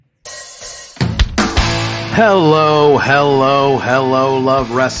Hello, hello, hello,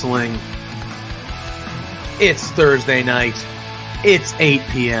 Love Wrestling. It's Thursday night. It's 8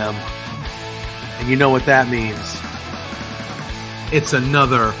 p.m. And you know what that means. It's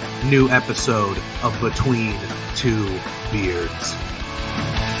another new episode of Between Two Beards.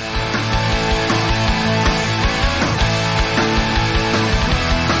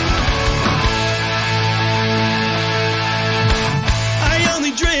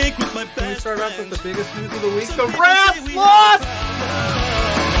 Can we start off with the biggest news of the week? The Wrath lost!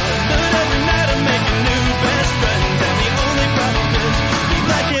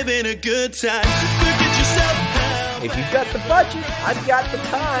 If you've got the budget, I've got the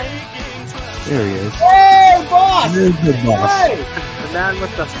time. There he is. Hey, boss! There's the boss. Hey! The man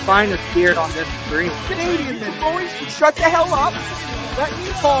with the finest beard on this screen. Canadian men, boys, shut the hell up! Let me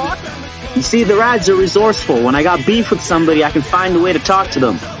talk! You see, the Rads are resourceful. When I got beef with somebody, I can find a way to talk to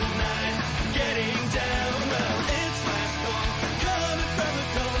them.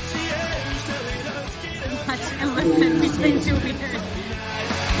 Listen between two beers.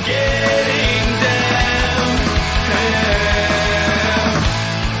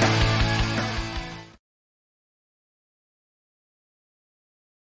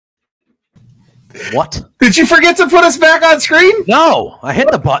 What? Did you forget to put us back on screen? No, I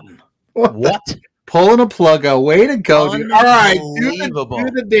hit the button. What? Pulling a plug out. Way to go, dude. All right, Unbelievable. do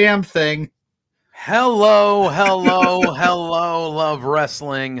the damn thing. Hello, hello, hello, Love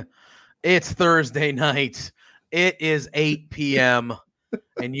Wrestling. It's Thursday night. It is 8 p.m.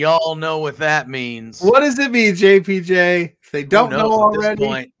 And y'all know what that means. What does it mean, JPJ? If they don't know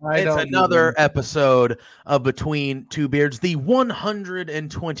already, it's another episode of Between Two Beards, the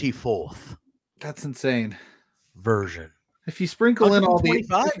 124th That's insane. version. If you sprinkle in all the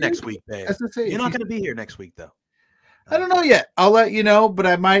 25 next week, babe. You're not going to be here next week, though. I don't know yet. I'll let you know, but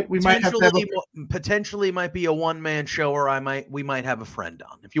we might have to have potentially might be a one-man show, or we might have a friend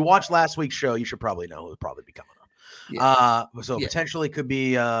on. If you watched last week's show, you should probably know who'll probably be coming on. Yeah. Potentially could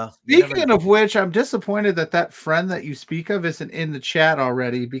be. Speaking of which, I'm disappointed that friend that you speak of isn't in the chat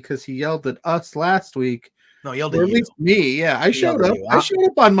already because he yelled at us last week. No, yelled or at at least me. Yeah, I showed up. You. I showed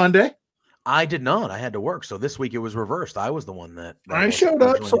up on Monday. I did not. I had to work. So this week it was reversed. I was the one that I showed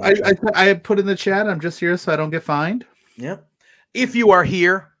up. So I put in the chat. I'm just here so I don't get fined. Yep. If you are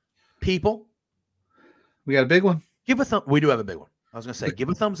here, people, we got a big one. Give a thumb. We do have a big one. I was going to say, give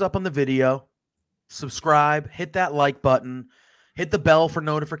a thumbs up on the video, subscribe, hit that like button, hit the bell for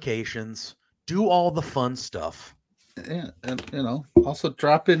notifications, do all the fun stuff. Yeah, and also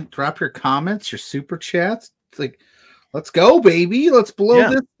drop your comments, your super chats. It's like, let's go, baby. Let's blow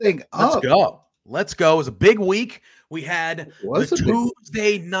this thing up. Let's go. It was a big week. We had the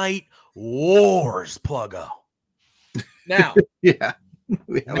Tuesday Night Wars pluggo. Now,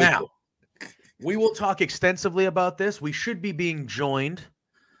 we will talk extensively about this. We should be being joined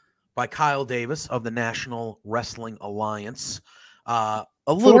by Kyle Davis of the National Wrestling Alliance. A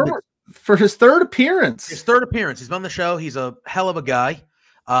little bit for his third appearance. He's on the show. He's a hell of a guy.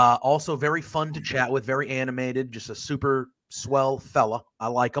 Also very fun to chat with, very animated, just a super swell fella. I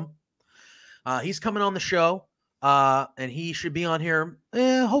like him. He's coming on the show, and he should be on here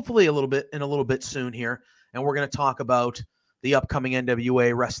hopefully in a little bit soon here. And we're going to talk about the upcoming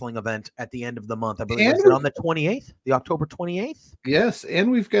NWA wrestling event at the end of the month. I believe it's on the 28th, the October 28th. Yes,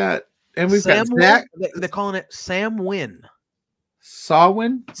 and we've got Sam Zach. They're calling it Sam Win.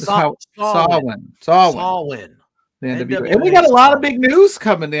 Sawin. Sawin. The NWA. And we got a lot of big news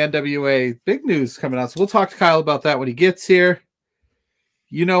coming. The NWA, big news coming out. So we'll talk to Kyle about that when he gets here.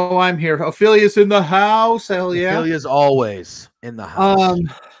 You know I'm here. Ophelia's in the house. Hell yeah. Ophelia's always in the house.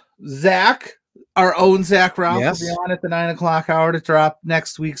 Zach. Our own Zach Ralph will be on at the 9 o'clock hour to drop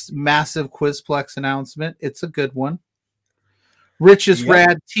next week's massive Quizplex announcement. It's a good one. Rich's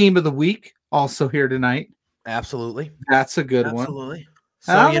Rad Team of the Week also here tonight. Absolutely. That's a good one. Absolutely.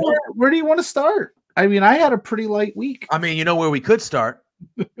 So, where do you want to start? I mean, I had a pretty light week. I mean, you know where we could start?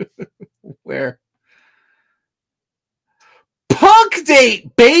 Where? Punk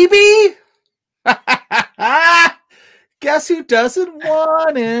date, baby! Guess who doesn't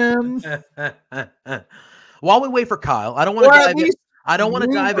want him? While we wait for Kyle, I don't want to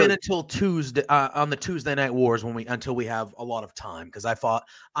dive in until Tuesday on the Tuesday Night Wars until we have a lot of time, because I thought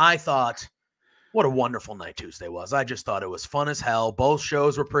what a wonderful night Tuesday was. I just thought it was fun as hell. Both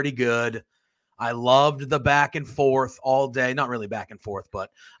shows were pretty good. I loved the back and forth all day. Not really back and forth,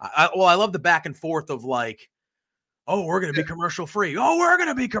 but I love the back and forth of like, oh, we're going to be commercial free. Oh, we're going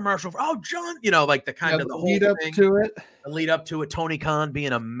to be commercial free. Oh, John, like the kind of the lead whole up thing. to it. The lead up to it. Tony Khan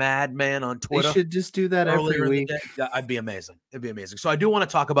being a madman on Twitter. They should just do that every week. I'd be amazing. It'd be amazing. So I do want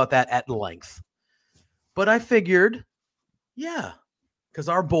to talk about that at length. But I figured, yeah, because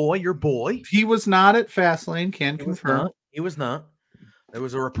your boy, he was not at Fastlane. Can confirm. He was not. There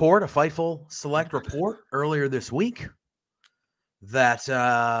was a report, a Fightful Select report earlier this week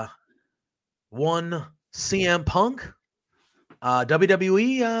that one CM Punk,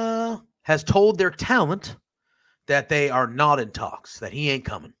 WWE has told their talent that they are not in talks, that he ain't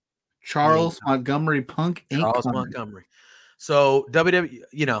coming. Charles Montgomery Punk ain't Charles coming. Montgomery. So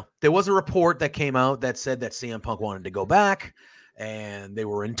WWE, there was a report that came out that said that CM Punk wanted to go back and they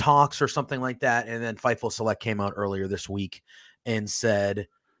were in talks or something like that. And then Fightful Select came out earlier this week and said,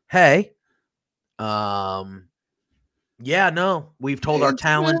 hey, we've told our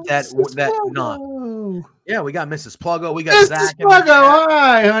talent that not. Yeah, we got Mrs. Pluggo. We got Mrs. Zach. Pluggo.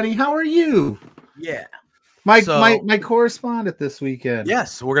 Hi, honey. How are you? Yeah. My correspondent this weekend.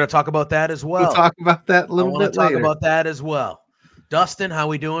 Yes, we're going to talk about that as well. We'll talk about that a little bit later. Talk about that as well. Dustin, how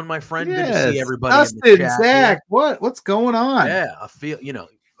we doing, my friend? Yes. Good to see everybody. Dustin, in the chat Zach, here. What's going on? Yeah, I feel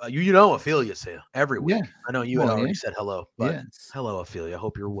Ophelia's here everywhere. Yeah. I know you had already said hello, but hello, Ophelia.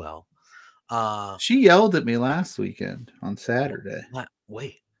 Hope you're well. She yelled at me last weekend on Saturday.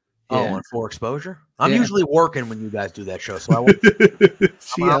 Wait. Yeah. On For Exposure? I'm usually working when you guys do that show, so I won't.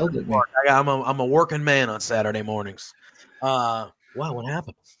 She yelled at me. I'm a working man on Saturday mornings. Wow, what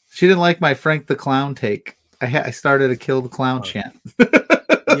happened? She didn't like my Frank the Clown take. I started a Kill the Clown chant.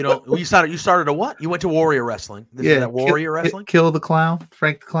 You started a what? You went to Warrior Wrestling. Warrior Wrestling? Kill the Clown,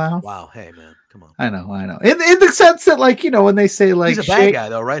 Frank the Clown. Wow, hey man, come on. I know. In the sense that, like, when they say, like, he's a bad guy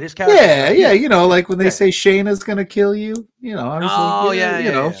though, right? His character. Yeah, like when they say Shayna's gonna kill you, Frank,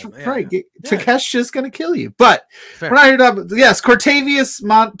 Takesha's gonna kill you. But we're not here to. Yes, Cortavius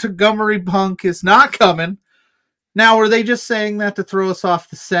Montgomery Punk is not coming. Now, are they just saying that to throw us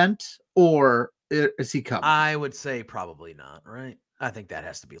off the scent, or is he coming? I would say probably not, right? I think that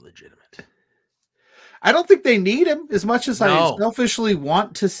has to be legitimate. I don't think they need him as much as I selfishly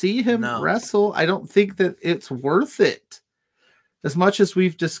want to see him wrestle. I don't think that it's worth it as much as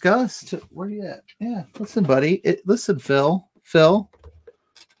we've discussed. Where are you at? Yeah, listen, buddy. Listen, Phil.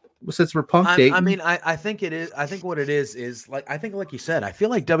 Since we're Punk dating. I mean, I think it is. I think what it is like, I think, like you said, I feel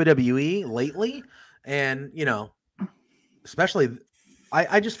like WWE lately, and especially,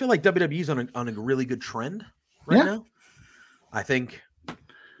 I just feel like WWE's on a really good trend right now. I think,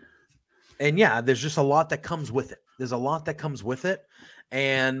 and there's just a lot that comes with it.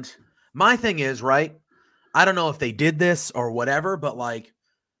 And my thing is, right, I don't know if they did this or whatever, but like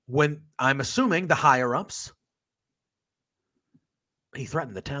when I'm assuming the higher ups, he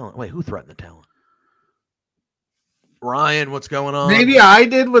threatened the talent. Wait, who threatened the talent? Ryan, what's going on? Maybe I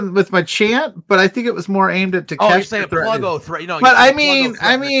did with my chant, but I think it was more aimed at Takesha. Oh, you're saying Pluggo threat? But I mean,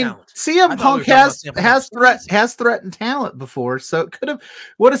 CM Punk has threatened talent before, so it could have.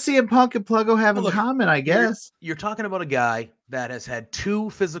 What does CM Punk and Pluggo have in common? I guess you're talking about a guy that has had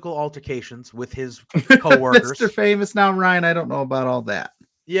 2 physical altercations with his coworkers. Mr. Famous now, Ryan. I don't know about all that.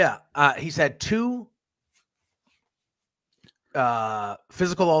 Yeah, he's had 2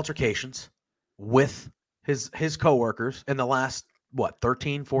 physical altercations with his coworkers in the last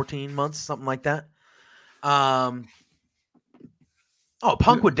 13, 14 months, something like that. Punk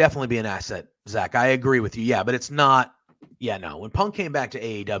would definitely be an asset, Zach. I agree with you. Yeah, but it's not. Yeah, no. When Punk came back to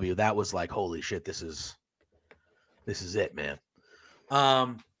AEW, that was like, holy shit, this is it, man.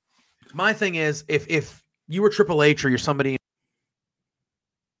 My thing is, if you were Triple H or you're somebody,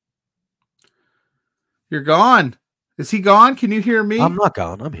 you're gone. Is he gone? Can you hear me? I'm not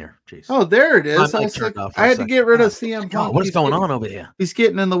gone. I'm here. Jeez. Oh, there it is. I had to get rid of CM Punk. What is going on over here? He's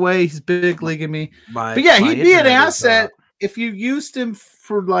getting in the way. He's big leaguing me. But yeah, he'd be an asset if you used him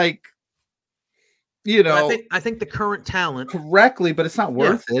for, like, I think the current talent correctly, but it's not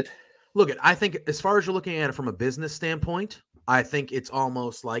worth it. Look, I think as far as you're looking at it from a business standpoint, I think it's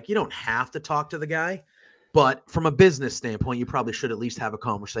almost like you don't have to talk to the guy, but from a business standpoint, you probably should at least have a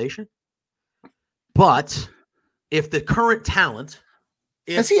conversation. But if the current talent,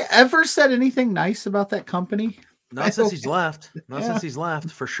 has he ever said anything nice about that company? Not since he's left. Since he's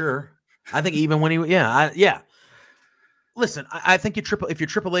left, for sure. I think even when he, Listen, I think if you're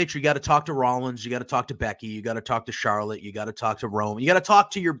Triple H, you got to talk to Rollins, you got to talk to Becky, you got to talk to Charlotte, you got to talk to Roman, you got to talk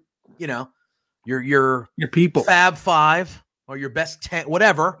to your people, Fab 5 or your best 10,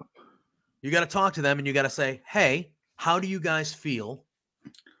 whatever. You got to talk to them and you got to say, hey, how do you guys feel,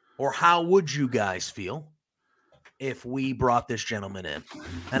 or how would you guys feel if we brought this gentleman in?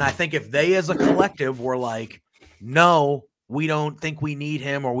 And I think if they as a collective were like, no, we don't think we need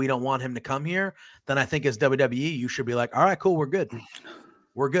him or we don't want him to come here, then I think as WWE, you should be like, all right, cool, we're good.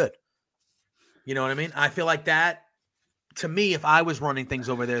 We're good. You know what I mean? I feel like that to me, if I was running things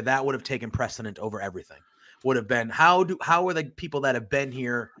over there, that would have taken precedent over everything. Would have been how are the people that have been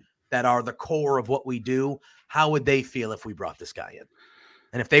here that are the core of what we do? How would they feel if we brought this guy in?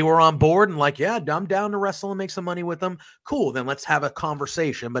 And if they were on board and like, yeah, I'm down to wrestle and make some money with them, cool. Then let's have a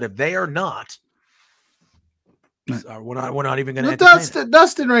conversation. But if they are not, we're not even going to.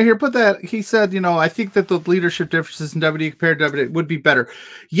 Dustin right here put that. He said, I think that the leadership differences in WWE compared to WWE would be better.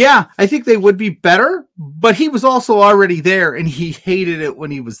 Yeah, I think they would be better. But he was also already there, and he hated it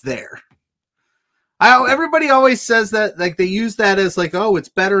when he was there. Everybody always says that, like they use that as like, oh, it's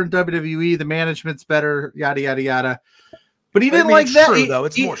better in WWE. The management's better, yada yada yada. But he didn't like that. True, though.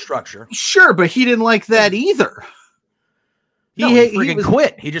 It's more structure. Sure, but he didn't like that either. He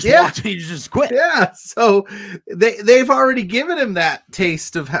quit. He just walked. He just quit. Yeah. So they've already given him that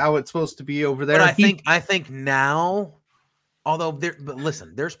taste of how it's supposed to be over there. But I think now, although but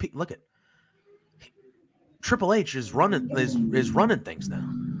listen, there's people. Look at Triple H is running things now.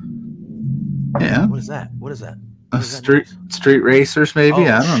 Yeah. What is that? Street racers, maybe.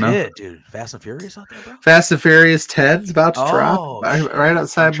 I don't know. Dude. Fast and Furious out there, bro. Fast and Furious 10's about to drop right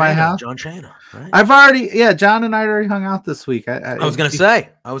outside my house. John Chano, right? John and I already hung out this week. I was gonna say.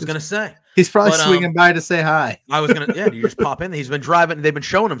 He's probably swinging by to say hi. I was gonna, you just pop in. He's been driving. They've been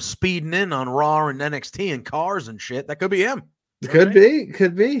showing him speeding in on Raw and NXT in cars and shit. That could be him. Could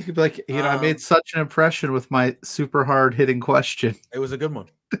be. Like, I made such an impression with my super hard hitting question. It was a good one.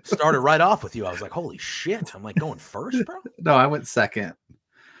 Started right off with you. I was like, holy shit. I'm like, going first, bro? No, I went second.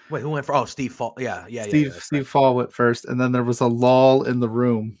 Wait, who went first? Oh, Steve Fall. Yeah. Steve Fall went first, and then there was a lull in the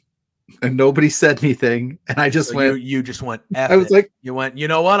room, and nobody said anything, and I just went. You just went. I was like, you went. You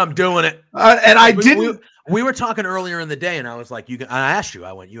know what? I'm doing it. And I didn't. We were talking earlier in the day, and I was like, I asked you.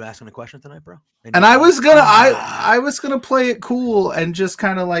 I went, you asking a question tonight, bro? And I was gonna, I was gonna play it cool and just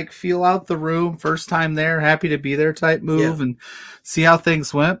kind of like feel out the room. First time there, happy to be there type move, and see how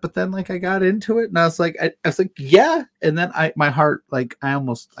things went. But then, like, I got into it, and I was like, yeah. And then my heart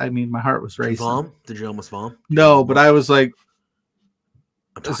was racing. Did you almost vom? No, but I was like,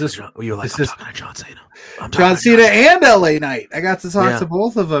 I'm talking to John Cena. John Cena and LA Knight. I got to talk to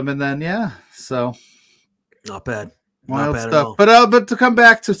both of them, and then so. Not bad. Wild stuff. But to come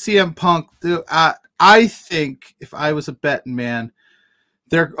back to CM Punk, I think if I was a betting man,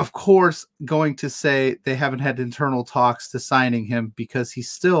 they're of course going to say they haven't had internal talks to signing him because he's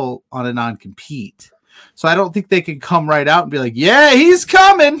still on a non-compete. So I don't think they can come right out and be like, yeah, he's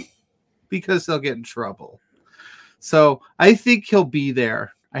coming, because they'll get in trouble. So I think he'll be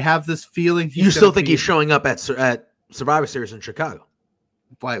there. I have this feeling. You still think he's showing up at Survivor Series in Chicago?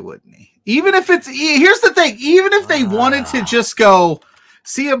 Why wouldn't he? Even if here's the thing, even if they wanted to just go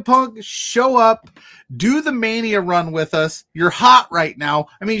CM Punk, show up, do the Mania run with us. You're hot right now.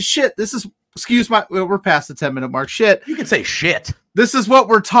 I mean, shit, we're past the 10-minute mark. Shit. You can say shit. This is what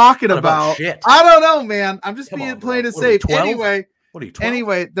we're talking about. Shit? I don't know, man. I'm just being plain and safe. Anyway, what are you, 12?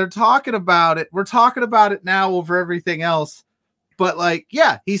 Anyway, they're talking about it. We're talking about it now over everything else. But like,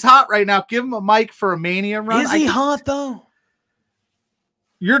 yeah, he's hot right now. Give him a mic for a Mania run. Is he hot though?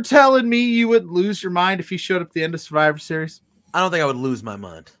 You're telling me you would lose your mind if he showed up at the end of Survivor Series? I don't think I would lose my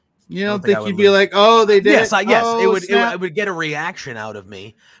mind. You don't think you'd be like, oh, they did? Yes, it would get a reaction out of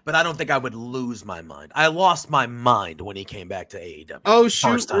me, but I don't think I would lose my mind. I lost my mind when he came back to AEW. Oh,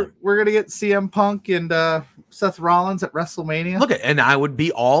 shoot. We're going to get CM Punk and Seth Rollins at WrestleMania. And I would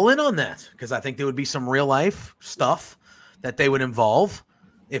be all in on that because I think there would be some real life stuff that they would involve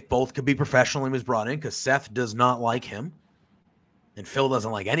if both could be professionally was brought in, because Seth does not like him. And Phil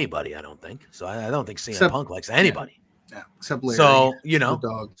doesn't like anybody, I don't think. So I don't think CM Punk likes anybody. Yeah, except Larry. So, the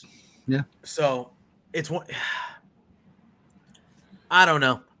dogs. Yeah. So it's one. I don't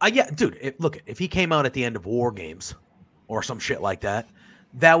know. Dude, if he came out at the end of War Games or some shit like that,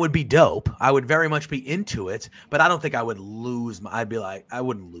 that would be dope. I would very much be into it, but I don't think I would lose I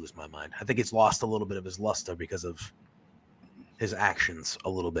wouldn't lose my mind. I think it's lost a little bit of his luster because of his actions a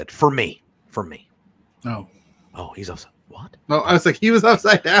little bit. For me. Oh, he's upset. What? No, I was like, he was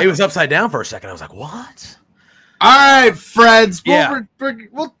upside down. He was upside down for a second. I was like, what? All right, friends.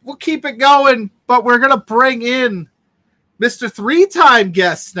 We'll keep it going, but we're going to bring in Mr. Three-time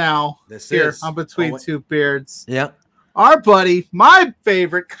guest now on Between Two Beards. Yeah. Our buddy, my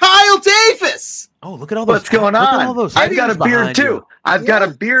favorite, Kyle Davis. Oh, look at all those. What's going on? I've got a beard too. I've got a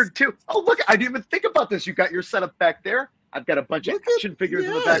beard too. Oh, look, I didn't even think about this. You got your setup back there. I've got a bunch of action figures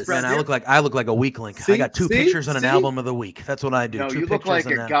in the background. Man, I look like a weak link. I got two pictures and an album of the week. That's what I do. No, you look like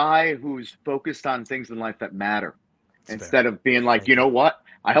a guy who's focused on things in life that matter. Instead of being like, you know what?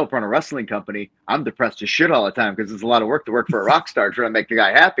 I help run a wrestling company. I'm depressed as shit all the time because there's a lot of work to work for a rock star trying to make the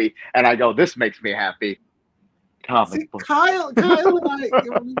guy happy. And I go, this makes me happy. comic book. Kyle and I,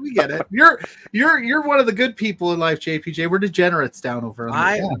 we get it. You're one of the good people in life, JPJ. We're degenerates down over.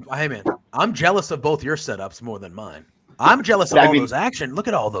 Hey man, I'm jealous of both your setups more than mine. I'm jealous of all those action. Look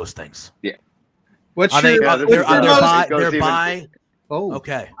at all those things. Yeah. What's they're by? Oh,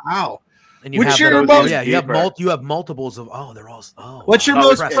 okay. Wow. And you you have multiples of. Oh, they're all. Oh. What's your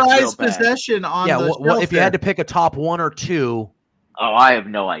most prized possession on? Yeah. If you had to pick a top one or two. Oh, I have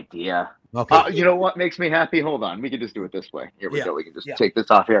no idea. Okay. You know what makes me happy? Hold on. We can just do it this way. Here we go. We can just take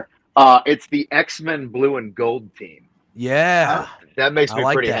this off here. It's the X-Men Blue and Gold team. Yeah. That makes me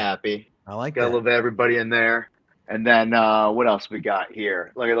pretty happy. I like that. Got a little bit of everybody in there. And then what else we got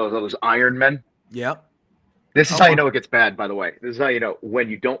here? Look at those Iron Men. Yep. This is how you know it gets bad, by the way. This is how you know when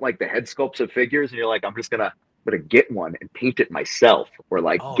you don't like the head sculpts of figures and you're like, I'm gonna get one and paint it myself or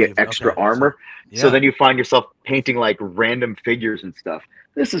get extra armor. So then you find yourself painting like random figures and stuff.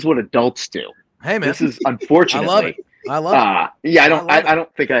 This is what adults do. Hey man. This is unfortunately. I love it. Yeah, I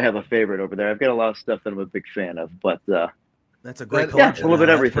don't think I have a favorite over there. I've got a lot of stuff that I'm a big fan of, but that's a great collection. A little bit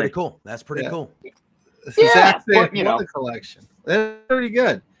of everything. Pretty cool. That's pretty cool. But, the collection. That's pretty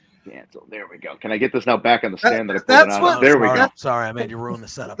good. Cancel. There we go. Can I get this now back on the stand that I put it on? There we go. Sorry, I made you ruin the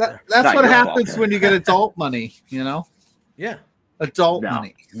setup there. That's what happens when you get adult money, you know? Yeah. Adult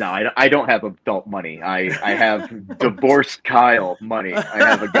money. No, I don't have adult money. I have divorced Kyle money. I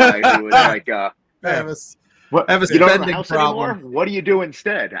have a guy who is like I have a spending problem. Anymore? What do you do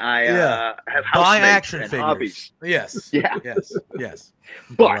instead? I have buy action figures. Hobbies. Yes. Yeah. Yes.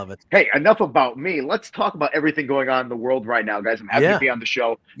 But I love it. Hey, enough about me. Let's talk about everything going on in the world right now, guys. I'm happy to be on the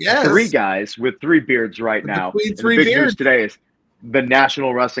show. Yes. 3 guys with 3 beards right now. The big news today is the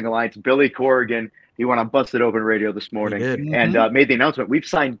National Wrestling Alliance. Billy Corrigan, he went on Busted Open Radio this morning and made the announcement. We've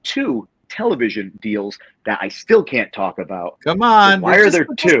signed 2 television deals that I still can't talk about. Come on. Why are there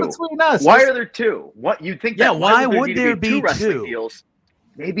 2? Why are there 2? What you'd think? Yeah. Why would there be 2 deals?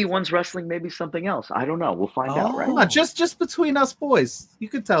 Maybe one's wrestling, maybe something else. I don't know. We'll find out. Right? Come on, just between us boys. You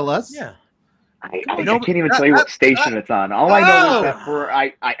could tell us. Yeah. I can't even tell you what station it's on. All I know is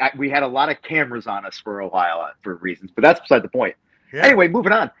that we had a lot of cameras on us for a while for reasons, but that's beside the point. Yeah. Anyway,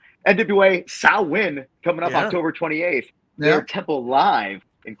 moving on. NWA Samhain coming up October 28th. They're Temple Live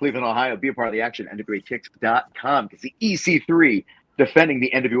in Cleveland, Ohio. Be a part of the action. NWATix.com. It's the EC3 defending the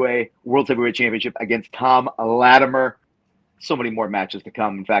NWA World Heavyweight Championship against Tom Latimer. So many more matches to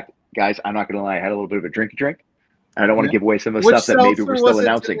come. In fact, guys, I'm not going to lie. I had a little bit of a drink. I don't want to give away some of the stuff that maybe we're still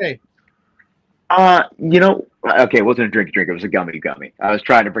announcing. Okay, it wasn't a drink. It was a gummy. I was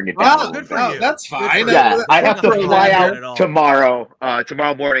trying to bring it down. Oh, good for you. That's fine. Yeah, I have to fly out tomorrow.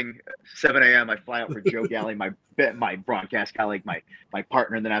 Tomorrow morning, 7 a.m. I fly out for Joe Galley, my broadcast colleague, my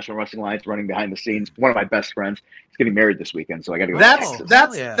partner in the National Wrestling Alliance, running behind the scenes. One of my best friends. He's getting married this weekend, so I got to go.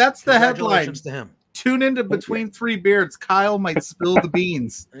 That's the headline. To him. Tune into Between 3 Beards. Kyle might spill the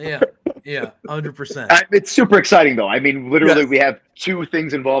beans. Yeah, 100%. It's super exciting, though. I mean, literally, we have 2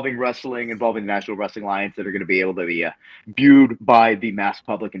 things involving wrestling, involving the National Wrestling Alliance that are going to be able to be viewed by the mass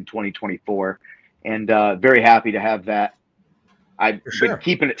public in 2024. And very happy to have that. I've been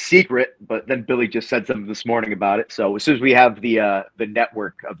keeping it secret, but then Billy just said something this morning about it. So as soon as we have the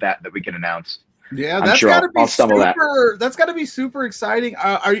network of that we can announce. Yeah, that's got to be super. That's got to be super exciting.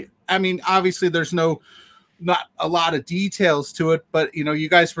 I mean, obviously, there's not a lot of details to it, but you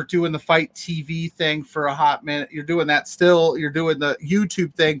guys were doing the Fight TV thing for a hot minute. You're doing that still. You're doing the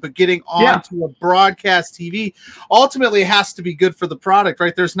YouTube thing, but getting onto a broadcast TV ultimately has to be good for the product,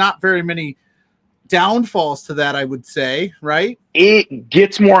 right? There's not very many downfalls to that, I would say, right? It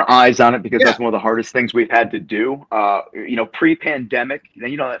gets more eyes on it because that's one of the hardest things we've had to do. Pre-pandemic,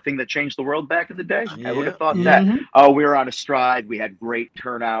 that thing that changed the world back in the day. I would have thought that. We were on a stride. We had great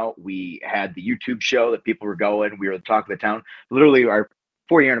turnout. We had the YouTube show that people were going. We were the talk of the town. Literally, our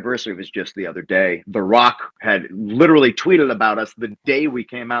 4-year anniversary was just the other day. The Rock had literally tweeted about us the day we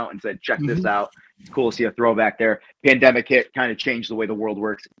came out and said, check this out. It's cool to see a throwback there. Pandemic hit, kind of changed the way the world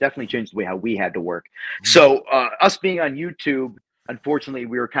works. It definitely changed the way how we had to work. So us being on YouTube, unfortunately,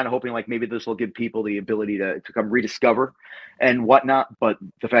 we were kind of hoping like maybe this will give people the ability to come rediscover and whatnot. But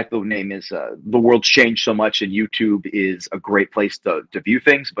the fact of the name is the world's changed so much, and YouTube is a great place to view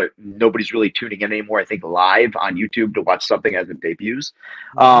things. But nobody's really tuning in anymore, I think, live on YouTube to watch something as it debuts.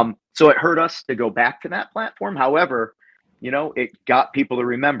 So it hurt us to go back to that platform. However, it got people to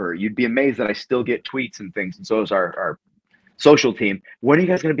remember. You'd be amazed that I still get tweets and things. And so is our social team. When are you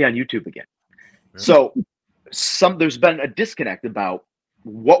guys going to be on YouTube again? Really? So there's been a disconnect about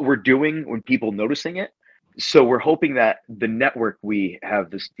what we're doing when people noticing it. So we're hoping that the network we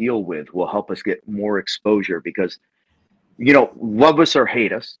have this deal with will help us get more exposure because, love us or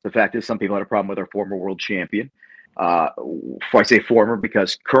hate us. The fact is some people had a problem with our former world champion. I say former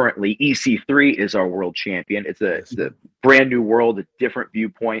because currently EC3 is our world champion. It's a brand new world, a different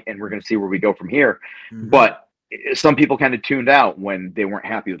viewpoint, and we're going to see where we go from here. Mm-hmm. But some people kind of tuned out when they weren't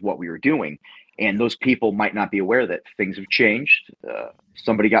happy with what we were doing. And those people might not be aware that things have changed.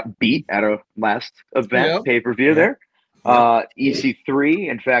 Somebody got beat at a last event, pay-per-view there. EC3,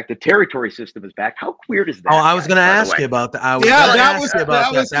 in fact, the territory system is back. How weird is that? Oh, I was going to ask you about that.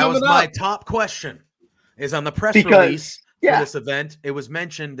 That was my top question. Is on the press release for this event. It was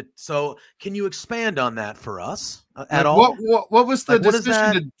mentioned. So, can you expand on that for us at all? What was the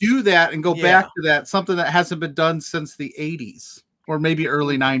decision to do that and go back to that? Something that hasn't been done since the 80s or maybe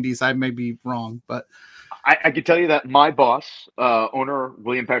early 90s. I may be wrong, but I can tell you that my boss, owner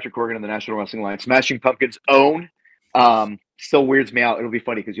William Patrick Corgan of the National Wrestling Alliance, Smashing Pumpkins own. Still weirds me out. It'll be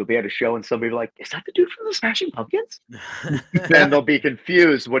funny because you'll be at a show and somebody will be like, is that the dude from the Smashing Pumpkins? And they'll be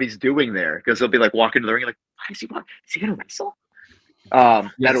confused what he's doing there because they'll be like walking to the ring like, why is he walking? Is he gonna wrestle?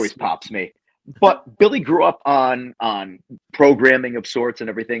 That always pops me. But Billy grew up on programming of sorts and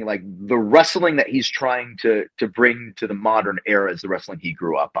everything. Like the wrestling that he's trying to bring to the modern era is the wrestling he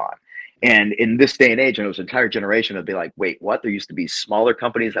grew up on. And in this day and age, and it was an entire generation, it'd be like, wait, what? There used to be smaller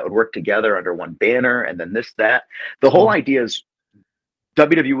companies that would work together under one banner, and then this, that. The whole idea is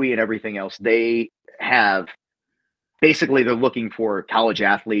WWE and everything else, they have basically they're looking for college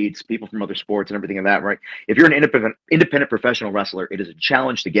athletes, people from other sports and everything like that, right? If you're an independent professional wrestler, it is a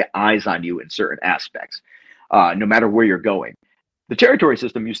challenge to get eyes on you in certain aspects, no matter where you're going. The territory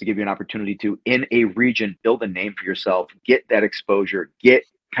system used to give you an opportunity to, in a region, build a name for yourself, get that exposure, get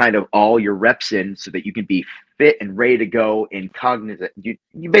kind of all your reps in so that you can be fit and ready to go and cognizant.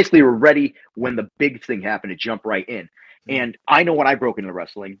 You basically were ready when the big thing happened to jump right in. And I know when I broke into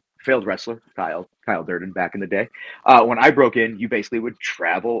wrestling, failed wrestler, Kyle Durden back in the day. When I broke in, you basically would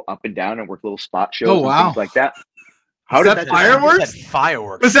travel up and down and work little spot shows and things like that. How did that fireworks?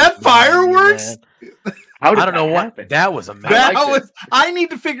 Fireworks. Was that fireworks? I don't know what that was. Amazing. I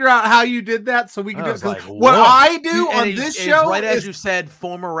need to figure out how you did that so we can do it. Like, what I do on this show, right as you said,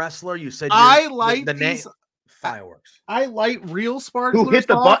 former wrestler. You said I light the name fireworks. I light real sparklers. Who hit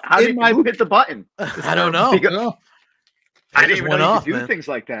the button? Who hit the button? I don't know. I didn't even know you could do things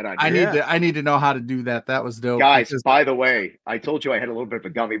like that. I need to know how to do that. That was dope. Guys, by the way, I told you I had a little bit of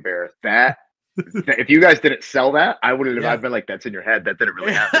a gummy bear. If you guys didn't sell that, I would have. I've been like, "That's in your head. That didn't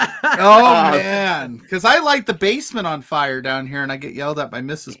really happen." Oh man, because I light the basement on fire down here, and I get yelled at by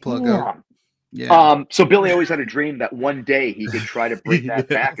Mrs. Pluggo. Yeah. So Billy always had a dream that one day he could try to bring that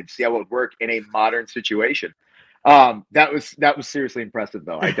back and see how it would work in a modern situation. That was seriously impressive,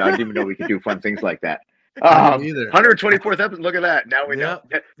 though. I didn't even know we could do fun things like that. 124th episode. Look at that. Now we know.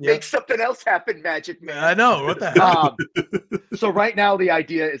 Make something else happen, Magic Man. I know. What the hell? So right now the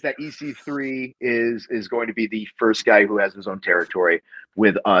idea is that EC3 is going to be the first guy who has his own territory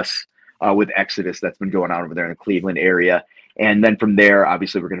with us, with Exodus that's been going on over there in the Cleveland area. And then from there,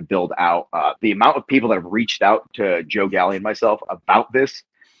 obviously, we're going to build out the amount of people that have reached out to Joe Galli and myself about this.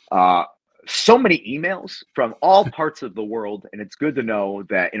 So many emails from all parts of the world. And it's good to know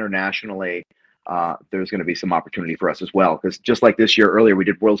that internationally, there's going to be some opportunity for us as well. Because just like this year earlier, we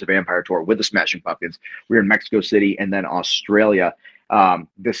did Worlds of Empire Tour with the Smashing Pumpkins. We were in Mexico City and then Australia.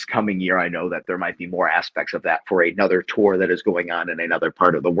 This coming year, I know that there might be more aspects of that for another tour that is going on in another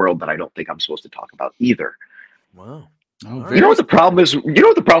part of the world that I don't think I'm supposed to talk about either. Wow. You know what the problem is? You know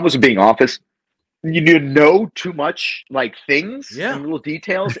what the problem is with being Office? You know too much, like things and little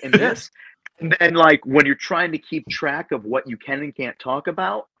details in this. And then like when you're trying to keep track of what you can and can't talk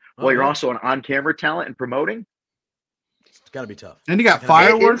about, while you're also an on-camera talent and promoting, it's got to be tough. And you got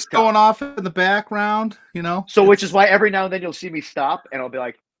fireworks going off in the background, you know. So which is why every now and then you'll see me stop and I'll be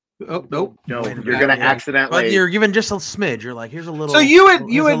like, "Oh nope, no, you're gonna accidentally." But you're given just a smidge. You're like, "Here's a little." So you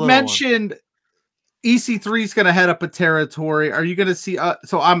had mentioned EC3 is going to head up a territory. Are you going to see?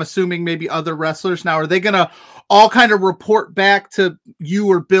 So I'm assuming maybe other wrestlers now. Are they going to all kind of report back to you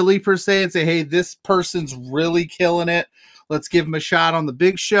or Billy per se and say, "Hey, this person's really killing it. Let's give him a shot on the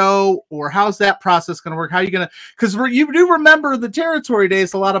big show," or how's that process going to work? How are you going to, because you do remember the territory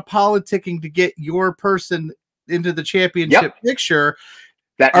days, a lot of politicking to get your person into the championship picture.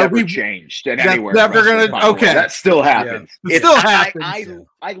 That never changed anywhere. Never gonna, okay. That still happens. Yeah. It still happens.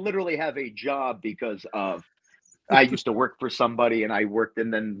 I literally have a job because of, I used to work for somebody and I worked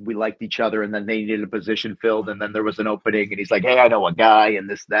and then we liked each other and then they needed a position filled and then there was an opening and he's like, "Hey, I know a guy," and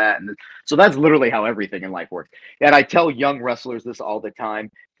this, that. And this. So that's literally how everything in life works. And I tell young wrestlers this all the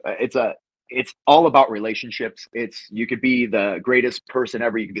time. It's it's all about relationships. You could be the greatest person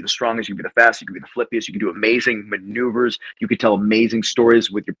ever. You can be the strongest. You can be the fastest. You can be the flippiest. You can do amazing maneuvers. You can tell amazing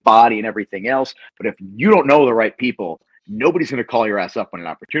stories with your body and everything else. But if you don't know the right people, nobody's going to call your ass up when an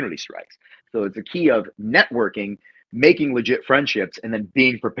opportunity strikes. So it's a key of networking, making legit friendships, and then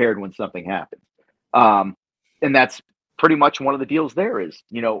being prepared when something happens. And that's pretty much one of the deals there is,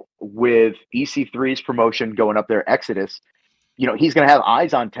 with EC3's promotion going up there, Exodus, he's going to have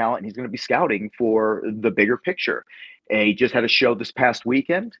eyes on talent and he's going to be scouting for the bigger picture. He just had a show this past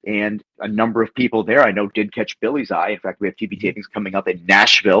weekend, and a number of people there I know did catch Billy's eye. In fact, we have TV tapings coming up in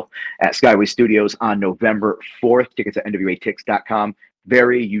Nashville at Skyway Studios on November 4th. Tickets at nwatix.com.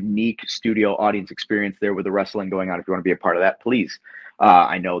 Very unique studio audience experience there with the wrestling going on. If you want to be a part of that, please.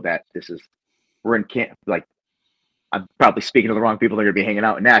 I know that we're in camp, like, I'm probably speaking to the wrong people that are going to be hanging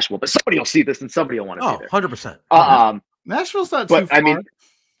out in Nashville, but somebody will see this and somebody will want to be there. 100%. Nashville's not too far. I mean,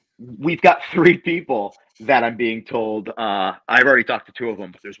 we've got 3 people that I'm being told. I've already talked to 2 of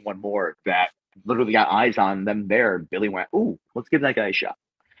them, but there's one more that literally got eyes on them there. Billy went, "Ooh, let's give that guy a shot."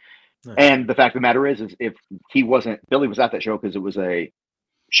 Nice. And the fact of the matter is if Billy was at that show because it was a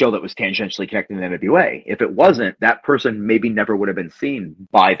show that was tangentially connected to the NWA. If it wasn't, that person maybe never would have been seen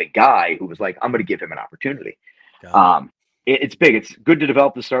by the guy who was like, "I'm going to give him an opportunity." It's big. It's good to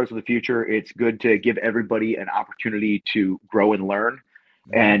develop the stars of the future. It's good to give everybody an opportunity to grow and learn.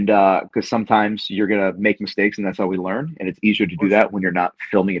 And because sometimes you're going to make mistakes, and that's how we learn. And it's easier to do that when you're not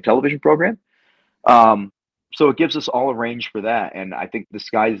filming a television program. So it gives us all a range for that. And I think the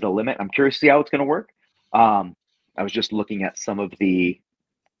sky's the limit. I'm curious to see how it's going to work. I was just looking at some of the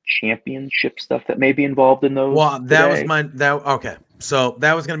championship stuff that may be involved in those. Well, okay. So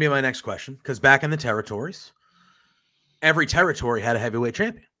that was going to be my next question, because back in the territories, every territory had a heavyweight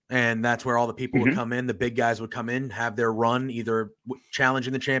champion, and that's where all the people would come in. The big guys would come in, have their run, either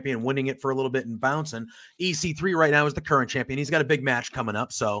challenging the champion, winning it for a little bit and bouncing. EC3 right now is the current champion. He's got a big match coming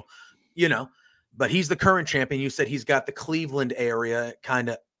up. So, but he's the current champion. You said he's got the Cleveland area kind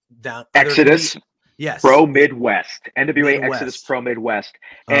of down. Exodus. Yes. Pro Midwest. NWA Exodus Pro Midwest.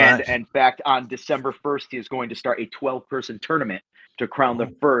 And in fact, on December 1st, he is going to start a 12-person tournament to crown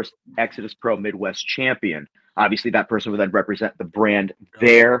the first Exodus Pro Midwest champion. Obviously, that person would then represent the brand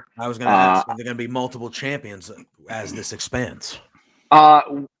there. I was going to ask, are there going to be multiple champions as this expands?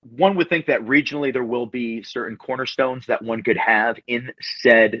 One would think that regionally there will be certain cornerstones that one could have in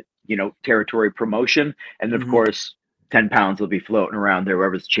said, territory promotion. And then, of course, 10 pounds will be floating around there.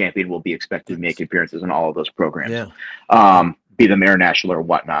 Whoever's champion will be expected to make appearances in all of those programs. Yeah. Be them international or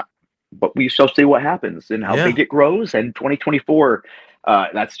whatnot. But we shall see what happens and how big it grows. And 2024,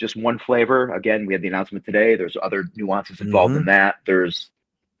 that's just one flavor. Again, we had the announcement today. There's other nuances involved in that. There's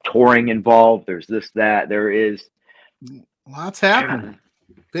touring involved. There's this, that. There is lots happening.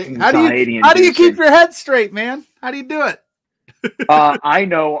 How do you keep your head straight, man? How do you do it? I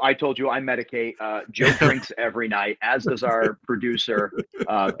know. I told you I medicate. Joe drinks every night, as does our producer,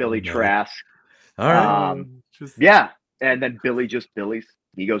 Billy Trask. All right. Yeah, and then Billy's.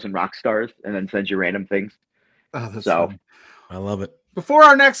 He goes and rock stars, and then sends you random things. Oh, that's funny. I love it. Before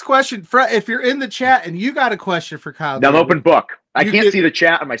our next question, if you're in the chat and you got a question for Kyle, I'm open book. I can't see the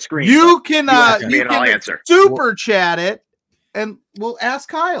chat on my screen. You can I'll answer. Super chat it, and we'll ask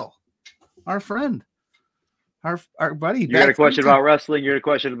Kyle, our friend, our buddy. You got a question about wrestling? You got a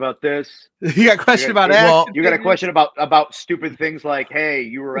question about this? You got a question about action? You got a question about stupid things like, hey,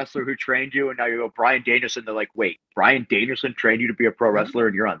 you were a wrestler who trained you, and now you go Bryan Danielson. They're like, wait, Bryan Danielson trained you to be a pro wrestler,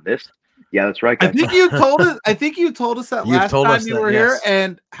 and you're on this? Yeah, that's right, guys. I think you told us that last time you were here,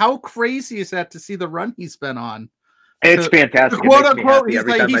 and how crazy is that to see the run he's been on? It's fantastic. Quote unquote, he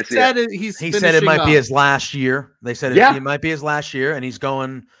said it might be his last year. They said it might be his last year, and he's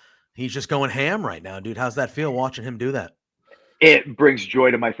just going ham right now, dude. How's that feel watching him do that? It brings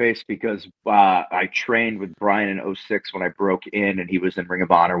joy to my face because I trained with Bryan in 2006 when I broke in, and he was in Ring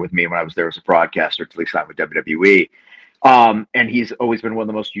of Honor with me when I was there as a broadcaster until he signed with WWE. And he's always been one of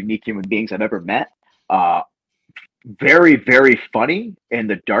the most unique human beings I've ever met. Very, very funny in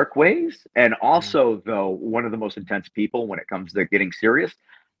the dark ways. And also, though, one of the most intense people when it comes to getting serious.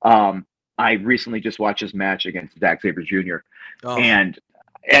 I recently just watched his match against Zack Sabre Jr. And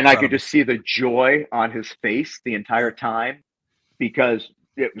I could just see the joy on his face the entire time, because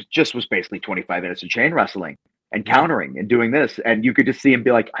it was basically 25 minutes of chain wrestling and countering and doing this. And you could just see him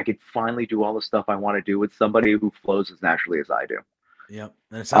be like, I could finally do all the stuff I want to do with somebody who flows as naturally as I do. Yep.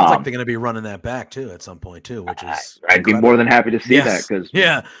 And it sounds like they're going to be running that back too at some point too, which is I'd be more than happy to see that, because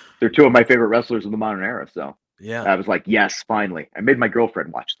they're 2 of my favorite wrestlers of the modern era. So I was like, yes, finally. I made my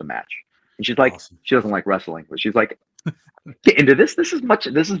girlfriend watch the match, and she's like, she doesn't like wrestling, but she's like, get into this. This is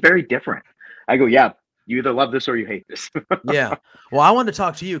very different. I go, yeah, you either love this or you hate this. Yeah. Well, I wanted to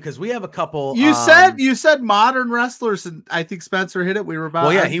talk to you because we have a couple. You said modern wrestlers, and I think Spencer hit it. We were about.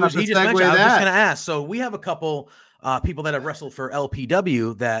 Well, yeah, he just mentioned. I was just going to ask. So we have a couple people that have wrestled for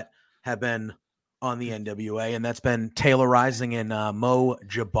LPW that have been on the NWA, and that's been Taylor Rising and Mo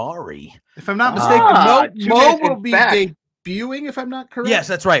Jabari. If I'm not mistaken, Mo will be debuting. If I'm not correct. Yes,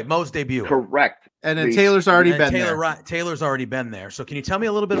 that's right. Mo's debut. Correct. And then Taylor's already been there. Taylor's already been there. So can you tell me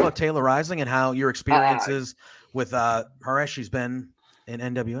a little bit about Taylor Rising and how your experiences with her as she's been in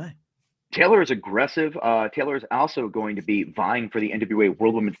NWA? Taylor is aggressive. Taylor is also going to be vying for the NWA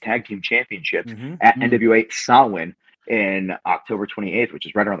World Women's Tag Team Championships at NWA Samhain in October 28th, which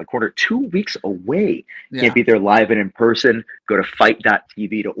is right around the corner, 2 weeks away. Yeah. Can't be there live and in person. Go to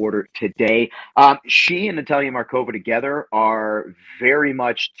fight.tv to order today. She and Natalia Markova together are very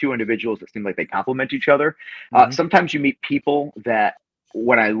much two individuals that seem like they complement each other. Sometimes you meet people that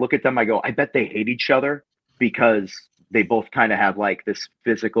when I look at them, I go, I bet they hate each other because they both kind of have like this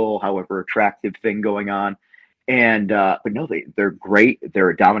physical, however attractive thing going on. And but no, they're great.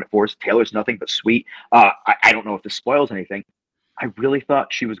 They're a dominant force. Taylor's nothing but sweet. I don't know if this spoils anything. I really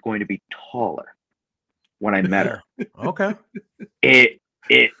thought she was going to be taller when I met her. Okay. It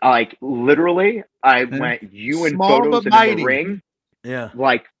like literally I went you in photos and in the ring. Yeah.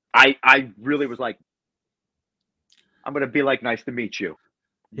 Like I really was like, I'm gonna be like, nice to meet you.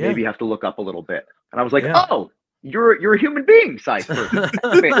 Yeah. Maybe you have to look up a little bit. And I was like, oh, you're a human being size person.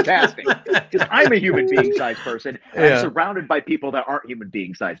 Fantastic. Because I'm a human being size person. And I'm surrounded by people that aren't human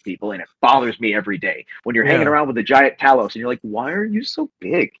being size people. And it bothers me every day when you're hanging around with a giant Talos and you're like, why are you so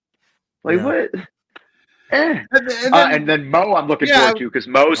big? Like what? And then Mo I'm looking forward to because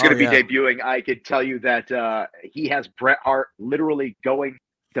Mo's going to be debuting. I could tell you that he has Bret Hart literally going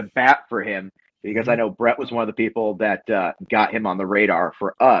to bat for him because I know Bret was one of the people that got him on the radar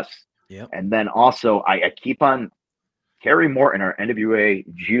for us. Yep. And then also, I keep on Kerry Morton, our NWA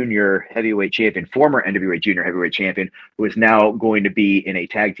Junior Heavyweight Champion, former NWA Junior Heavyweight Champion, who is now going to be in a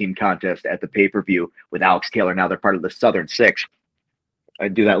tag team contest at the pay-per-view with Alex Taylor. Now they're part of the Southern Six. I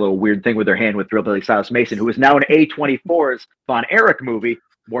do that little weird thing with their hand with Thrillbilly Silas Mason, who is now in A24's Von Erich movie.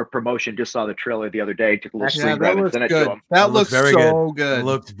 More promotion. Just saw the trailer the other day. Took a little screen grab and sent it to him. That looks very good. It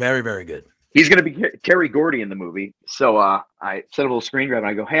looked very, very good. He's going to be Terry Gordy in the movie. So I sent him a little screen grab and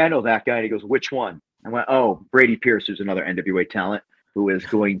I go, hey, I know that guy. And he goes, which one? I went, oh, Brady Pierce, who's another NWA talent who is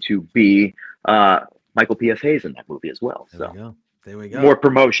going to be Michael P.S. Hayes in that movie as well. There we go. More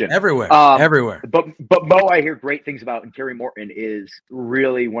promotion. Everywhere. But Mo, I hear great things about, and Kerry Morton is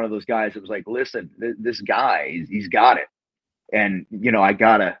really one of those guys that was like, listen, this guy, he's got it. And, you know, I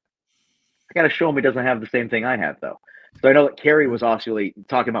gotta show him he doesn't have the same thing I have, though. So I know that Kerry was also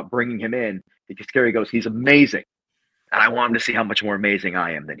talking about bringing him in because Kerry goes, he's amazing. And I want him to see how much more amazing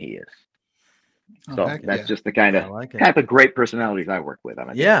I am than he is. So that's just the kind of great personalities I work with.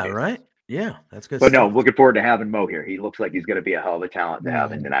 Right. Yeah, that's good. But no, looking forward to having Mo here. He looks like he's going to be a hell of a talent to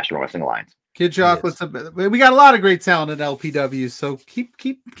have in the National Wrestling Alliance. Kid Chocolate's we got a lot of great talent in LPW, so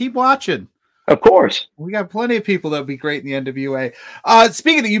keep watching. Of course. We got plenty of people that would be great in the NWA.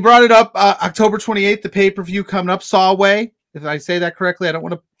 Speaking of, you brought it up, October 28th, the pay-per-view coming up, Sawway. If I say that correctly, I don't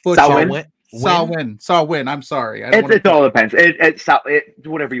want to butcher Sawwin. I'm sorry. It all depends. It's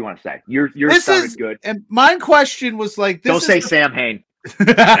whatever you want to say. Yours sounded good. And my question was like, don't say Sam Hain.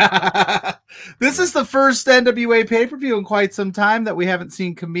 This is the first NWA pay-per-view in quite some time that we haven't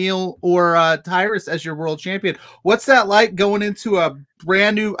seen Camille or Tyrus as your world champion. What's that like going into a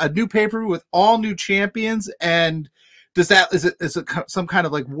new pay-per-view with all new champions? And is it some kind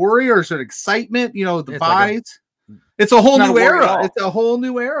of like worry or is it excitement? You know, the buys. It's a whole new era. It's a whole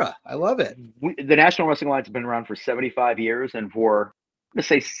new era. I love it. The National Wrestling Alliance has been around for 75 years, and for let's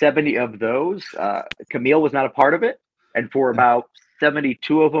say 70 of those, Camille was not a part of it, and for about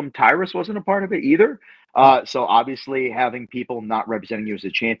 72 of them, Tyrus wasn't a part of it either. So obviously having people not representing you as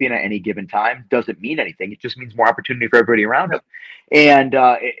a champion at any given time doesn't mean anything. It just means more opportunity for everybody around him. And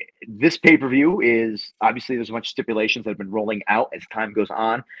this pay-per-view is obviously there's a bunch of stipulations that have been rolling out as time goes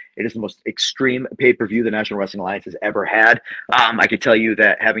on. It is the most extreme pay-per-view the National Wrestling Alliance has ever had. I can tell you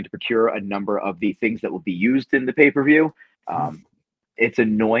that having to procure a number of the things that will be used in the pay-per-view, it's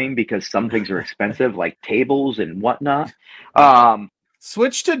annoying because some things are expensive, like tables and whatnot.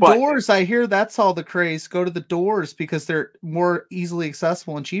 Switch to doors. I hear that's all the craze. Go to the doors because they're more easily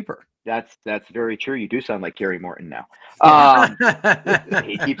accessible and cheaper. That's very true. You do sound like Kerry Morton now.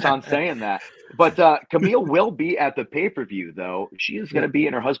 He keeps on saying that. But Camille will be at the pay-per-view, though. She is going to be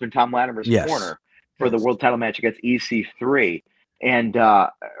in her husband Tom Latimer's corner for the world title match against EC3. And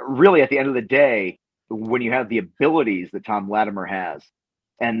really, at the end of the day, when you have the abilities that Tom Latimer has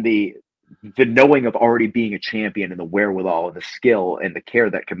and the the knowing of already being a champion and the wherewithal and the skill and the care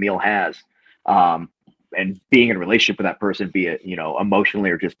that Camille has, and being in a relationship with that person, be it, emotionally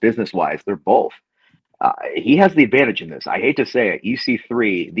or just business wise, they're both. He has the advantage in this. I hate to say it.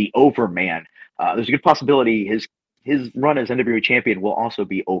 EC3, the overman. There's a good possibility his run as NWA champion will also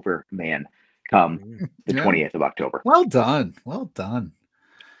be overman come the 28th of October. Well done. Well done.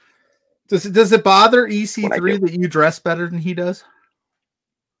 Does it bother EC3 that you dress better than he does?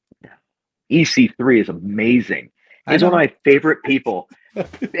 EC3 is amazing. He's one of my favorite people.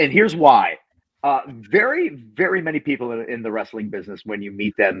 And here's why. Very, very many people in the wrestling business, when you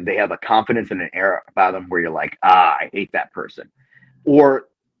meet them, they have a confidence and an air about them where you're like, I hate that person.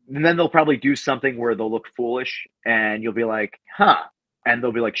 And then they'll probably do something where they'll look foolish and you'll be like, huh. And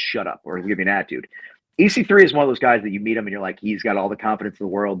they'll be like, shut up, or give you an attitude. EC3 is one of those guys that you meet him and you're like, he's got all the confidence in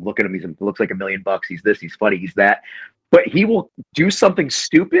the world. Look at him. He looks like $1 million. He's this, he's funny, he's that. But he will do something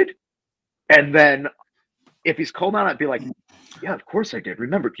stupid. And then if he's called on it, be like, yeah, of course I did.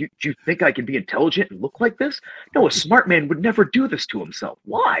 Remember, do you think I can be intelligent and look like this? No, a smart man would never do this to himself.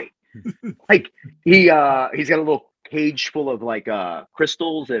 Why? Like he's got a little cage full of like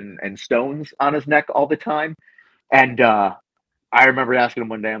crystals and stones on his neck all the time. And I remember asking him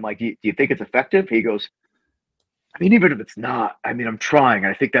one day, I'm like, do you think it's effective? He goes, I mean, even if it's not, I mean, I'm trying.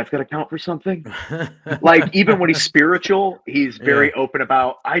 I think that's going to count for something. Like, even when he's spiritual, he's very open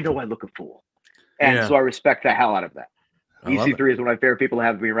about, I know I look a fool. And so I respect the hell out of that. EC3 is one of my favorite people to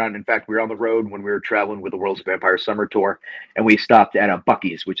have me around. In fact, we were on the road when we were traveling with the World's of Empire Summer Tour, and we stopped at a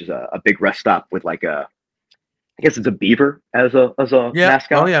Buc-ee's, which is a big rest stop with like I guess it's a beaver as a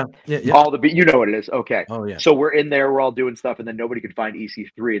mascot. Oh yeah. All you know what it is. Okay. Oh yeah. So we're in there, we're all doing stuff, and then nobody could find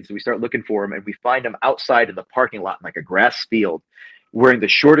EC3, and so we start looking for him, and we find him outside in the parking lot in like a grass field, wearing the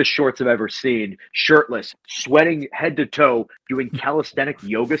shortest shorts I've ever seen, shirtless, sweating head to toe, doing calisthenic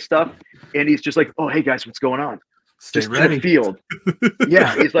yoga stuff, and he's just like, "Oh, hey guys, what's going on?" Stay ready. In the field.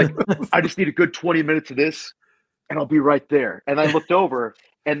 Yeah, he's like, I just need a good 20 minutes of this, and I'll be right there. And I looked over,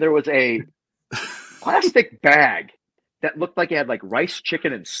 and there was a plastic bag that looked like it had like rice,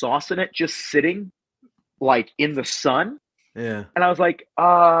 chicken, and sauce in it, just sitting like in the sun. Yeah. And I was like,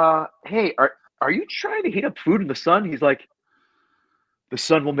 hey, are you trying to heat up food in the sun? He's like, the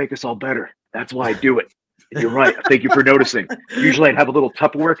sun will make us all better. That's why I do it. And you're right. Thank you for noticing. Usually I'd have a little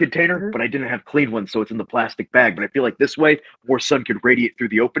Tupperware container, but I didn't have clean ones, so it's in the plastic bag. But I feel like this way, more sun could radiate through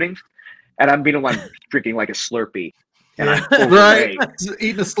the openings. And I'm drinking like a Slurpee. And I'm right,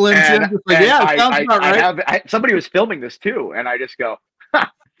 eating a Slim Jim. Sounds about right. Somebody was filming this too, and I just go,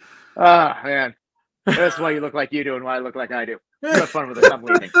 man, that's why you look like you do and why I look like I do. Have fun with it. I'm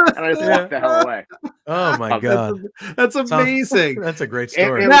leaving, and I just walked the hell away. Oh my god, that's amazing. That's a great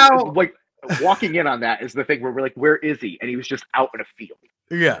story. Now, like walking in on that is the thing where we're like, where is he? And he was just out in a field.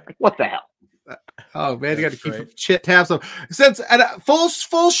 Yeah, like, what the hell? Oh man, you got to keep tabs on. Since at a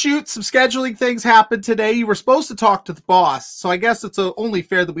full shoot, some scheduling things happened today. You were supposed to talk to the boss, so I guess it's only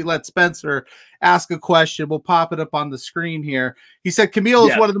fair that we let Spencer ask a question. We'll pop it up on the screen here. He said Camille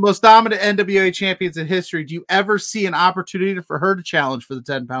is one of the most dominant NWA champions in history. Do you ever see an opportunity for her to challenge for the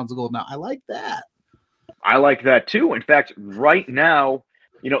 10 pounds of gold? Now, I like that. I like that too. In fact, right now,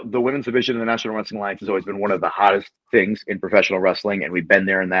 the women's division of the National Wrestling Alliance has always been one of the hottest things in professional wrestling, and we've been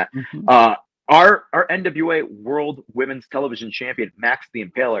there in that. Mm-hmm. Our NWA World Women's Television Champion, Max the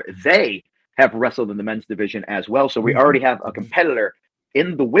Impaler, they have wrestled in the men's division as well. So we already have a competitor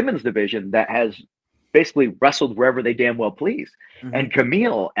in the women's division that has basically wrestled wherever they damn well please. Mm-hmm. And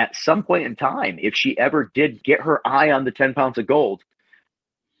Camille, at some point in time, if she ever did get her eye on the 10 pounds of gold,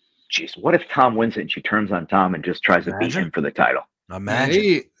 geez, what if Tom wins it and she turns on Tom and just tries to beat him for the title?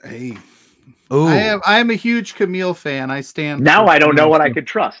 Imagine. Hey. I am a huge Camille fan. I stand. Now I don't know what I could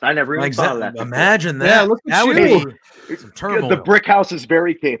trust. I never even thought of that. Imagine that. Yeah, look at you. Some turmoil. The Brick House is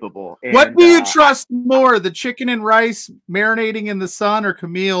very capable. And, what do you trust more, the chicken and rice marinating in the sun, or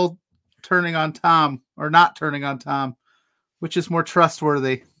Camille turning on Tom, or not turning on Tom? Which is more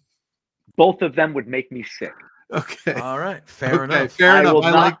trustworthy? Both of them would make me sick. Okay. All right. Fair enough. Fair enough.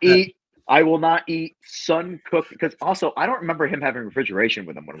 I will not eat sun cooked, because also I don't remember him having refrigeration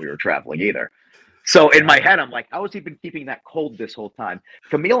with him when we were traveling either. So in my head, I'm like, how has he been keeping that cold this whole time?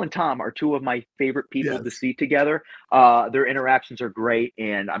 Camille and Tom are two of my favorite people to see together. Their interactions are great,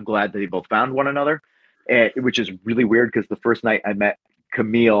 and I'm glad that they both found one another, which is really weird because the first night I met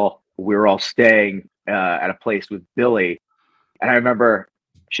Camille, we were all staying at a place with Billy, and I remember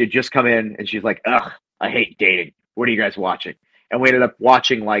she had just come in, and she's like, ugh, I hate dating. What are you guys watching? And we ended up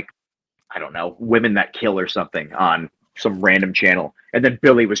watching, like, I don't know, Women That Kill or something on some random channel. And then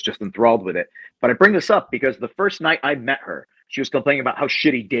Billy was just enthralled with it. But I bring this up because the first night I met her, She was complaining about how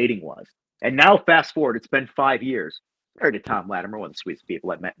shitty dating was. And now, fast forward, it's been 5 years. Married to Tom Latimer, one of the sweetest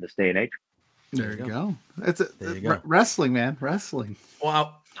people I've met in this day and age. There you go. It's wrestling, man. Wrestling.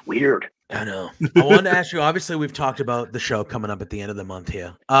 Well, it's weird. I know. I wanted to ask you, obviously, we've talked about the show coming up at the end of the month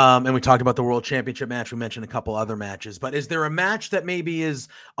here. And we talked about the World Championship match. We mentioned a couple other matches. But is there a match that maybe is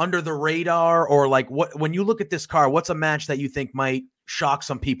under the radar? Or like when you look at this card, what's a match that you think might shock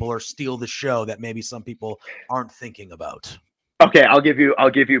some people or steal the show that maybe some people aren't thinking about? Okay, I'll give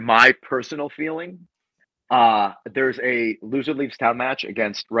you my personal feeling. There's a loser leaves town match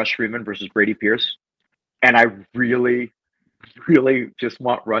against Rush Freeman versus Brady Pierce. And I really just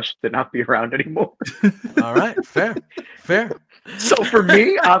want Rush to not be around anymore. All right, fair. So for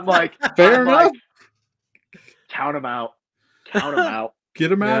me, I'm like, fair enough. Count him out.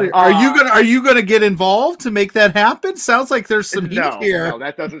 Get him out of here. Are you gonna get involved to make that happen? Sounds like there's some heat here. No,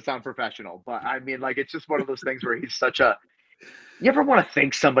 that doesn't sound professional. But I mean, like, it's just one of those things where he's such a. You ever want to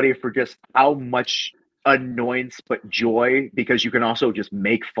thank somebody for just how much annoyance but joy, because you can also just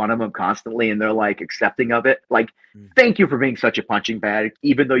make fun of them constantly and they're like accepting of it. Like, thank you for being such a punching bag,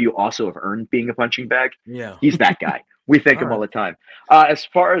 even though you also have earned being a punching bag. Yeah, he's that guy. We thank him all the time. As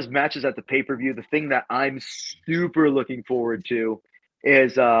far as matches at the pay-per-view, the thing that I'm super looking forward to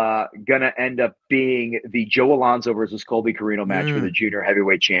is gonna end up being the Joe Alonzo versus Colby Corino match for the junior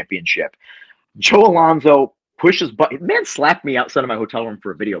heavyweight championship. Joe Alonzo pushes button. Man slapped me outside of my hotel room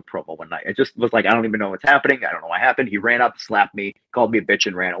for a video promo one night. It just was like, I don't even know what's happening. I don't know what happened. He ran up, slapped me, called me a bitch,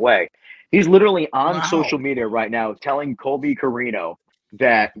 and ran away. He's literally on social media right now telling Colby Corino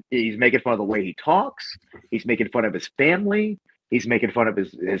that he's making fun of the way he talks. He's making fun of his family. He's making fun of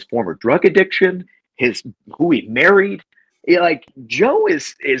his former drug addiction, who he married. Like, Joe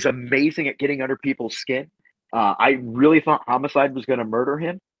is amazing at getting under people's skin. I really thought Homicide was going to murder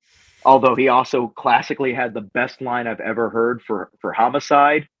him. Although he also classically had the best line I've ever heard for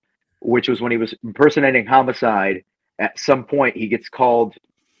Homicide, which was when he was impersonating Homicide. At some point, he gets called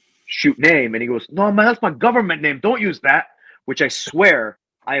shoot name, and he goes, "No, man, that's my government name. Don't use that." Which I swear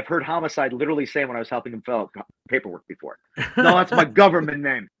I have heard Homicide literally say when I was helping him fill out paperwork before. No, that's my government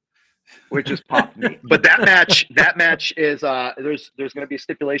name, which just popped me. But that match is there's going to be a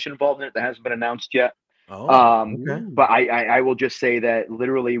stipulation involved in it that hasn't been announced yet. Okay. But I will just say that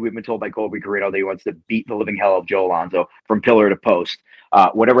literally we've been told by Colby Corino that he wants to beat the living hell of Joe Alonzo from pillar to post.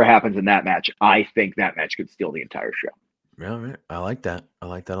 Whatever happens in that match, I think that match could steal the entire show. Yeah, right. I like that a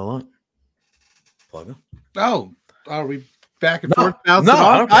lot. Plugger. Oh, are we back and forth?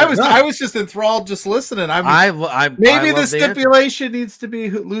 No, I was just enthralled just listening. Maybe the stipulation needs to be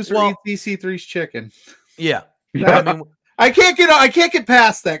loser eats EC3's chicken. Yeah. I mean, I can't get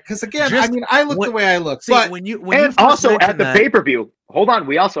past that because again, I look the way I look. See, but when you also at the pay-per-view, hold on,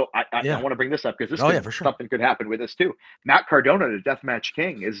 we also I want to bring this up because something could happen with this too. Matt Cardona, the Deathmatch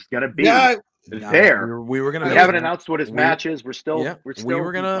King, is going to be there. We haven't announced what his match is. We're still is he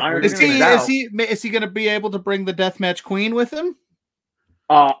going to be able to bring the Deathmatch Queen with him?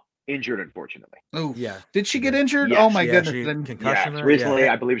 Injured, unfortunately. Oh, yeah. Did she get injured? Yes. Oh my goodness! Concussion. Recently,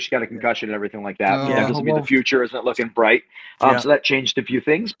 I believe she got a concussion and everything like that. The future isn't looking bright. So that changed a few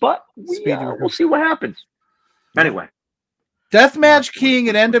things, but we'll see what happens. Anyway, Deathmatch King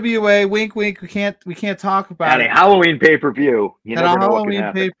and NWA. Wink, wink. We can't talk about it. At a Halloween pay-per-view. You never know what could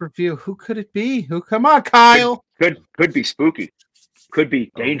happen. Pay-per-view. Who could it be? Come on, Kyle. Could be spooky. Could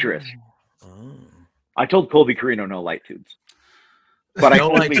be dangerous. I told Colby Corino no light tubes. But I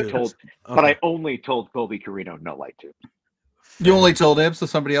only told Colby Corino no light tubes. You only told him so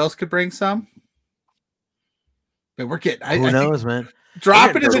somebody else could bring some? But we're getting who knows, man.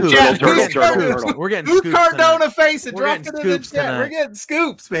 Drop it in the chat. We're getting Who's Cardona face and drop it in the chat. We're getting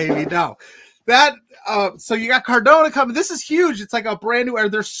scoops, baby. No. That so you got Cardona coming. This is huge. It's like a brand new.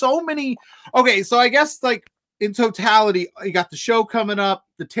 There's so many. Okay, so I guess like in totality, you got the show coming up,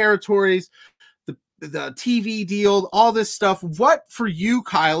 the territories, the TV deal, all this stuff. What for you,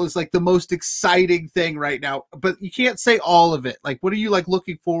 Kyle, is like the most exciting thing right now? But you can't say all of it. Like, what are you like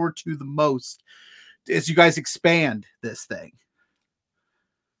looking forward to the most as you guys expand this thing?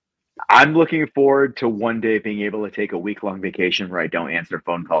 I'm looking forward to one day being able to take a week-long vacation where I don't answer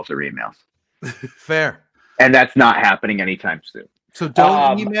phone calls or emails. Fair. And that's not happening anytime soon. So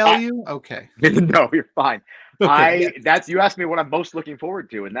don't email you? Okay. No, you're fine. Okay. You asked me what I'm most looking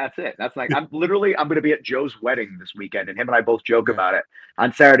forward to, and that's it. That's like I'm going to be at Joe's wedding this weekend, and him and I both joke about it.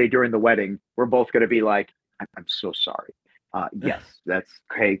 On Saturday during the wedding, we're both going to be like, "I'm so sorry." Yes, that's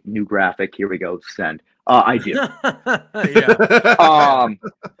okay. New graphic. Here we go. Send. I do.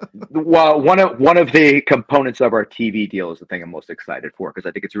 Well, one of the components of our TV deal is the thing I'm most excited for because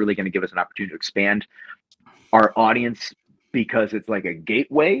I think it's really going to give us an opportunity to expand our audience because it's like a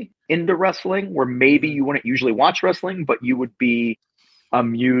gateway into wrestling where maybe you wouldn't usually watch wrestling, but you would be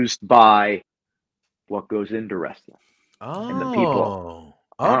amused by what goes into wrestling and the people.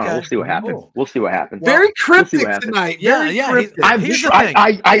 Okay, we'll see what happens. Cool. We'll see what happens. Very cryptic tonight. Yeah. Cryptic.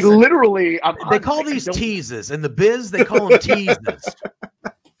 I literally. They call these teases in the biz. They call them teases.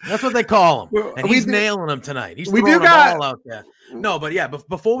 That's what they call him, and he's nailing them tonight. He's throwing them all out there. No, but yeah,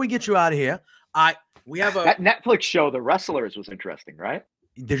 before we get you out of here, we have that Netflix show, The Wrestlers, was interesting, right?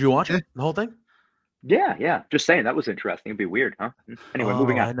 Did you watch it, the whole thing? Yeah. Just saying, that was interesting. It'd be weird, huh? Anyway,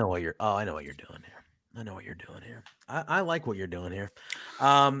 moving on. I know what you're doing here. I like what you're doing here.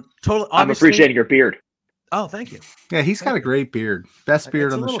 Totally. I'm appreciating your beard. Oh, thank you. Yeah, he's got a great beard. Best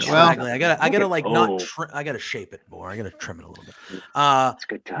beard on the show. Well, I gotta shape it more. I gotta trim it a little bit. It's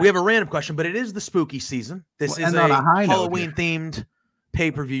good time. We have a random question, but it is the spooky season. This is a Halloween themed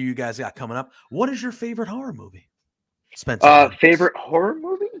pay-per-view you guys got coming up. What is your favorite horror movie, Spencer? Favorite horror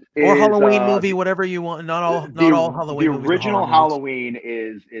movie or Halloween movie, whatever you want. Not all Halloween. The original Halloween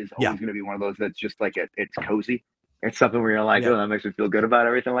is always going to be one of those that's just like it's cozy. It's something where you're like, oh, that makes me feel good about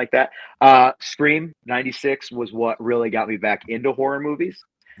everything like that. Scream '96 was what really got me back into horror movies.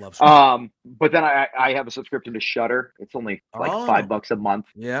 Love Scream. But then I have a subscription to Shudder. It's only like $5 a month.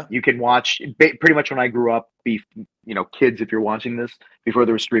 Yeah, you can watch pretty much when I grew up. Kids, if you're watching this, before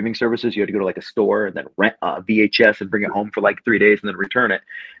there were streaming services, you had to go to like a store and then rent a VHS and bring it home for like 3 days and then return it.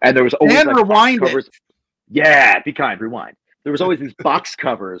 And there was always rewind covers. Yeah, be kind, rewind. There was always these box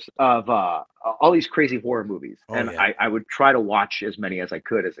covers of all these crazy horror movies, I would try to watch as many as I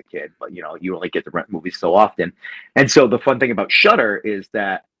could as a kid, but you only get to rent movies so often. And so the fun thing about Shudder is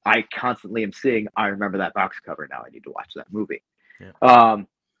that I constantly am seeing, I remember that box cover, now I need to watch that movie. Yeah.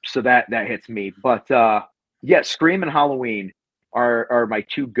 So that hits me. But Scream and Halloween are my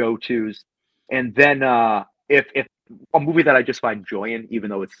two go-tos. And then if a movie that I just find joy in, even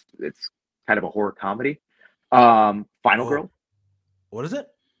though it's kind of a horror comedy, Final Girl. What is it?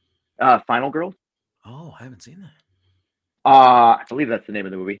 Final Girl. Oh, I haven't seen that. I believe that's the name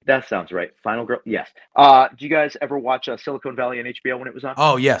of the movie. That sounds right. Final Girl. Yes. Do you guys ever watch Silicon Valley on HBO when it was on?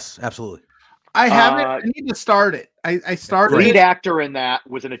 Oh, yes, absolutely. I haven't. I need to start it. I started. Lead actor in that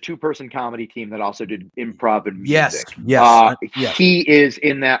was in a 2-person comedy team that also did improv and music. Yes. He is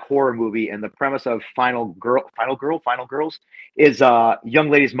in that horror movie, and the premise of Final Girls is young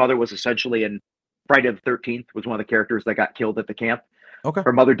lady's mother was essentially in Friday the 13th, was one of the characters that got killed at the camp. Okay.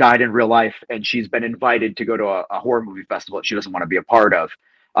 Her mother died in real life, and she's been invited to go to a horror movie festival that she doesn't want to be a part of.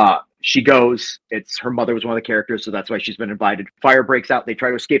 She goes, her mother was one of the characters, so that's why she's been invited. Fire breaks out. They try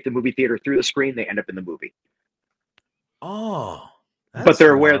to escape the movie theater through the screen. They end up in the movie. Oh. But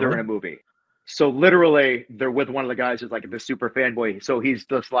they're aware they're in a movie. So literally, they're with one of the guys who's like the super fanboy. So he's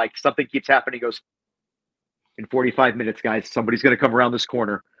just like, something keeps happening. He goes, in 45 minutes, guys, somebody's going to come around this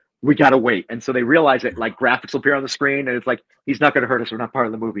corner. We got to wait. And so they realize it, like graphics will appear on the screen, and it's like, he's not going to hurt us. We're not part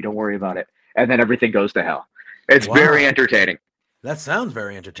of the movie. Don't worry about it. And then everything goes to hell. It's very entertaining. That sounds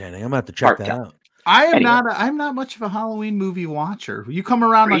very entertaining. I'm gonna have to check that out. I'm not much of a Halloween movie watcher. You come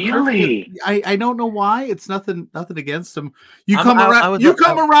around really? on I don't know why. It's nothing against them. You come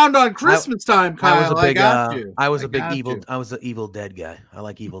around on Christmas time, Kyle. I was an Evil Dead guy. I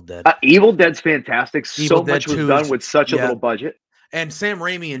like Evil Dead. Evil Dead's fantastic. So much was done with such a little budget. And Sam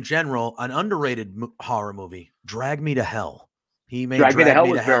Raimi in general, an underrated horror movie, Drag Me to Hell. He made Drag Me to Hell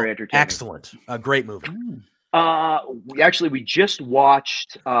was very entertaining. Excellent. A great movie. We just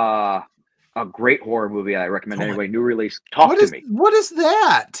watched a great horror movie I recommend anyway. New release. Talk to Me. What is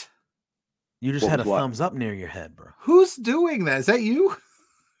that? You just had a thumbs up near your head, bro. Who's doing that? Is that you?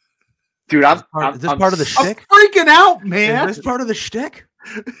 Dude, is this part of the shtick? I'm freaking out, man. Is this part of the shtick?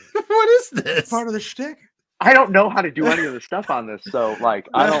 What is this? Part of the shtick? I don't know how to do any of the stuff on this, so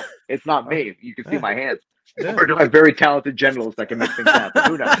it's not me. You can see my hands. Yeah. Or do I have very talented genitals that can make things happen?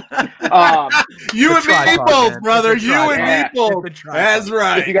 Who knows? You and me both, brother. You and me both. That's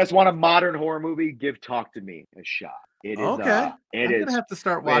right. If you guys want a modern horror movie, give Talk to Me a shot. It is okay. I'm gonna have to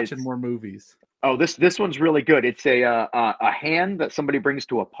start watching more movies. Oh, this one's really good. It's a hand that somebody brings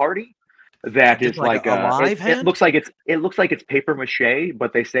to a party. That is like a live hand. It looks like it's paper mache,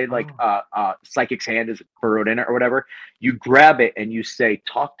 but they say like psychic's hand is burrowed in it or whatever. You grab it and you say,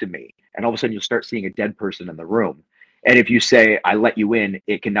 "Talk to me," and all of a sudden you'll start seeing a dead person in the room. And if you say, "I let you in,"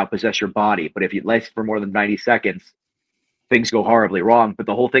 it can now possess your body. But if you last for more than 90 seconds, things go horribly wrong. But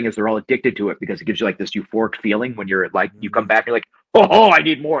the whole thing is they're all addicted to it because it gives you like this euphoric feeling when you're like, you come back, you're like, "Oh, I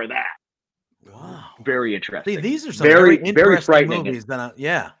need more of that." Wow, very interesting. See, these are some very frightening movies.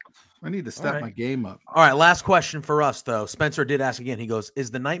 I need to step my game up. All right, last question for us, though. Spencer did ask again. He goes,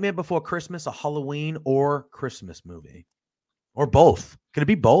 is The Nightmare Before Christmas a Halloween or Christmas movie? Or both? Could it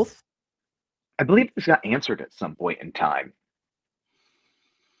be both? I believe this got answered at some point in time.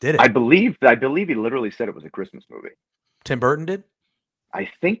 Did it? I believe he literally said it was a Christmas movie. Tim Burton did? I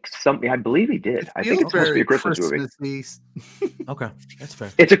think something. I believe he did. I think it's supposed to be a Christmas movie. Okay, that's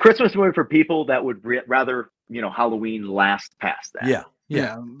fair. It's a Christmas movie for people that would rather, Halloween last past that.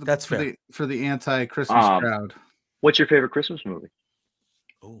 Yeah, that's fair. For the anti-Christmas crowd. What's your favorite Christmas movie?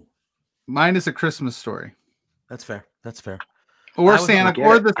 Oh, mine is A Christmas Story. That's fair. Or Santa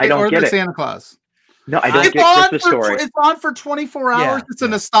Claus. No, I don't get Christmas Story. It's on for 24 hours. It's a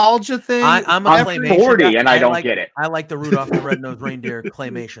nostalgia thing. I'm claymation 40 and I don't get it. I like the Rudolph the Red-Nosed Reindeer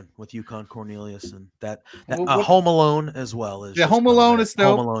claymation with Yukon Cornelius and that Home Alone as well. Home Alone is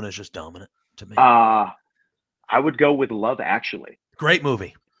dope. Home Alone is just dominant to me. I would go with Love Actually. Great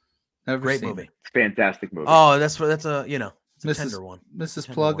movie. Great movie. It's a fantastic movie. Oh, that's a it's a tender one. Mrs.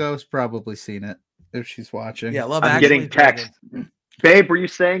 Pluggo's probably seen it if she's watching. Yeah, Love I'm Actually. getting text. Babe, were you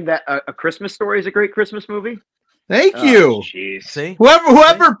saying that A Christmas Story is a great Christmas movie? Thank you. Jeez. See,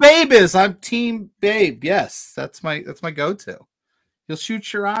 whoever Babe is, I'm Team Babe. Yes, that's my go-to. You'll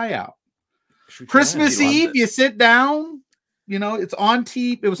shoot your eye out. Christmas Eve, you sit down. It's on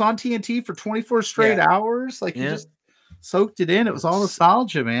T. It was on TNT for 24 straight hours. Like you just soaked it in. It was all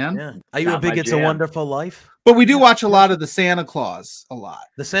nostalgia, man. Yeah. Are you a big It's a Wonderful Life? But we do watch a lot of the Santa Claus. A lot.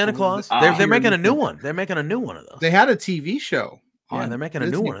 The Santa Claus. They're making a new one. They're making a new one of those. They had a TV show. Yeah, they're making a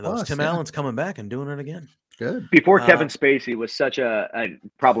new one of those. Tim Allen's coming back and doing it again. Good. Before Kevin Spacey was such a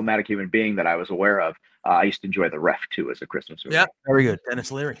problematic human being that I was aware of, I used to enjoy The Ref too as a Christmas movie. Yeah, very good. Dennis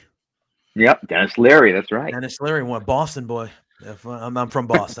Leary. Yep, Dennis Leary. That's right. Dennis Leary, what Boston boy? I'm from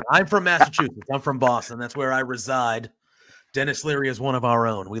Boston. I'm from Massachusetts. I'm from Boston. That's where I reside. Dennis Leary is one of our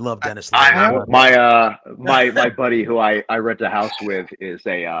own. We love Dennis Leary. My buddy who I rent a house with is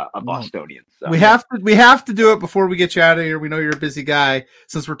a Bostonian. So. We have to do it before we get you out of here. We know you're a busy guy.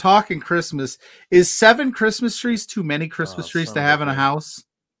 Since we're talking Christmas, is 7 Christmas trees too many Christmas trees to have in a house?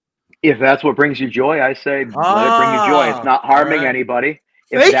 If that's what brings you joy, I say let it bring you joy. It's not harming anybody.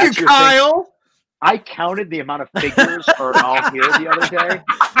 Thank you, Kyle. I counted the amount of figures are all here the other day.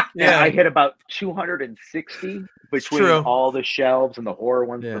 Yeah, I hit about 260 between all the shelves and the horror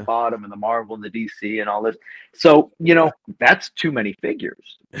ones at the bottom and the Marvel and the DC and all this. So, that's too many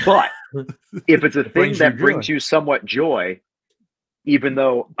figures. But if it's a thing that brings you somewhat joy, even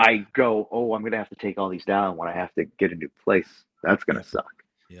though I go, I'm going to have to take all these down when I have to get a new place, that's going to suck.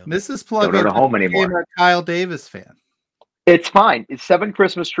 Yeah. Mrs. Pluggo don't go home anymore. I'm a Kyle Davis fan. It's fine. It's 7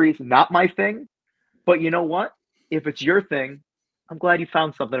 Christmas trees, not my thing. But you know what? If it's your thing, I'm glad you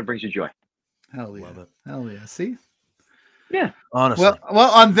found something that brings you joy. Hell yeah. Love it. Hell yeah. See? Yeah. Honestly.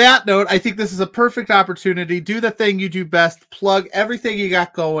 Well, on that note, I think this is a perfect opportunity. Do the thing you do best. Plug everything you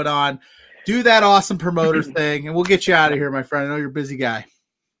got going on. Do that awesome promoter thing, and we'll get you out of here, my friend. I know you're a busy guy.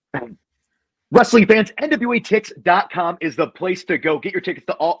 Wrestling fans, NWATix.com is the place to go. Get your tickets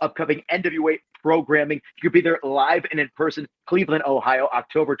to all upcoming NWA programming. You could be there live and in person. Cleveland, Ohio,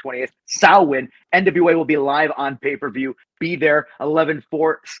 October 20th. Samhain. NWA will be live on pay-per-view. Be there. 11-4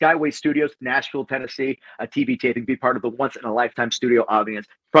 Skyway Studios, Nashville, Tennessee. A TV taping. Be part of the once-in-a-lifetime studio audience.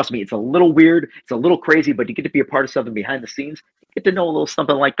 Trust me, it's a little weird. It's a little crazy, but you get to be a part of something behind the scenes. You get to know a little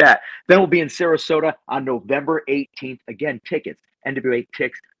something like that. Then we'll be in Sarasota on November 18th. Again, tickets.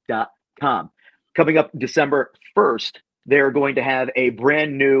 NWATix.com. Coming up December 1st, they're going to have a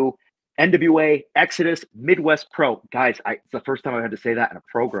brand new NWA Exodus Midwest Pro. Guys, it's the first time I've had to say that in a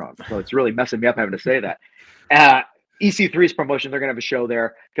program, so it's really messing me up having to say that. EC3's promotion, they're going to have a show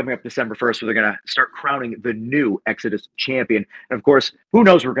there coming up December 1st, where they're going to start crowning the new Exodus champion. And of course, who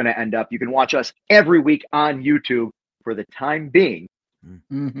knows where we're going to end up. You can watch us every week on YouTube for the time being.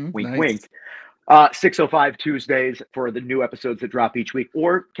 Wink, wink. 6:05 Tuesdays for the new episodes that drop each week,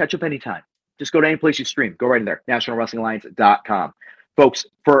 or catch up anytime. Just go to any place you stream. Go right in there, NationalWrestlingAlliance.com. Folks,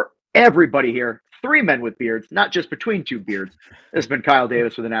 for everybody here, 3 men with beards, not just between 2 beards. This has been Kyle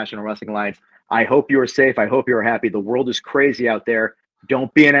Davis with the National Wrestling Alliance. I hope you are safe. I hope you are happy. The world is crazy out there.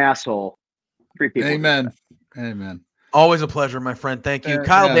 Don't be an asshole. 3 people. Amen. Amen. Always a pleasure, my friend. Thank you.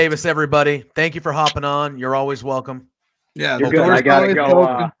 Kyle Davis, everybody. Thank you for hopping on. You're always welcome. Yeah, you're good.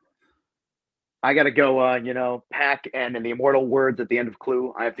 I got to go, pack, and in the immortal words at the end of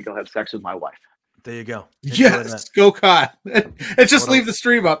Clue, I have to go have sex with my wife. There you go. Yes, go Kyle. And just leave the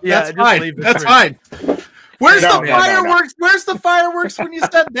stream up. Yeah, that's fine. That's fine. Where's the fireworks? Where's the fireworks when you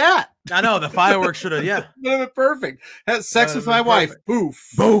said that? I know, the fireworks should have, Would have been perfect. Had sex with my wife.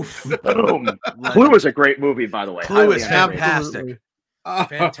 Boof. Boof. Boom. Clue is a great movie, by the way. Clue is fantastic.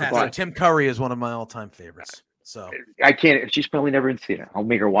 Fantastic. Tim Curry is one of my all-time favorites. So I can't. She's probably never seen it. I'll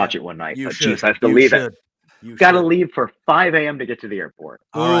make her watch it one night. You but should. Geez, I have to leave it. Got to leave for 5 a.m. to get to the airport.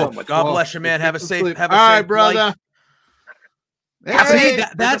 All right. God bless you, man. Have a safe. Have a All safe right, brother. Hey, see,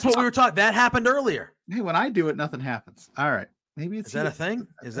 that's what we were talking. That happened earlier. Hey, when I do it, nothing happens. All right. Maybe it's is that a thing?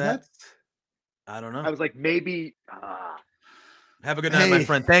 Is that? I don't know. I was like, maybe. Have a good night, my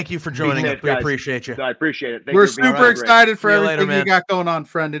friend. Thank you for joining us. We appreciate you. I appreciate it. We're super excited for everything you got going on,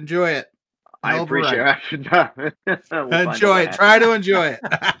 friend. Enjoy it. I appreciate it. Enjoy it. Try to enjoy it.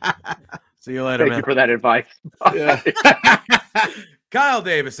 See you later, man. Thank you for that advice. Kyle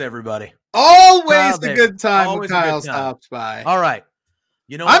Davis, everybody. Always a good time when Kyle stops by. All right.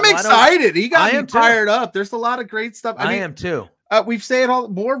 You know, I'm excited. He got me fired up. There's a lot of great stuff. I am too. We've said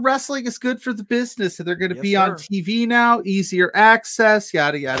more wrestling is good for the business, and they're going to be on TV now, easier access,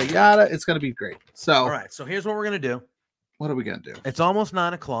 yada yada yada. It's going to be great. So, all right. So here's what we're going to do. What are we going to do? It's almost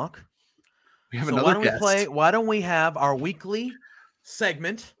 9:00. We have another guest. Why don't we have our weekly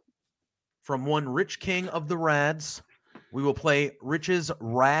segment from one Rich King of the Rads? We will play Rich's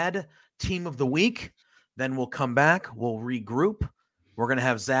Rad Team of the Week. Then we'll come back. We'll regroup. We're going to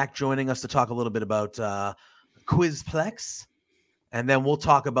have Zach joining us to talk a little bit about Quizplex. And then we'll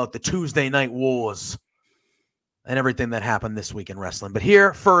talk about the Tuesday Night Wars and everything that happened this week in wrestling. But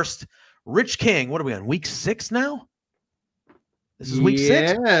here first, Rich King. What are we on? Week 6 now? This is week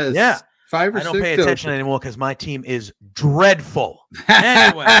 6? Yeah. 5 or 6. I don't pay attention anymore because my team is dreadful.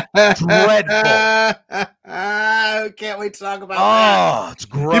 Anyway, dreadful. Can't wait to talk about that. Oh, it's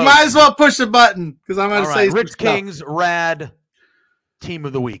gross. You might as well push the button because I'm going to say Rich King's Rad Team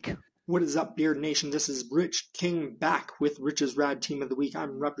of the Week. What is up, Beard Nation? This is Rich King back with Rich's Rad Team of the Week.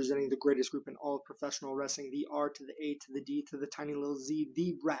 I'm representing the greatest group in all of professional wrestling, the R to the A to the D to the tiny little Z,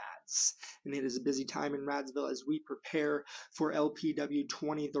 the Rads. And it is a busy time in Radsville as we prepare for LPW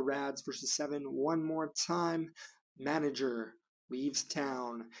 20, the Rads versus 7. One more time, manager leaves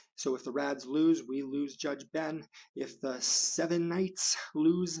town. So if the Rads lose, we lose Judge Ben. If the 7 Knights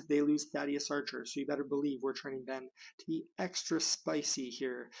lose, they lose Thaddeus Archer. So you better believe we're training Ben to be extra spicy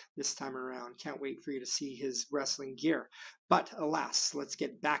here this time around. Can't wait for you to see his wrestling gear. But alas, let's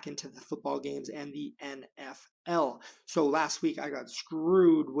get back into the football games and the NFL. So last week I got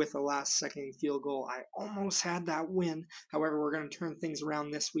screwed with a last-second field goal. I almost had that win. However, we're going to turn things around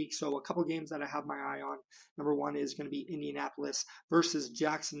this week. So a couple games that I have my eye on. Number 1 is going to be Indianapolis versus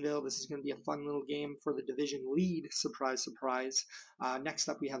Jacksonville. This is going to be a fun little game for the division lead. Surprise, surprise. Next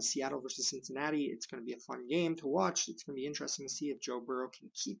up, we have Seattle versus Cincinnati. It's going to be a fun game to watch. It's going to be interesting to see if Joe Burrow can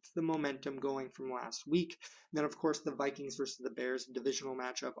keep the momentum going from last week. And then, of course, the Vikings versus the Bears, divisional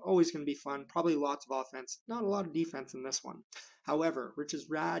matchup. Always going to be fun. Probably lots of offense. Not a lot of defense in this one. However, Rich's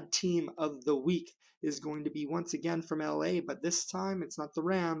Rad Team of the Week is going to be once again from LA, but this time it's not the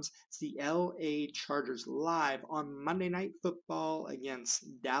Rams, it's the LA Chargers live on Monday Night Football against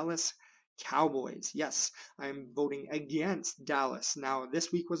Dallas Cowboys. Yes, I'm voting against Dallas. Now,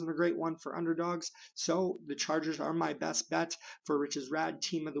 this week wasn't a great one for underdogs, so the Chargers are my best bet for Rich's Rad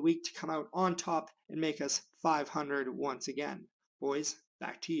Team of the Week to come out on top and make us 500 once again. Boys,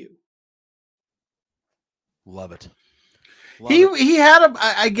 back to you. Love it. He had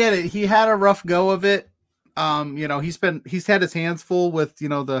I get it. He had a rough go of it. He's had his hands full with,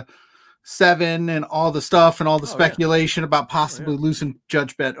 the 7 and all the stuff and all the speculation about possibly losing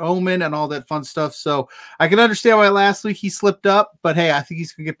Judge Ben Omen and all that fun stuff. So I can understand why last week he slipped up, but hey, I think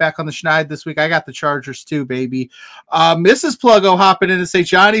he's gonna get back on the schneid this week. I got the Chargers too, baby. Mrs. Pluggo hopping in and say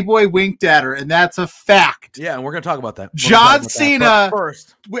Johnny Boy winked at her, and that's a fact. Yeah, and we're gonna talk about that. John Cena.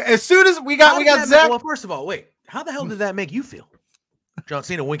 First, as soon as we got Zach. Well, first of all, wait. How the hell did that make you feel? John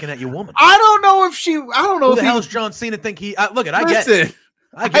Cena winking at your woman. I don't know if Who the hell does John Cena think he? Look at. I get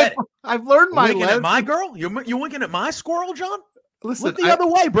it. I've learned my lesson. At my girl. You're winking at my squirrel, John. Listen, look the other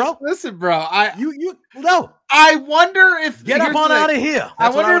way, bro. Listen, bro. No. I wonder if get up on out of here. I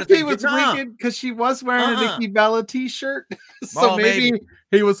wonder if he was winking because she was wearing a Nikki Bella t-shirt. So maybe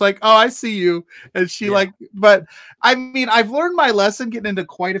he was like, "Oh, I see you," and she But I mean, I've learned my lesson getting into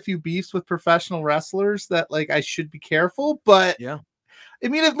quite a few beefs with professional wrestlers that I should be careful. But yeah, I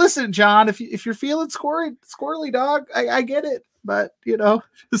mean, listen, John, if you're feeling squirrely dog, I get it. But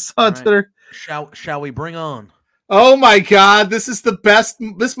just on Twitter. Shall we bring on? Oh my God, this is the best.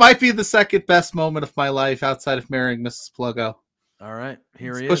 This might be the second best moment of my life outside of marrying Mrs. Pluggo. All right,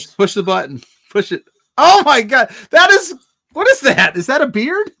 here he is. Push the button. Push it. Oh my God, what is that? Is that a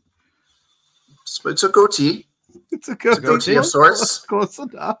beard? It's a goatee. It's a goatee of sorts. Close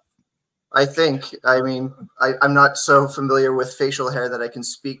enough. I think. I mean, I'm not so familiar with facial hair that I can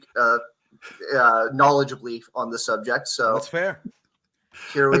speak knowledgeably on the subject. So that's fair.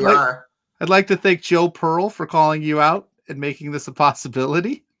 Here we are. I'd like to thank Joe Pearl for calling you out and making this a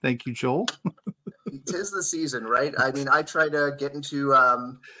possibility. Thank you, Joel. 'Tis the season, right? I mean, I try to get into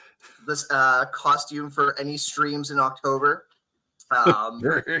this costume for any streams in October.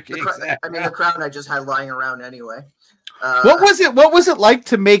 The crown I just had lying around anyway. What was it like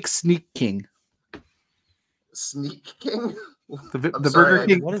to make Sneak King? Sneak King? The Burger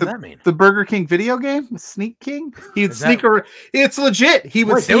King. What does that mean? The Burger King video game, Sneak King. He'd sneak around. It's legit. He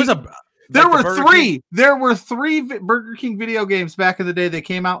would. There were three Burger King video games back in the day that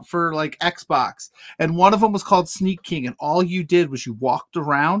came out for like Xbox, and one of them was called Sneak King. And all you did was you walked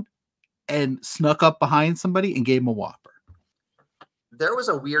around and snuck up behind somebody and gave him a Whopper. There was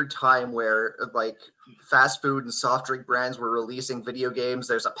a weird time where like fast food and soft drink brands were releasing video games.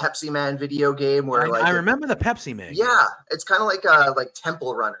 There's a Pepsi Man video game where I remember the Pepsi Man. Yeah, it's kind of like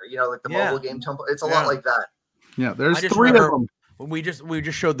Temple Runner, like the mobile game Temple. It's a lot like that. Yeah, there's three of them. We just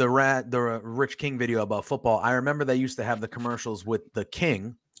showed the Rich King video about football. I remember they used to have the commercials with the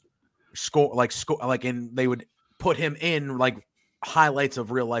King and they would put him in like highlights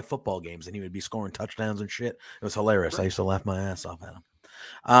of real life football games, and he would be scoring touchdowns and shit. It was hilarious. I used to laugh my ass off at him.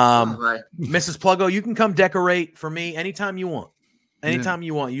 Mrs. Pluggo, you can come decorate for me anytime you want. Anytime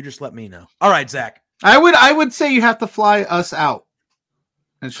you want, you just let me know. All right, Zach. I would say you have to fly us out,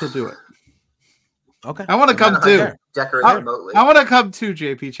 and she'll do it. Okay. I want to come too. Decorate remotely. I want to come too,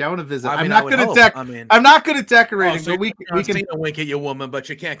 JPG. I want to visit. I'm not good at decorating, but we can wink at your woman, but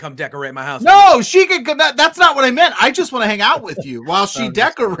you can't come decorate my house. No, she can come. That's not what I meant. I just want to hang out with you while she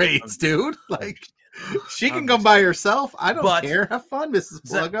decorates, dude. Like she can come by herself. I don't care. Have fun, Mrs.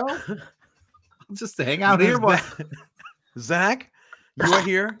 Pluggo. Just to hang out here. Zach, you are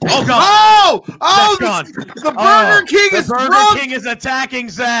here. Oh God! The Burger King is drunk. The Burger King is attacking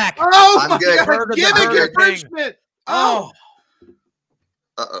Zach. Oh I'm my good. God! Give me encouragement. Oh.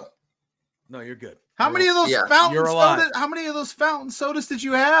 Uh-oh. No, you're good. How many of those fountain sodas? How many of those fountain sodas did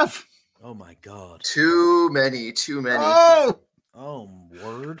you have? Oh my God! Too many. Oh,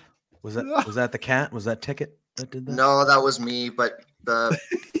 word. Was that the cat? Was that Ticket that did that? No, that was me. But the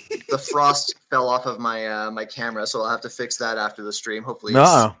frost fell off of my my camera, so I'll have to fix that after the stream. Hopefully,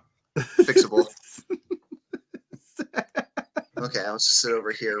 it's fixable. Okay, I'll just sit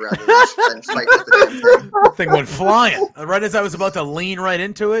over here rather than fight with the damn thing. That thing went flying right as I was about to lean right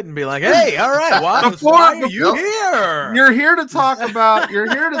into it and be like, "Hey, all right, why are you here? You're here to talk about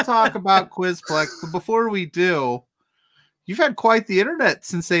Quizplex." But before we do, you've had quite the internet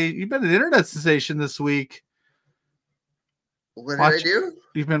sensation. You've been an internet sensation this week. What did I do?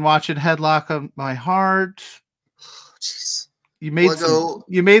 You've been watching Headlock on My Heart. Jeez. You made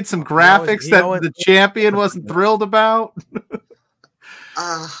some graphics that the champion wasn't thrilled about.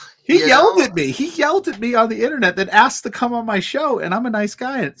 He yelled at me. He yelled at me on the internet, then asked to come on my show, and I'm a nice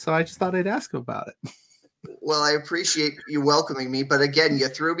guy, so I just thought I'd ask him about it. Well, I appreciate you welcoming me, but again, you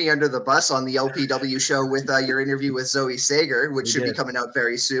threw me under the bus on the LPW show with your interview with Zoe Sager, which should be coming out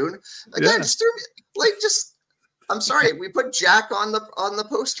very soon. Again, just threw me I'm sorry, we put Jack on the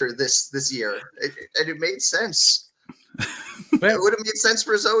poster this year, and it made sense. It would have made sense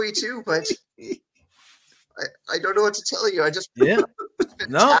for Zoe too, but I don't know what to tell you. I just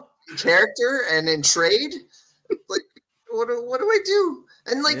character and in trade, like what do I do?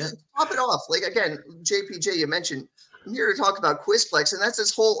 And top it off, like again, JPJ, you mentioned I'm here to talk about Quizplex, and that's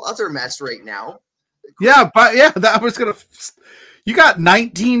this whole other mess right now. That was gonna. You got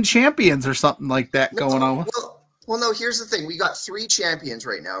 19 champions or something like that going on. Well, no. Here's the thing: we got 3 champions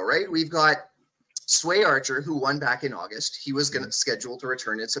right now, right? We've got Sway Archer, who won back in August. He was going to schedule to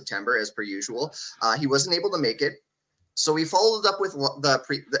return in September, as per usual. He wasn't able to make it, so we followed up with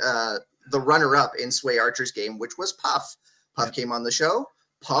the runner-up in Sway Archer's game, which was Puff. Puff came on the show.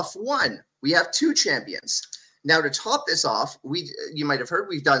 Puff won. We have 2 champions. Now, to top this off, you might have heard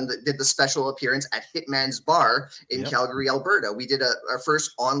we've did the special appearance at Hitman's Bar in Calgary, Alberta. We did our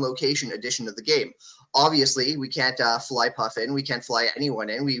first on-location edition of the game. Obviously, we can't fly Puff in. We can't fly anyone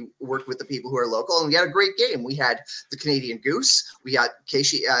in. We worked with the people who are local, and we had a great game. We had the Canadian Goose, we had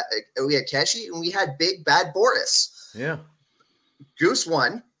Keshi, and we had Big Bad Boris. Yeah, Goose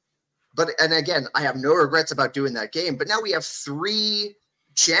won, and again, I have no regrets about doing that game. But now we have 3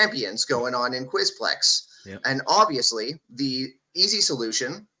 champions going on in Quizplex, and obviously, the easy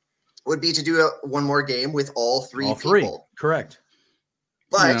solution would be to do one more game with all 3 people. Correct,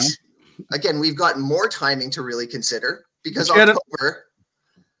 but. Again, we've got more timing to really consider because October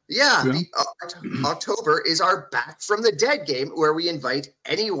is our Back from the Dead game where we invite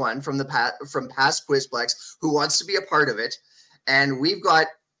anyone from past Quizplex who wants to be a part of it. And we've got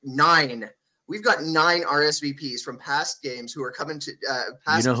 9 RSVPs from past games who are coming to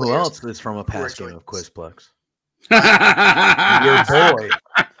past. You know who else is from a past game of Quizplex? Your boy.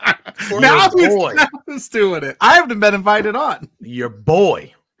 Now who's doing it? I haven't been invited on. Your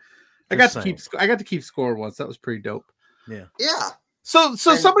boy. I got to keep score once. That was pretty dope. Yeah. So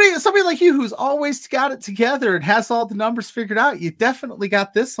somebody like you who's always got it together and has all the numbers figured out, you definitely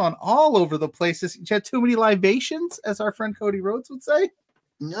got this on all over the places. You had too many libations, as our friend Cody Rhodes would say.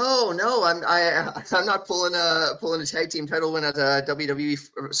 No, I'm not pulling a tag team title win at a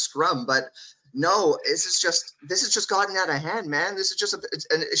WWE scrum, but no, this has just gotten out of hand, man. This is just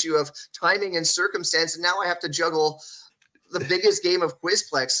an issue of timing and circumstance, and now I have to juggle the biggest game of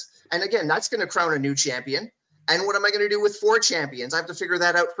Quizplex, and again, that's going to crown a new champion. And what am I going to do with 4 champions? I have to figure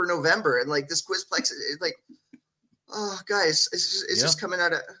that out for November. And like this Quizplex, oh guys, it's just coming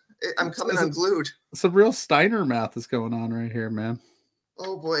out of. I'm coming unglued. Some real Steiner math is going on right here, man.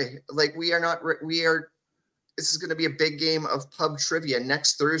 Oh boy, like we are. This is going to be a big game of pub trivia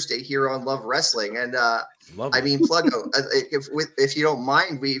next Thursday here on Love Wrestling, and I mean, Pluggo, if you don't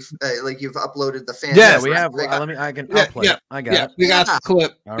mind, we've you've uploaded the fans. Yeah, we have. I'll play it. I got it. We got the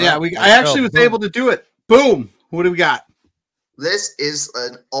clip. Right. Yeah, I actually was able to do it. Boom. What do we got? This is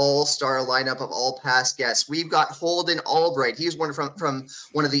an all-star lineup of all past guests. We've got Holden Albright. He's one from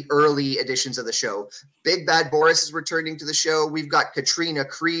one of the early editions of the show. Big Bad Boris is returning to the show. We've got Katrina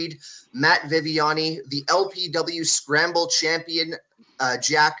Creed, Matt Viviani, the LPW Scramble champion,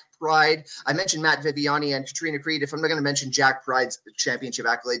 Jack Pride. I mentioned Matt Viviani and Katrina Creed. If I'm not going to mention Jack Pride's championship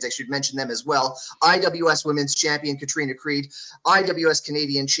accolades, I should mention them as well. IWS Women's Champion Katrina Creed, IWS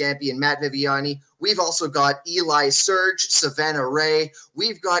Canadian Champion Matt Viviani. We've also got Eli Surge, Savannah Ray.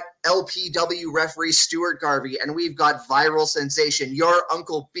 We've got LPW referee Stuart Garvey, and we've got viral sensation, your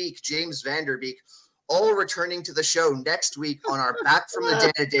Uncle Beak, James Vanderbeek, all returning to the show next week on our Back from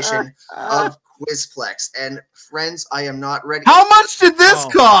the Dead edition of Quizplex. And friends, I am not ready. How much did this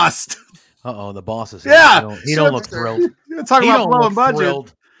cost? The boss is here. He don't look thrilled. You're talking about blowing budget.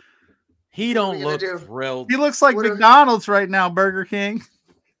 Thrilled. He don't look thrilled. He looks like McDonald's right now, Burger King.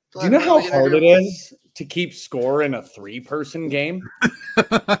 Do you know how hard it is to keep score in a 3-person game?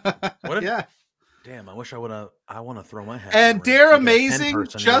 Yeah. Damn, I wish I would have. I want to throw my hat. And Dare Amazing,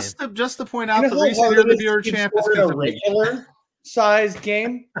 just to point out, the reason you're the viewer champ is because of regular sized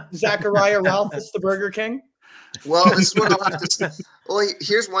game. Zachariah Ralph is the Burger King. Well, this is what I'll have to say. Well,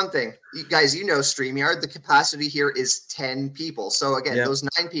 here's one thing, you guys. StreamYard. The capacity here is 10 people. So again, those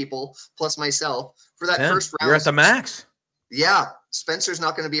 9 people plus myself for that 10. first round. You're at the max. Yeah, Spencer's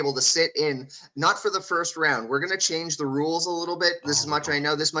not going to be able to sit in, not for the first round. We're going to change the rules a little bit. This is much I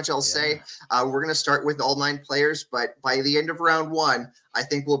know, this much I'll say. We're going to start with all 9 players, but by the end of round 1, I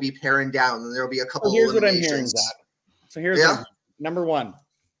think we'll be paring down, and there'll be a couple of eliminations. Here's what I'm hearing, Zach. So here's number 1,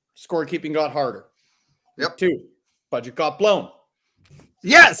 scorekeeping got harder. Yep. 2, budget got blown.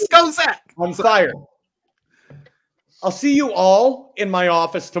 Yes, go Zach. On fire. I'll see you all in my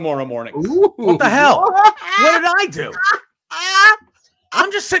office tomorrow morning. Ooh. What the hell? What did I do?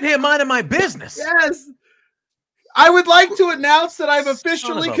 I'm just sitting here minding my business. Yes. I would like to announce that I've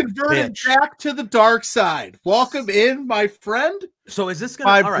officially converted Jack to the dark side. Welcome in, my friend. So is this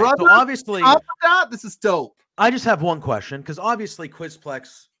going to... All right, so obviously... This is dope. I just have one question, because obviously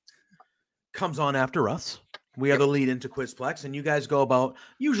Quizplex comes on after us. We are the lead into Quizplex, and you guys go about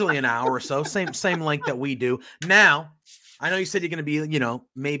usually an hour or so, same length that we do. Now... I know you said you're going to be,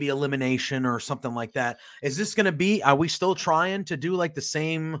 maybe elimination or something like that. Is this going to be, are we still trying to do like the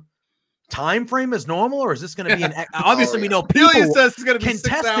same time frame as normal, or is this going to be obviously we know people says it's going to be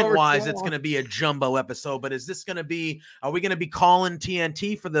contestant wise, it's going to be a jumbo episode, but is this going to be, are we going to be calling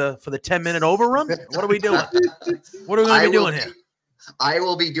TNT for the 10-minute overrun? What are we doing? What are we going to be doing here? I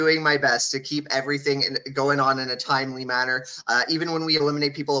will be doing my best to keep everything going on in a timely manner. Even when we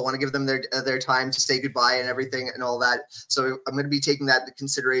eliminate people, I want to give them their time to say goodbye and everything and all that. So I'm going to be taking that into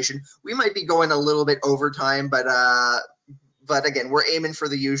consideration. We might be going a little bit overtime, but again, we're aiming for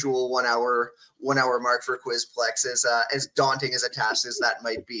the usual 1 hour mark for Quizplex, as daunting as a task as that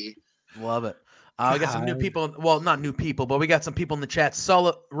might be. Love it. We got some new people. Well, not new people, but we got some people in the chat.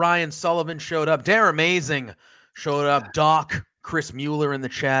 Ryan Sullivan showed up. Dare Amazing showed up. Doc. Chris Mueller in the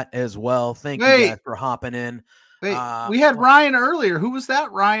chat as well. Thank you guys for hopping in. Wait, we had Ryan earlier. Who was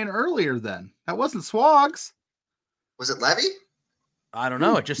that Ryan earlier then? That wasn't Swags. Was it Levy? I don't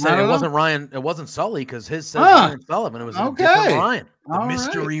know. It just said it wasn't Ryan. It wasn't Sully because his says Ryan Sullivan. It was a different Ryan. The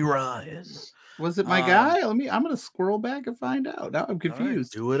mystery Ryan. Was it my guy? I'm going to scroll back and find out. Now I'm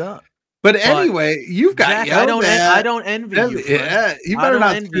confused. Right, do it up. But anyway, you've got Jack, I don't envy you. Yeah, you better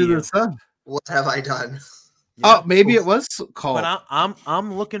not do this up. What have I done? Yeah, maybe it was called. But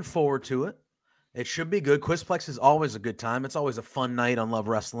I'm looking forward to it. It should be good. Quizplex is always a good time. It's always a fun night on Love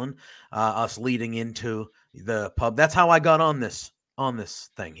Wrestling. Us leading into the pub. That's how I got on this on this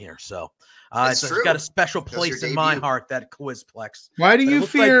thing here. So it's got a special place in my heart, that Quizplex. Why do you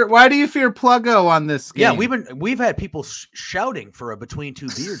fear? Why do you fear Pluggo on this game? Yeah, we've had people shouting for a Between Two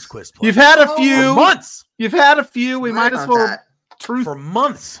Beards Quizplex. You've had a few for months. You've had a few. We might as well for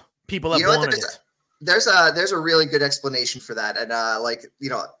months. People have wanted it. There's a really good explanation for that, and I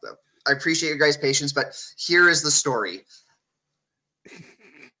appreciate your guys' patience, but here is the story.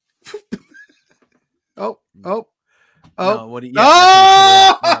 Oh! No, well,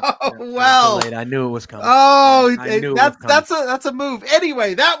 I knew it was coming. Oh, that's a move.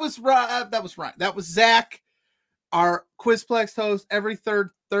 Anyway, that was right. That was Zach, our Quizplex host, every third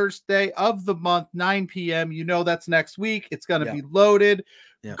Thursday of the month, 9 p.m. You know that's next week. It's going to be loaded.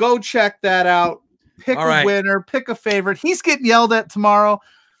 Yeah. Go check that out. Pick a winner. Pick a favorite. He's getting yelled at tomorrow.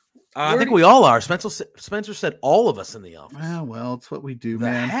 I think we all are. Spencer said all of us in the office. Well, it's what we do,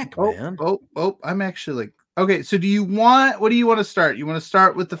 man. Heck, man. I'm actually okay. So what do you want to start? You want to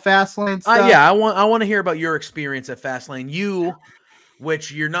start with the Fastlane stuff? Yeah, I want to hear about your experience at Fastlane. You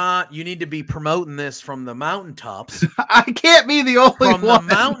need to be promoting this from the mountaintops. I can't be the only one. From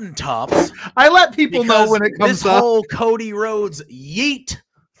the mountaintops. I let people know when it comes up. This whole Cody Rhodes yeet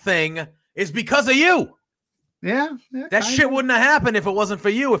thing is because of you. Yeah, that shit wouldn't have happened if it wasn't for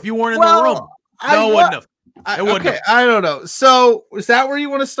you. If you weren't in the room, it wouldn't have. It wouldn't have. I don't know. So, is that where you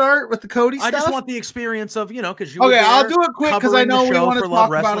want to start with the Cody stuff? I just want the experience of because you. Okay, I'll do it quick because I know we want to talk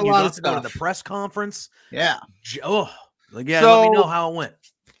about a lot of stuff. Go to the press conference. Yeah. Let me know how it went.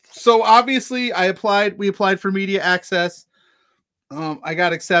 So obviously, we applied for media access. I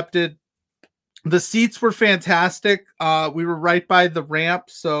got accepted. The seats were fantastic. We were right by the ramp,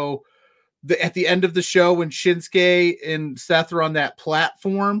 so. At the end of the show, when Shinsuke and Seth are on that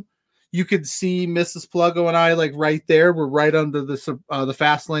platform, you could see Mrs. Pluggo and I right there. We're right under the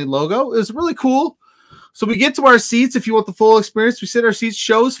Fastlane logo. It was really cool. So we get to our seats. If you want the full experience, we sit our seats.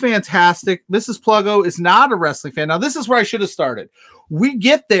 Show's fantastic. Mrs. Pluggo is not a wrestling fan. Now, this is where I should have started. We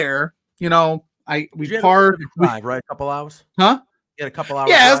get there, we parked. Right, a couple hours? Huh? You had a couple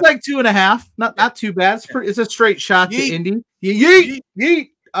hours. Yeah, it was like 2.5. Not too bad. It's a straight shot to Indy. Yeet.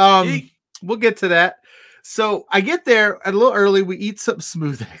 We'll get to that. So I get there a little early. We eat some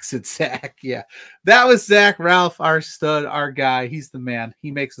smooth eggs at Zach. Yeah, that was Zach Ralph, our stud, our guy. He's the man. He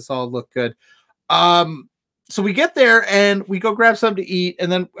makes us all look good. So we get there and we go grab something to eat.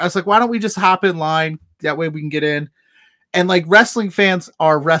 And then I was like, why don't we just hop in line? That way we can get in. And wrestling fans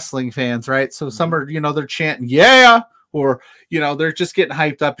are wrestling fans, right? So some are, they're chanting, yeah. Or, they're just getting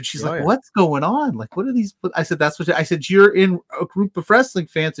hyped up. And she's what's going on? What are these? I said, you're in a group of wrestling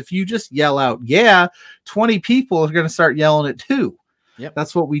fans. If you just yell out, 20 people are going to start yelling it too. Yep.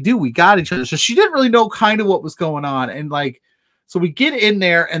 That's what we do. We got each other. So she didn't really know kind of what was going on. And so we get in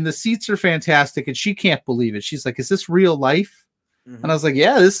there and the seats are fantastic. And she can't believe it. She's like, is this real life? Mm-hmm. And I was like,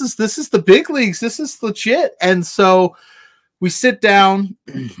 yeah, this is the big leagues. This is legit. And so we sit down.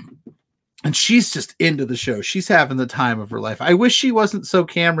 And she's just into the show. She's having the time of her life. I wish she wasn't so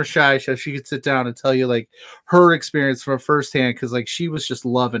camera shy so she could sit down and tell you her experience from firsthand because she was just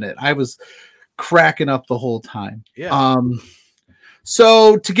loving it. I was cracking up the whole time. Yeah.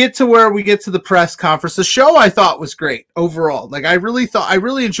 So to get to where we get to the press conference, the show I thought was great overall. I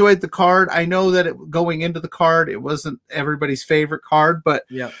really enjoyed the card. I know that going into the card, it wasn't everybody's favorite card, but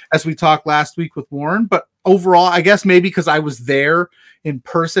as we talked last week with Warren, but overall, I guess maybe because I was there in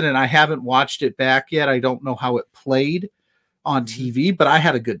person and I haven't watched it back yet. I don't know how it played on TV, but I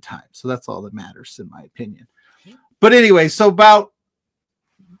had a good time. So that's all that matters in my opinion. But anyway, so about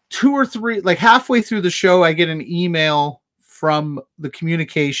 2 or 3, halfway through the show, I get an email from the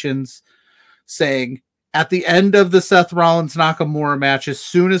communications saying at the end of the Seth Rollins Nakamura match, as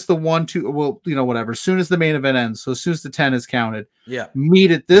soon as the 1-2, as soon as the main event ends. So as soon as the 10 is counted, meet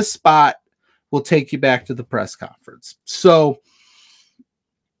at this spot. We'll take you back to the press conference. So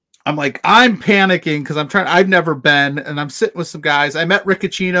I'm I'm panicking because I've never been, and I'm sitting with some guys. I met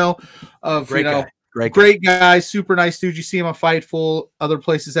Riccacino of, great guy, super nice dude. You see him on Fightful, other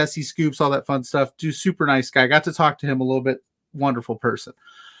places, SC Scoops, all that fun stuff. Dude, super nice guy. Got to talk to him a little bit. Wonderful person.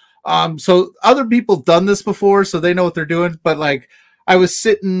 So other people have done this before, so they know what they're doing. But I was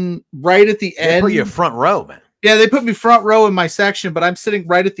sitting right at the end. Put you front row, man. Yeah, they put me front row in my section, but I'm sitting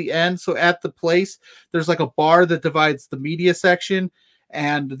right at the end. So at the place, there's a bar that divides the media section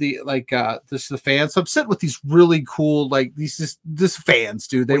and the fans. So I'm sitting with these really cool, this fans,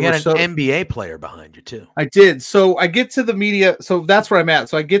 dude. They had an NBA player behind you too. I did. So I get to the media. So that's where I'm at.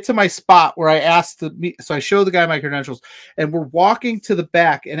 So I get to my spot where I asked so I show the guy my credentials and we're walking to the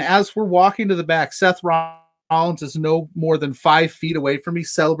back. And as we're walking to the back, Seth Rollins Rollins is no more than 5 feet away from me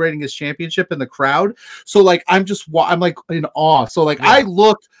celebrating his championship in the crowd. So like, I'm like in awe. So like I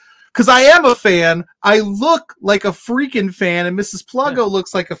looked, because I am a fan, I look like a freaking fan, and Mrs. Pluggo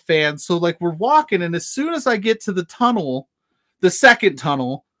looks like a fan. So like we're walking, and as soon as I get to the tunnel, the second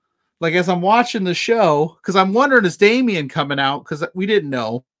tunnel, like as I'm watching the show, because I'm wondering, is Damien coming out? Because we didn't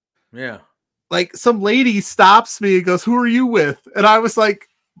know. Yeah. Like some lady stops me and goes, "Who are you with?" And I was like,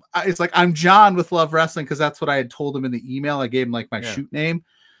 it's like, I'm John with Love Wrestling, because that's what I had told him in the email. I gave him like my shoot name,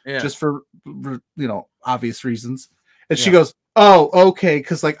 just for obvious reasons. And she goes, "Oh, okay,"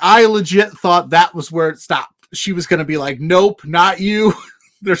 because like I legit thought that was where it stopped. She was going to be like, "Nope, not you.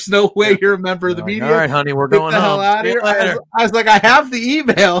 There's no way you're a member of the media." All right, honey, we're going home. Out of here. I was like, I have the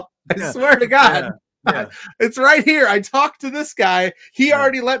email. I swear to God. It's right here. I talked to this guy. He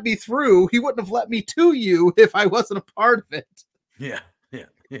already let me through. He wouldn't have let me to you if I wasn't a part of it. Yeah.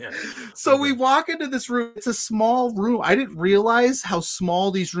 So we walk into this room. It's a small room. I didn't realize how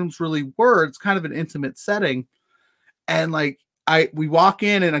small these rooms really were. It's kind of an intimate setting. And like we walk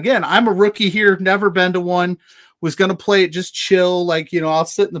in, and again, I'm a rookie here, never been to one, was going to play it just chill. Like, I'll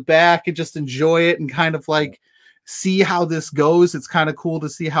sit in the back and just enjoy it and kind of like see how this goes. It's kind of cool to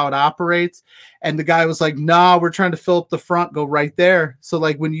see how it operates. And the guy was like, "Nah, we're trying to fill up the front, go right there." So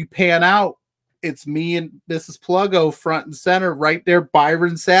like when you pan out, it's me and Mrs. Pluggo front and center right there.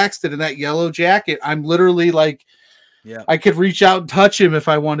 Byron Saxton in that yellow jacket. I'm literally like, I could reach out and touch him if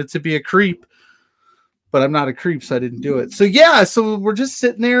I wanted to be a creep, but I'm not a creep, so I didn't do it. So so we're just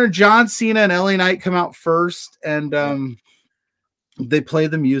sitting there. John Cena and LA Knight come out first, and they play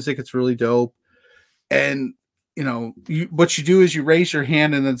the music. It's really dope. And what you do is you raise your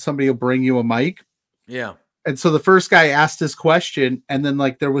hand, and then somebody will bring you a mic. Yeah. And so the first guy asked his question, and then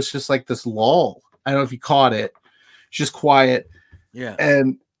like there was just like this lull. I don't know if you caught it. It's just quiet. Yeah.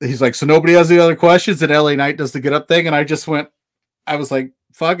 And he's like, "So nobody has any other questions?" And LA Knight does the get up thing, and I was like,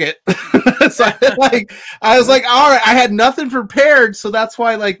 "Fuck it." So I was like, all right, I had nothing prepared. So that's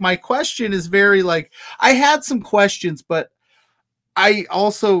why like my question is very like, I had some questions, but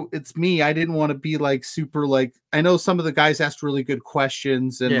it's me. I didn't want to be like super, like, I know some of the guys asked really good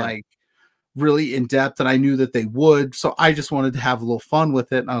questions and like really in depth, and I knew that they would. So I just wanted to have a little fun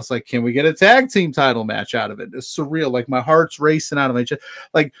with it. And I was like, "Can we get a tag team title match out of it?" It's surreal. Like my heart's racing out of my chest.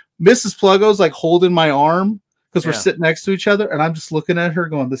 Like Mrs. Pluggo's like holding my arm, because we're sitting next to each other, and I'm just looking at her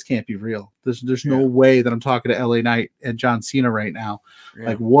going, "This can't be real. There's no way that I'm talking to LA Knight and John Cena right now.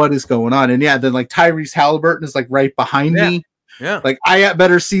 Like, what is going on?" And then like Tyrese Halliburton is like right behind me. Yeah. Like I had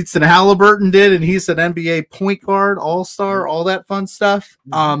better seats than Halliburton did, and he's an NBA point guard, all-star, all that fun stuff.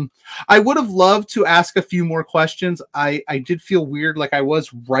 I would have loved to ask a few more questions. I did feel weird, like I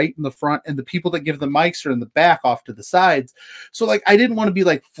was right in the front, and the people that give the mics are in the back off to the sides. So like I didn't want to be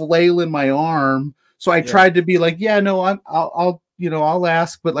like flailing my arm. So I tried to be like, I'll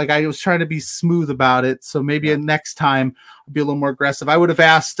ask, but like I was trying to be smooth about it. So maybe next time I'll be a little more aggressive. I wouldn't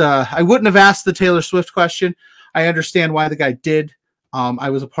have asked the Taylor Swift question. I understand why the guy did.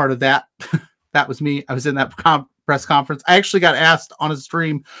 I was a part of that. That was me. I was in that press conference. I actually got asked on a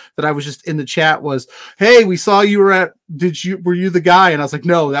stream that I was just in the chat was, "Hey, we saw you were were you the guy?" And I was like,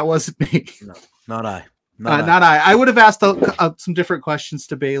 "No, that wasn't me." No, not I. Not I. I would have asked some different questions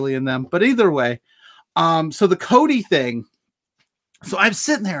to Bailey and them, but either way. So the Cody thing. So I'm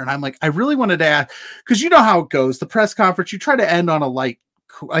sitting there and I'm like, I really wanted to ask, because you know how it goes. The press conference, you try to end on a light,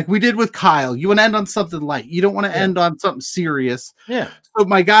 like we did with Kyle. You want to end on something light. You don't want to end on something serious. Yeah. So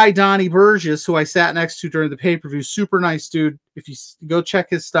my guy, Donnie Burgess, who I sat next to during the pay-per-view, super nice dude. If you go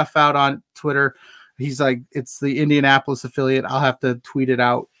check his stuff out on Twitter, he's like, it's the Indianapolis affiliate. I'll have to tweet it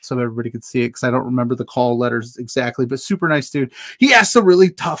out so everybody could see it, because I don't remember the call letters exactly, but super nice dude. He asked a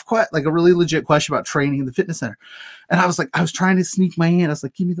really tough like a really legit question about training in the fitness center. And I was like, I was trying to sneak my hand. I was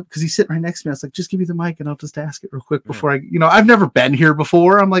like, give me because he's sitting right next to me. I was like, just give me the mic and I'll just ask it real quick before I've never been here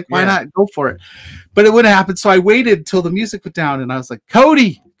before. I'm like, why not go for it? But it wouldn't happen. So I waited till the music went down and I was like,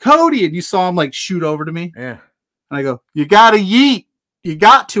 Cody. And you saw him like shoot over to me. Yeah. And I go, "You got to yeet. You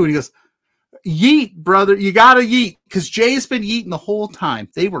got to." And he goes, "Yeet, brother. You got to yeet." Because Jay's been yeeting the whole time.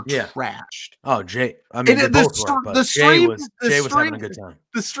 They were trashed. Oh, Jay. I mean, Jay was having a good time.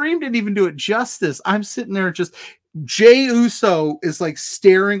 The stream didn't even do it justice. I'm sitting there just, Jay Uso is like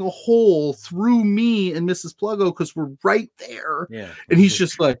staring a hole through me and Mrs. Pluggo because we're right there. Yeah. And he's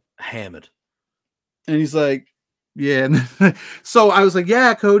just like hammered. And he's like, yeah. And so I was like,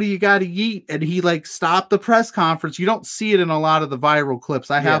 "Yeah, Cody, you got to yeet." And he like stopped the press conference. You don't see it in a lot of the viral clips.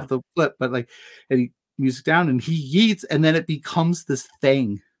 I have the clip, but like, and he music down and he yeets, and then it becomes this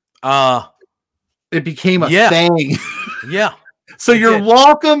thing. It became a thing. Yeah. So you're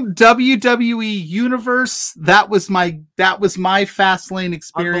welcome, WWE Universe. That was my Fastlane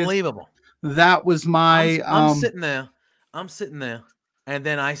experience. Unbelievable. That was my. I'm sitting there, and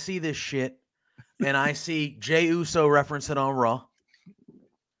then I see this shit, and I see Jey Uso reference it on Raw.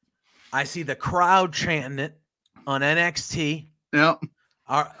 I see the crowd chanting it on NXT. Yep.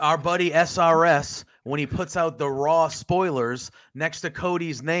 Our buddy SRS, when he puts out the Raw spoilers next to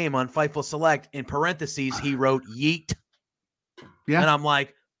Cody's name on Fightful Select, in parentheses, he wrote Yeet. Yeah. And I'm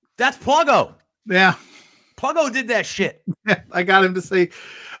like, that's Pluggo. Yeah. Pluggo did that shit. I got him to say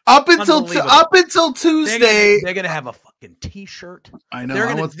up until Tuesday. They're gonna have a fucking t-shirt. I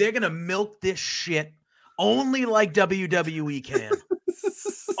know. They're gonna milk this shit only like WWE can.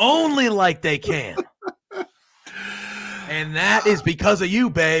 Only like they can. And that is because of you,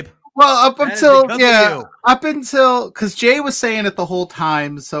 babe. Well, because Jay was saying it the whole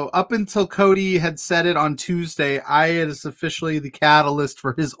time. So up until Cody had said it on Tuesday, I is officially the catalyst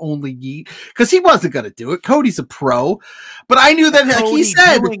for his only yeet, because he wasn't going to do it. Cody's a pro, but I knew that, like he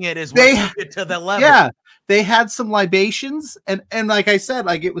said, doing it is what took it to the level. Yeah, they had some libations, and like I said,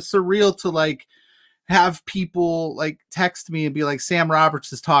 like it was surreal to like have people like text me and be like, Sam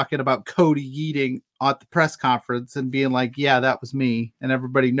Roberts is talking about Cody yeeting at the press conference and being like, yeah, that was me. And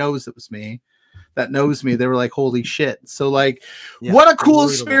everybody knows it was me that knows me. They were like, holy shit. So like, what a cool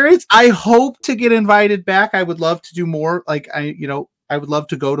experience. I hope to get invited back. I would love to do more. Like I would love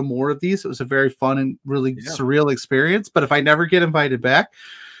to go to more of these. It was a very fun and really surreal experience. But if I never get invited back,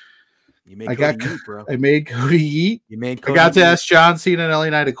 I made Cody eat. I got to ask John Cena and LA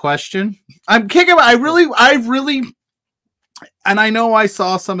Knight a question. I'm kicking. I really, and I know I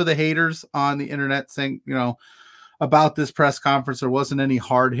saw some of the haters on the internet saying, about this press conference, there wasn't any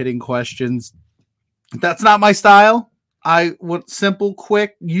hard hitting questions. That's not my style. I want simple,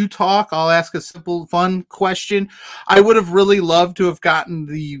 quick. You talk. I'll ask a simple, fun question. I would have really loved to have gotten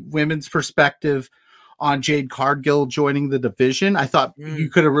the women's perspective on Jade Cargill joining the division. I thought you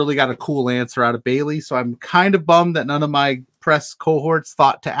could have really got a cool answer out of Bayley. So I'm kind of bummed that none of my press cohorts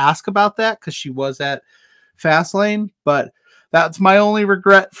thought to ask about that, because she was at Fastlane. But that's my only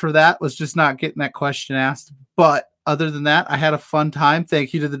regret for that, was just not getting that question asked. But other than that, I had a fun time.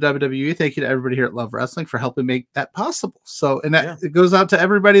 Thank you to the WWE. Thank you to everybody here at Love Wrestling for helping make that possible. So, and that it goes out to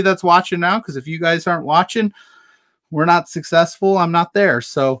everybody that's watching now, because if you guys aren't watching, we're not successful. I'm not there.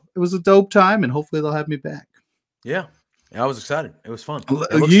 So it was a dope time, and hopefully they'll have me back. Yeah. I was excited. It was fun.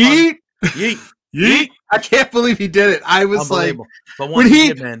 Yeet. Yeet. I can't believe he did it. I was like, but when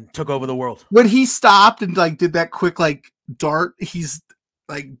he man took over the world. When he stopped and like did that quick like dart, he's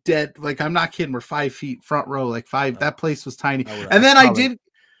like dead. Like, I'm not kidding. We're 5 feet front row, like 5. That place was tiny. And then I did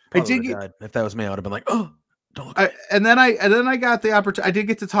get, if that was me, I would have been like, oh. And then I got the opportunity. I did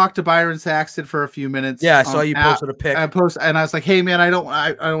get to talk to Byron Saxton for a few minutes. Yeah, I saw you posted a pic. I was like, "Hey man, I don't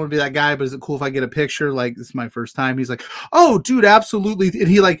want to be that guy, but is it cool if I get a picture? Like, this is my first time." He's like, "Oh, dude, absolutely."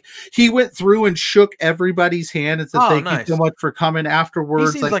 And he went through and shook everybody's hand and said, "Thank you so much for coming."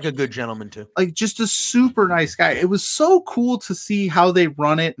 Afterwards, he seems like a good gentleman too. Like, just a super nice guy. It was so cool to see how they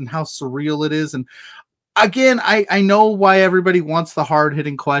run it and how surreal it is. And again, I know why everybody wants the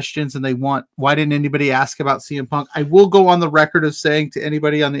hard-hitting questions, and why didn't anybody ask about CM Punk? I will go on the record of saying to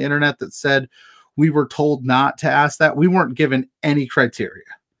anybody on the internet that said we were told not to ask that, we weren't given any criteria.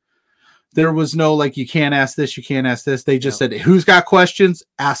 There was no, like, you can't ask this, you can't ask this. They just said, who's got questions?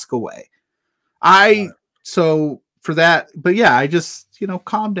 Ask away. So for that, but yeah, I just,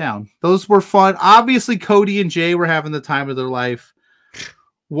 calm down. Those were fun. Obviously, Cody and Jay were having the time of their life.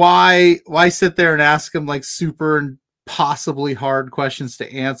 Why sit there and ask them like super and possibly hard questions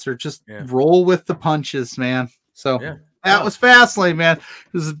to answer? Just roll with the punches, man. So that was Fastlane, man.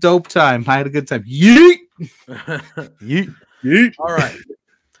 It was a dope time. I had a good time. Yeet. Yeet. Yeet. All right.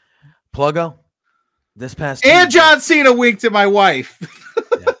 Pluggo, this past and John Cena winked at my wife.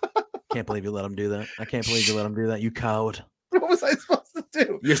 Can't believe you let him do that. I can't believe you let him do that. You coward. What was I supposed to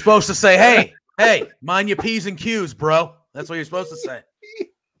do? You're supposed to say, hey, mind your P's and Q's, bro. That's what you're supposed to say.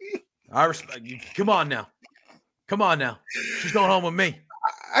 I respect you. Come on now. She's going home with me.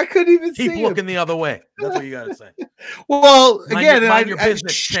 I couldn't even keep looking the other way. That's what you got to say. Well, mind your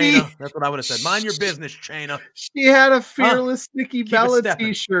business, Shayna. That's what I would have said. Mind your business, Shayna. She had a Fearless Nikki Bella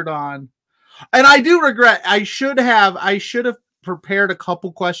t-shirt on, and I do regret. I should have prepared a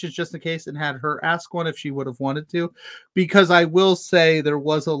couple questions just in case and had her ask one if she would have wanted to, because I will say there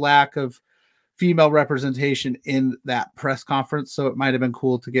was a lack of female representation in that press conference, so it might have been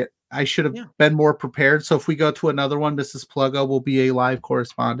cool to get. I should have been more prepared. So if we go to another one, Mrs. Pluggo will be a live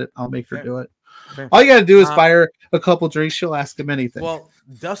correspondent. I'll make her do it. All you got to do is buy her a couple drinks. She'll ask him anything. Well,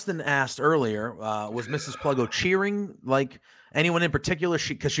 Dustin asked earlier, was Mrs. Pluggo cheering like Anyone in particular?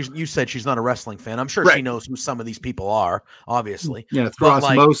 Because you said she's not a wrestling fan. I'm sure she knows who some of these people are, obviously. Yeah, through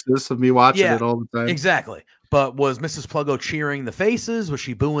osmosis of me watching it all the time. Exactly. But was Mrs. Pluggo cheering the faces? Was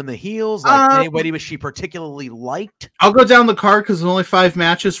she booing the heels? Like anybody was she particularly liked? I'll go down the card because there's only 5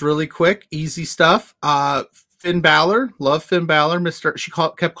 matches, really quick, easy stuff. Finn Balor, love Finn Balor. She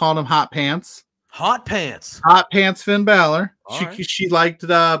kept calling him Hot Pants. Hot Pants. Hot Pants Finn Balor. She liked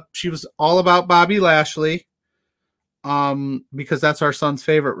she was all about Bobby Lashley. Because that's our son's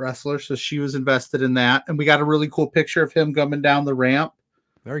favorite wrestler, so she was invested in that, and we got a really cool picture of him coming down the ramp.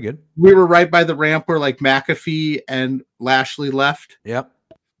 Very good. We were right by the ramp where like McAfee and Lashley left. Yep.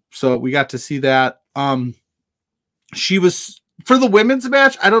 So we got to see that. She was for the women's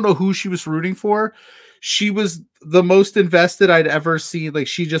match. I don't know who she was rooting for. She was the most invested I'd ever seen. Like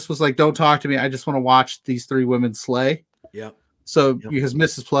she just was like, "Don't talk to me. I just want to watch these 3 women slay." Yep. So because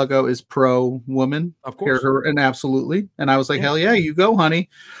Mrs. Pluggo is pro woman, of course, and absolutely, and I was like, hell yeah, you go, honey.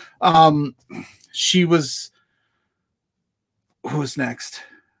 She was. Who was next?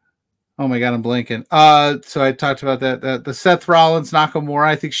 Oh my god, I'm blanking. So I talked about that. The Seth Rollins Nakamura.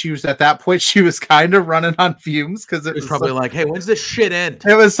 I think she was at that point. She was kind of running on fumes because it was probably like, hey, when's this shit end?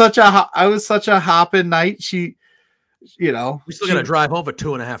 It was such a hopping night. She. We're still gonna drive home for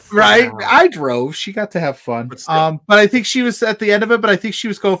 2.5. Right, hours. I drove. She got to have fun. But I think she was at the end of it. But I think she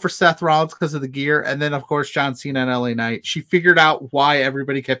was going for Seth Rollins because of the gear, and then of course John Cena and LA Knight. She figured out why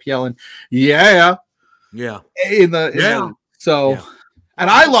everybody kept yelling, "Yeah." And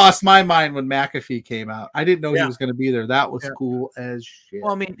I lost my mind when McAfee came out. I didn't know he was going to be there. That was cool as shit.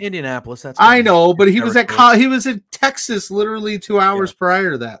 Well, I mean, Indianapolis. That's I know, but he was he was in Texas literally 2 hours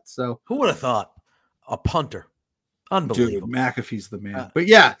prior to that. So who would have thought a punter? Unbelievable. Dude, McAfee's the man. But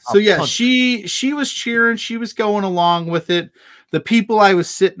yeah, so yeah, she was cheering, she was going along with it. The people I was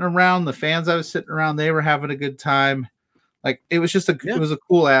sitting around, the fans I was sitting around, they were having a good time. Like it was just it was a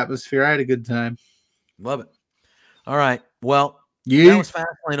cool atmosphere. I had a good time. Love it. All right. Well, that was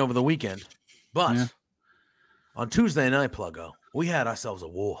Fastlane over the weekend. But on Tuesday night, Pluggo, we had ourselves a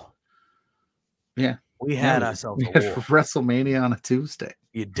war. Yeah. We had ourselves a war. WrestleMania on a Tuesday.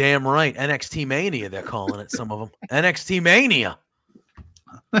 You're damn right. NXT Mania, they're calling it, some of them. NXT Mania.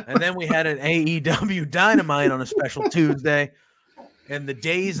 And then we had an AEW Dynamite on a special Tuesday. And the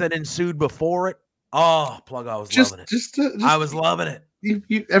days that ensued before it, Plug, I was loving it. I was loving it.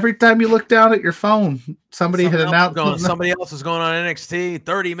 You every time you look down at your phone, somebody had announced somebody else is going on NXT.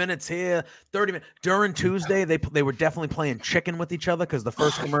 30 minutes here, 30 minutes. During Tuesday, they were definitely playing chicken with each other because the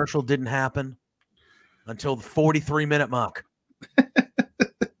first commercial didn't happen until the 43-minute mark.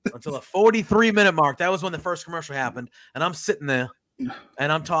 Until the 43-minute mark. That was when the first commercial happened. And I'm sitting there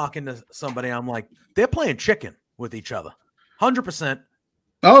and I'm talking to somebody. I'm like, they're playing chicken with each other. 100%.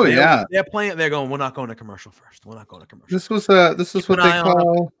 Oh, yeah. They're playing. They're going, we're not going to commercial first. We're not going to commercial. This is what they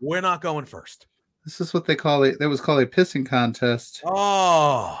call. We're not going first. This is what they call it. That was called a pissing contest.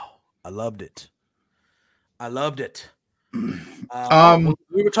 Oh, I loved it.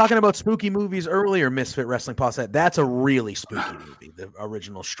 We were talking about spooky movies earlier, Misfit Wrestling Podcast. That's a really spooky movie, the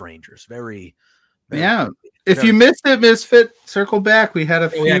original Strangers. Very if you missed it, Misfit, circle back. We had a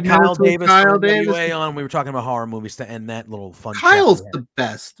few minutes Kyle with Davis on. We were talking about horror movies to end that little fun. Kyle's the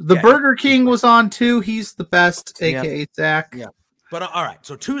best. The Burger King was on too. He's the best, aka Zach. Yeah. But all right,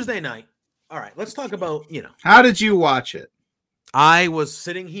 so Tuesday night. All right, let's talk about, How did you watch it? I was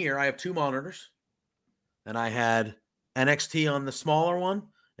sitting here. I have 2 monitors, and I had NXT on the smaller one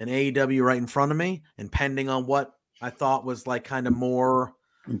and AEW right in front of me, and depending on what I thought was like kind of more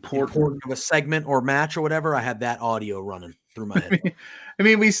important of a segment or match or whatever, I had that audio running through my head. I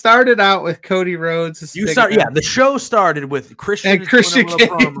mean, we started out with Cody Rhodes. The show started with Christian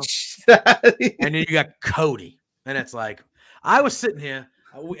Cage. And then you got Cody, and it's like I was sitting here,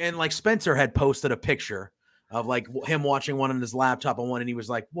 and like Spencer had posted a picture of like him watching one on his laptop and one, and he was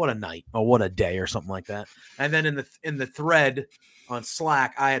like, "What a night," or "What a day," or something like that. And then in the thread on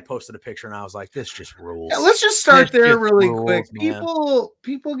Slack, I had posted a picture, and I was like, "This just rules." Yeah, let's just start there really quick.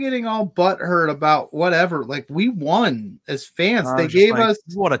 People getting all butthurt about whatever. Like, we won as fans. They gave us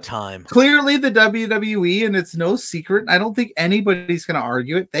what a time. Clearly, the WWE, and it's no secret. I don't think anybody's going to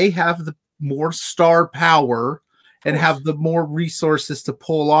argue it. They have the more star power and have the more resources to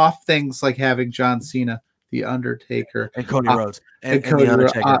pull off things like having John Cena, The Undertaker, and Cody Rhodes, and The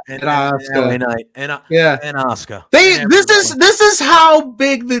Undertaker, and Asuka, and Asuka. This is how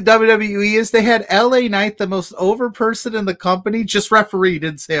big the WWE is. They had LA Knight, the most over person in the company, just referee,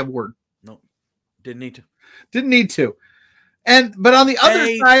 didn't say a word. No, didn't need to. But on the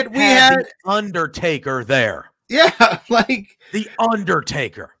other side, we had the Undertaker there. Yeah, like The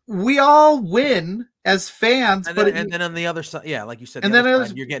Undertaker. We all win as fans. And then on the other side, yeah, like you said, and then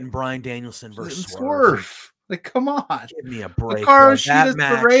you're getting Bryan Danielson versus Swerve. Like, come on, give me a break. Hikaru Shida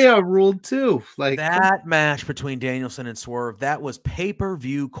Saraya ruled too. Like that match between Danielson and Swerve, that was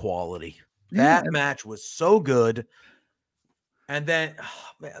pay-per-view quality. That match was so good. And then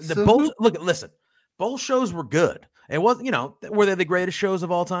listen, both shows were good. It wasn't, were they the greatest shows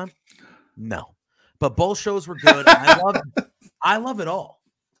of all time? No, but both shows were good. I love it all.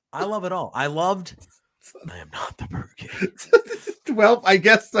 I am not the Burger King. Well, I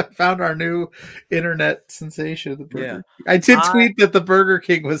guess I found our new internet sensation. The Burger King. I did tweet that the Burger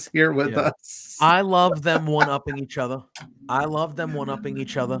King was here with us. I love them one-upping each other.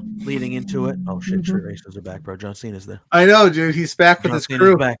 Leading into it. Oh shit, Straight Racers are back, bro. John Cena's there. I know, dude. He's back with his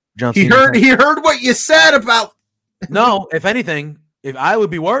crew. He heard what you said about. No, if anything, if I would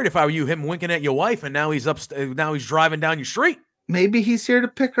be worried if I were you, him winking at your wife, and now he's now he's driving down your street. Maybe he's here to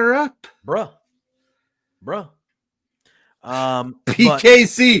pick her up, bruh.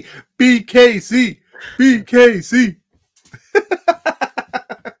 BKC.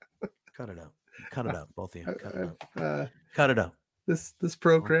 Cut it out, both of you. Cut it out. This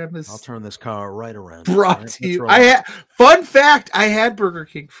program is. I'll turn this car right around. Brought to you. Fun fact: I had Burger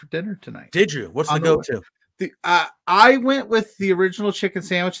King for dinner tonight. Did you? What's the go-to? I went with the original chicken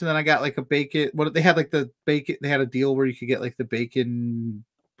sandwich, and then I got like a bacon. What they had, like the bacon. They had a deal where you could get like the bacon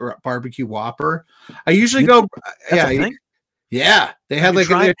barbecue Whopper. I usually go. Yeah. They had like.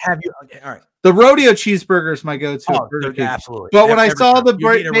 All right. The rodeo cheeseburger is my go-to. Absolutely. But when I saw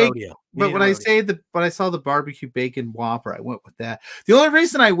when I saw the barbecue bacon Whopper, I went with that. The only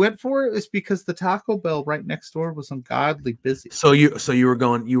reason I went for it is because the Taco Bell right next door was ungodly busy. So you were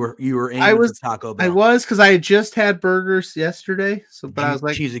going. You were aiming for Taco Bell. I was, because I had just had burgers yesterday. But I was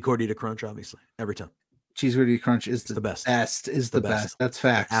like, cheesy Gordita Crunch, obviously every time. Cheese Gordita Crunch is the best. The best. That's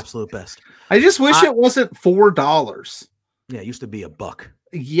facts. Absolute best. I just wish it wasn't $4. Yeah, it used to be $1.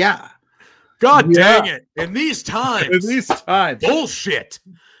 Yeah. God dang it. In these times. Bullshit.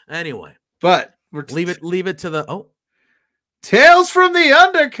 Anyway. But leave it to the Tales from the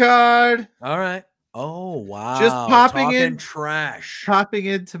Undercard. All right. Oh wow. Just popping in trash. Popping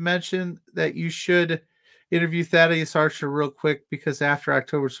in to mention that you should interview Thaddeus Archer real quick, because after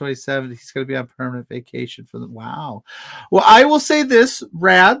October 27th, he's going to be on permanent vacation for them. Wow. Well, I will say this,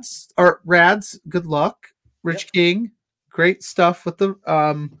 Rads, good luck. Rich King. Great stuff with the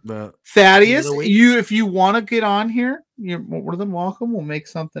Thaddeus. If you want to get on here, you're more than welcome. We'll make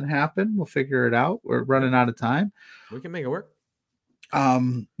something happen. We'll figure it out. We're running out of time. We can make it work.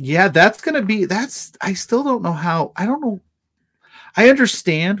 That's gonna be. I still don't know how. I don't know. I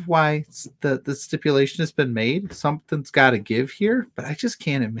understand why the stipulation has been made. Something's got to give here, but I just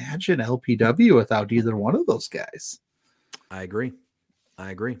can't imagine LPW without either one of those guys. I agree.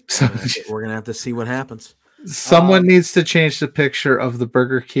 So, we're gonna have to see what happens. Someone needs to change the picture of the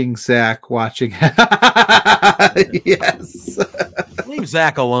Burger King Zach watching. Yes. Leave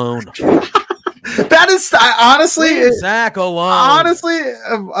Zach alone. That is honestly leave Zach alone. Honestly,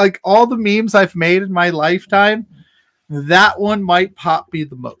 like all the memes I've made in my lifetime, that one might pop me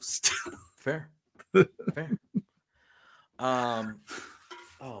the most. Fair. Oh my.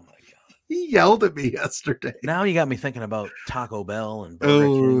 He yelled at me yesterday. Now you got me thinking about Taco Bell and Burger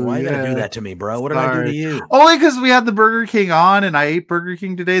King. Why you gotta do that to me, bro? What did I do to you? Only because we had the Burger King on and I ate Burger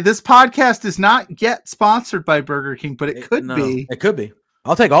King today. This podcast is not yet sponsored by Burger King, but it could be. It could be.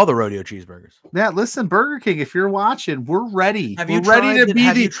 I'll take all the rodeo cheeseburgers. Yeah, listen, Burger King, if you're watching, we're ready. We're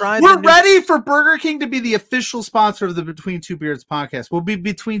ready for Burger King to be the official sponsor of the Between Two Beards podcast. We'll be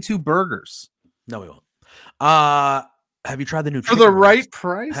Between Two Burgers. No, we won't. Have you tried the new for the right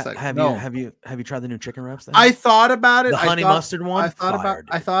price? Have you tried the new chicken wraps? I thought about it. The honey mustard one. I thought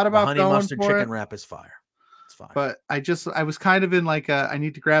about the honey mustard chicken wrap is fire. It's fire. But I was kind of in like I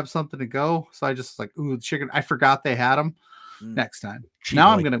need to grab something to go, so I just the chicken. I forgot they had them. Next time. Cheap, now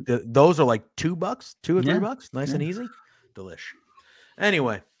I'm gonna. Those are like $2, $2 or $3, nice and easy, delish.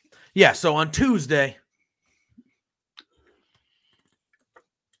 Anyway, yeah. So on Tuesday.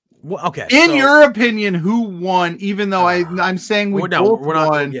 Well, okay. In your opinion, who won? Even though I'm saying we're both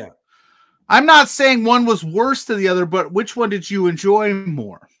won. Yeah. I'm not saying one was worse than the other, but which one did you enjoy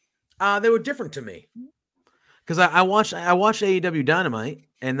more? They were different to me. Because I watched AEW Dynamite,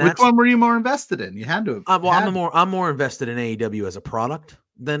 and which one were you more invested in? You had to. I'm more invested in AEW as a product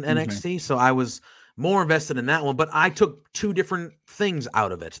than NXT, so I was more invested in that one. But I took two different things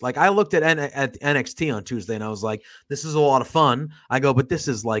out of it. Like I looked at NXT on Tuesday, and I was like, "This is a lot of fun." I go, but this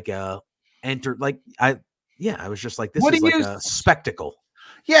is like I was just like, this is like a spectacle.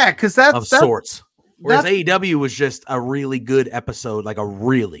 Yeah, because that's sorts. Whereas AEW was just a really good episode, like a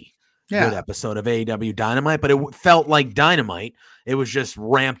really good episode of AEW Dynamite, but it felt like Dynamite. It was just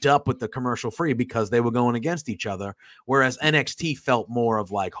ramped up with the commercial free because they were going against each other. Whereas NXT felt more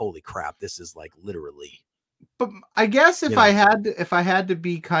of like, holy crap, this is like literally. But I guess if I had to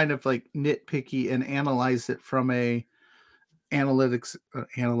be kind of like nitpicky and analyze it from a analyst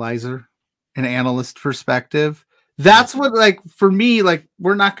perspective, that's what, like, for me, like,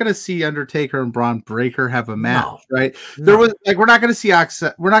 we're not going to see Undertaker and Braun Breaker have a match, right? There was like, we're not going to see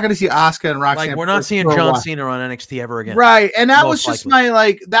Asuka and Roxanne. Like, we're not seeing John Cena on NXT ever again, right? And that was just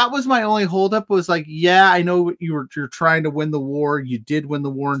that was my only holdup. Was like, yeah, I know you're trying to win the war. You did win the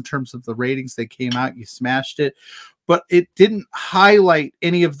war in terms of the ratings. They came out, you smashed it, but it didn't highlight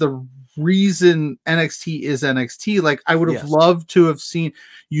any of the reason NXT is NXT. Like, I would have loved to have seen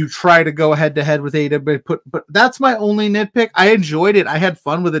you try to go head to head with AEW, but that's my only nitpick. I enjoyed it. I had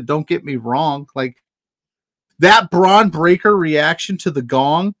fun with it. Don't get me wrong. Like, that Braun Breaker reaction to the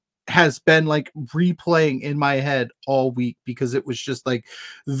gong has been like replaying in my head all week because it was just like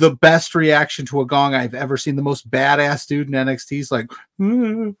the best reaction to a gong I've ever seen. The most badass dude in NXT is like,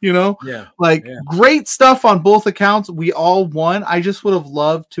 great stuff on both accounts. We all won. I just would have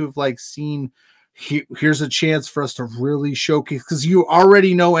loved to have like seen here's a chance for us to really showcase, because you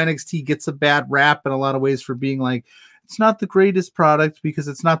already know NXT gets a bad rap in a lot of ways for being like, it's not the greatest product because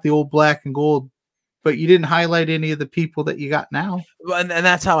it's not the old black and gold. But you didn't highlight any of the people that you got now. And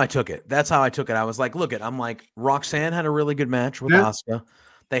that's how I took it. I was like, I'm like, Roxanne had a really good match with Asuka.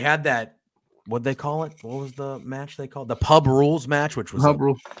 They had that, what'd they call it? What was the match they called? The Pub Rules match, which was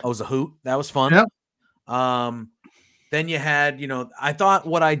was a hoot. That was fun. Yep. Then you had, I thought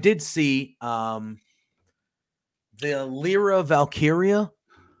what I did see, the Lyra Valkyria,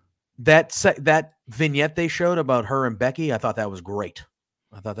 that vignette they showed about her and Becky, I thought that was great.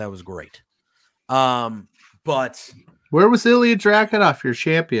 But where was Ilya Dragunov, your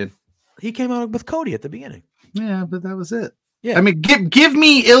champion? He came out with Cody at the beginning. Yeah, but that was it. Yeah, I mean, give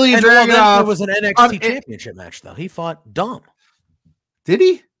me Ilya Dragunov. It was an NXT championship match, though. He fought Dom. Did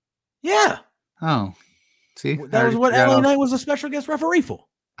he? Yeah. Oh, see, that was what LA Knight was a special guest referee for.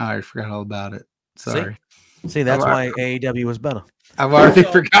 I forgot all about it. Sorry. See, that's why AEW was better. I've already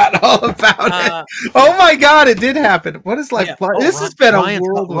forgotten all about it. Oh my God, it did happen. What is like? Yeah. This has been a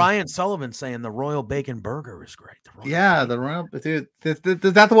world. Ryan Sullivan saying the Royal Bacon Burger is great. The Royal, dude. Is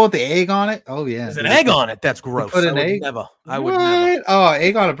that the one with the egg on it? Oh yeah, there's an egg on it. That's gross. Put an egg? I would never. Oh,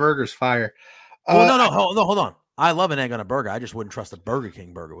 egg on a burger's fire. Hold on. I love an egg on a burger. I just wouldn't trust a Burger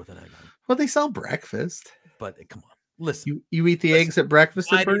King burger with an egg on it. Well, they sell breakfast. But come on, listen. You eat the eggs at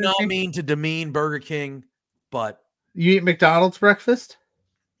breakfast. I do not mean to demean Burger King, but you eat McDonald's breakfast.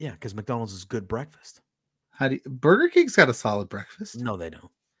 Yeah, because McDonald's is good breakfast. Burger King's got a solid breakfast? No, they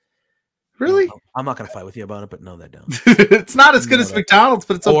don't. Really? No, I'm not going to fight with you about it, but no, they don't. It's not as good as McDonald's,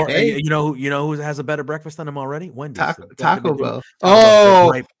 but it's okay. You know who has a better breakfast than them already? Wendy's. Taco Bell.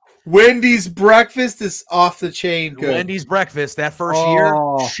 Oh, Wendy's breakfast is off the chain. Good. Wendy's breakfast that first year,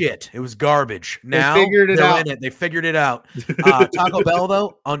 shit, it was garbage. Now they figured it out. Taco Bell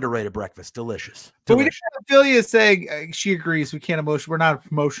though, underrated breakfast, delicious. But we didn't have Ophelia saying she agrees. We're not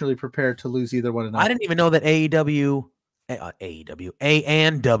emotionally prepared to lose either one of them. I didn't even know that A&W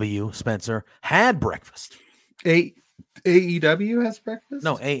Spencer had breakfast. AEW has breakfast?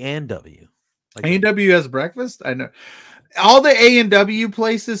 No, A&W. Like A&W has breakfast? I know. All the A&W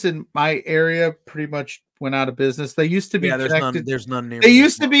places in my area pretty much went out of business. They used to be connected. There's none near. They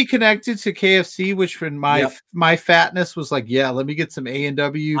used to be connected to KFC, which when my fatness was like, yeah, let me get some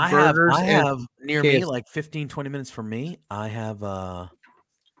A&W burgers. I have near KFC. Me, like 15, 20 minutes from me. I have a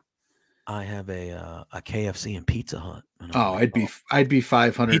KFC and Pizza Hut. I'd be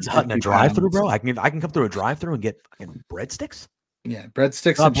 500. Pizza Hut and a drive-through, bro. I can come through a drive-through and get fucking breadsticks. Yeah,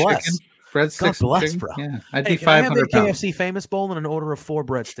 breadsticks and chicken. Breadsticks, bless, bro. Yeah, I'd be 500. Have a KFC famous bowl and an order of 4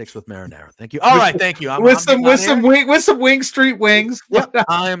 breadsticks with marinara. Thank you. All right, thank you. With some Wing Street wings. Yep.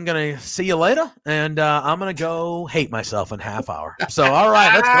 I'm gonna see you later, and I'm gonna go hate myself in half hour. So, all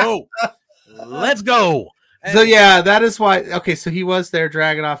right, let's go. So yeah, that is why. Okay, so he was there,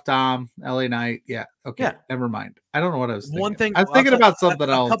 Dragunov, Dom, LA Knight. Yeah. Okay. Yeah. Never mind. I don't know what I was thinking. I was thinking about something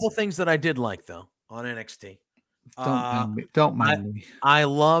else. A couple things that I did like though on NXT. Don't mind me. I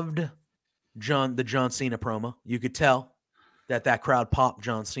loved the John Cena promo. You could tell that crowd popped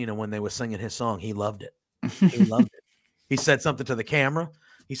John Cena when they were singing his song. He loved it. He loved it. He said something to the camera.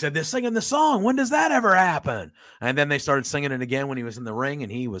 He said, they're singing the song. When does that ever happen? And then they started singing it again when he was in the ring,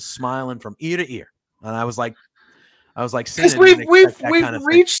 and he was smiling from ear to ear. And I was like, because we've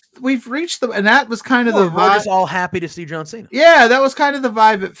reached them, and that was kind of the vibe. We're just all happy to see John Cena. Yeah, that was kind of the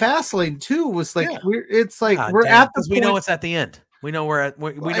vibe at Fastlane too. Was like we're at the point. We know it's at the end. We know we're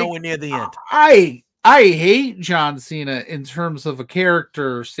near the end. I hate John Cena in terms of a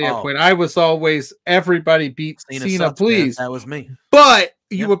character standpoint. I was always everybody beat Cena sucks, please. Man. That was me. But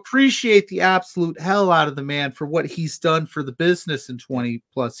you appreciate the absolute hell out of the man for what he's done for the business in 20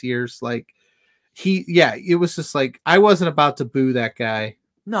 plus years. Like it was just like I wasn't about to boo that guy.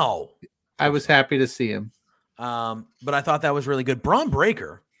 No. I was happy to see him. But I thought that was really good. Braun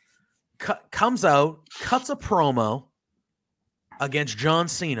Breaker comes out, cuts a promo against John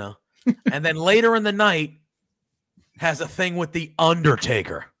Cena, and then later in the night has a thing with The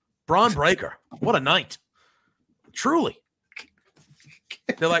Undertaker. Braun Breaker. What a night. Truly.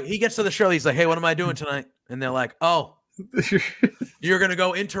 They're like, he gets to the show. He's like, hey, what am I doing tonight? And they're like, oh, you're going to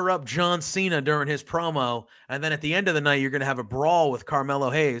go interrupt John Cena during his promo. And then at the end of the night, you're going to have a brawl with Carmelo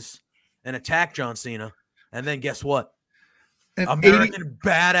Hayes and attack John Cena. And then guess what? American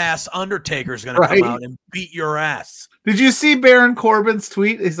badass Undertaker is going to come out and beat your ass. Did you see Baron Corbin's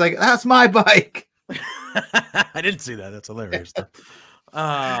tweet? He's like, that's my bike. I didn't see that. That's hilarious.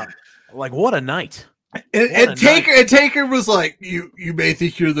 Like, what a night. And Taker was like, you may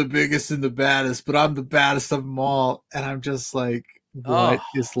think you're the biggest and the baddest, but I'm the baddest of them all. And I'm just like, what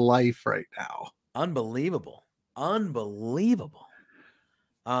is life right now? Unbelievable.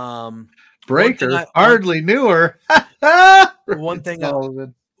 Breaker hardly knew her. One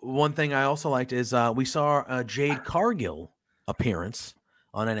thing I also liked is we saw a Jade Cargill appearance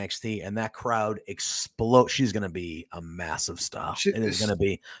on NXT, and that crowd explode. She's going to be a massive star. It is going to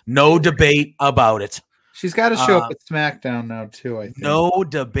be no debate about it. She's got to show up at SmackDown now too, I think. No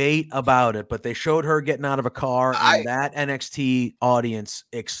debate about it, but they showed her getting out of a car, and that NXT audience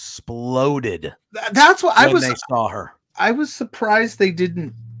exploded. That's what they saw her. I was surprised they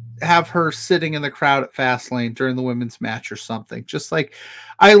didn't have her sitting in the crowd at Fastlane during the women's match or something. Just like,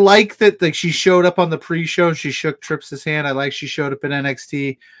 I like that like she showed up on the pre-show and she shook Trips' hand. I like she showed up in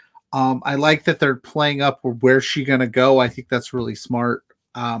NXT. I like that they're playing up where's she gonna go. I think that's really smart.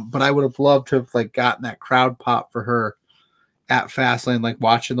 But I would have loved to have like gotten that crowd pop for her at Fastlane, like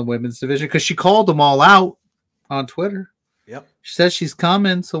watching the women's division, because she called them all out on Twitter. Yep. She says she's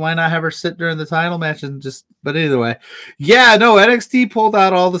coming, so why not have her sit during the title match and just, but either way. Yeah, no, NXT pulled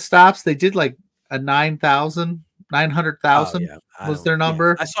out all the stops. They did like a 900,000 was their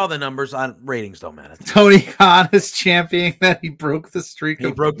number. Yeah. I saw the numbers on ratings, don't matter. Tony Khan is championing that he broke the streak.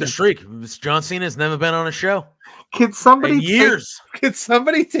 He broke the streak. John Cena's never been on a show. Can somebody in years? Can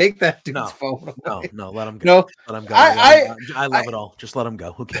somebody take that dude's phone away? No, let him go. No, let him go. I love it all. Just let him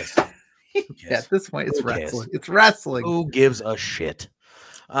go. Who cares? Yeah, at this point, it's wrestling. It's wrestling. Who gives a shit?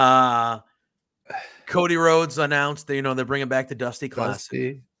 Cody Rhodes announced that they're bringing back the Dusty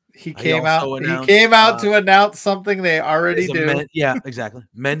Classic. He came out to announce something they already do. Yeah, exactly.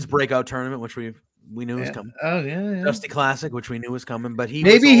 Men's breakout tournament, which we knew was coming. Oh yeah. Dusty Classic, which we knew was coming, but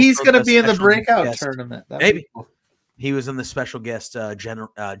maybe he's going to be in the breakout tournament. Maybe cool. He was in the special guest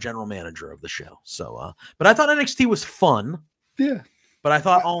general manager of the show. So, but I thought NXT was fun. Yeah. But I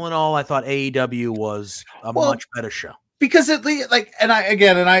thought all in all, AEW was a much better show. Because at least, I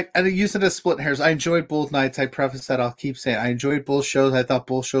use it as split hairs. I enjoyed both nights. I preface that. I'll keep saying I enjoyed both shows. I thought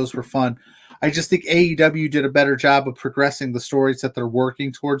both shows were fun. I just think AEW did a better job of progressing the stories that they're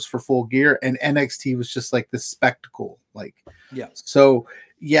working towards for Full Gear, and NXT was just like this spectacle. So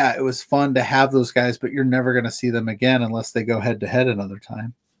yeah, it was fun to have those guys, but you're never going to see them again unless they go head to head another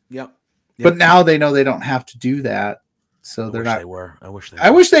time. Yep. But now they know they don't have to do that. So they're not. They were. I wish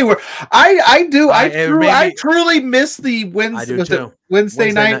they were. I do. I truly miss the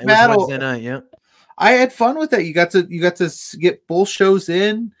Wednesday night battle. Wednesday night, yeah. I had fun with that. You got to get both shows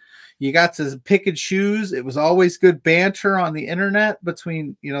in. You got to pick and choose. It was always good banter on the internet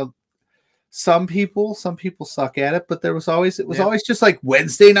between some people. Some people suck at it, but it was always just like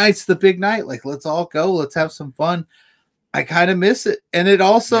Wednesday night's the big night. Like, let's all go. Let's have some fun. I kind of miss it, and it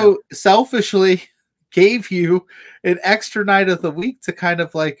also selfishly gave you an extra night of the week to kind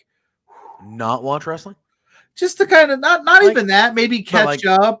of like not watch wrestling, just to kind of not even that, maybe catch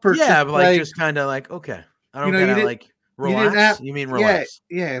up or just kind of like, okay, I don't gotta like relax. You mean relax?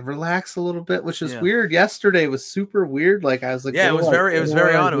 Yeah, relax a little bit, which is weird. Yesterday was super weird. Like I was like, it was very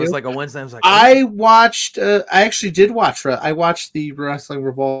odd. It was like a Wednesday. I was like, I watched. I actually did watch. I watched the Wrestling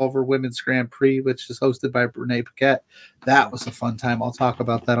Revolver Women's Grand Prix, which is hosted by Renee Paquette. That was a fun time. I'll talk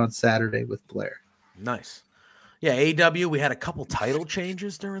about that on Saturday with Blair. Nice. Yeah, AEW, we had a couple title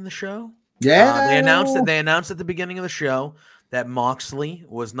changes during the show. Yeah. They announced at the beginning of the show that Moxley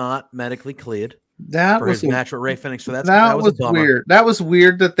was not medically cleared for his match with Ray Phoenix. So that was a bummer. Weird. That was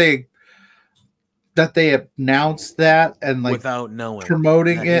weird that they announced that and like without knowing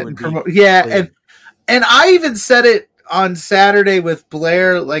promoting it and and I even said it on Saturday with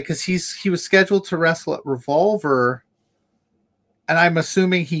Blair, like, because he was scheduled to wrestle at Revolver, and I'm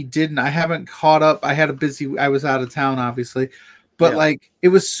assuming he didn't. I haven't caught up. I was out of town, obviously, but like, it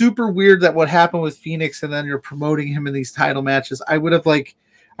was super weird that what happened with Phoenix, and then you're promoting him in these title matches. I would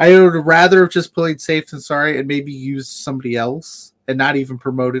rather have just played safe than sorry and maybe used somebody else and not even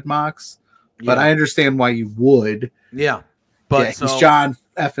promoted Mox. But I understand why you would. Yeah. But he's John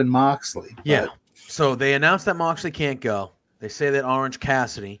effing Moxley. Yeah. So they announced that Moxley can't go. They say that Orange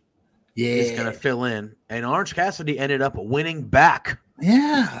Cassidy is going to fill in. And Orange Cassidy ended up winning back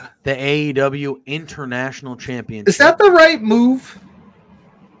the AEW International Championship. Is that the right move?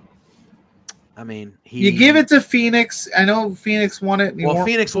 I mean, you give it to Phoenix. I know Phoenix won it. Well,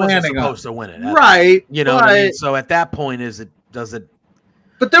 Phoenix wasn't supposed to win it. Right. You know what I mean? So at that point, does it?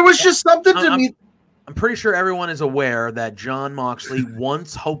 But there was just something to me. I'm pretty sure everyone is aware that John Moxley,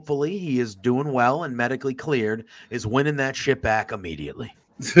 once hopefully he is doing well and medically cleared, is winning that shit back immediately.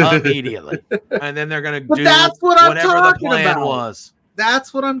 And then they're going to do whatever the plan was.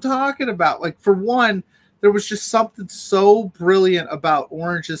 That's what I'm talking about. Like, for one, there was just something so brilliant about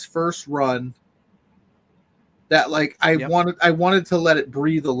Orange's first run that, like, I wanted to let it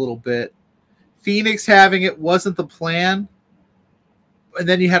breathe a little bit. Phoenix having it wasn't the plan. And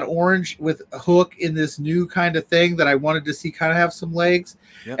then you had Orange with Hook in this new kind of thing that I wanted to see kind of have some legs.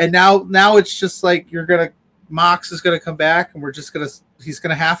 Yep. And now it's just like Mox is gonna come back, and he's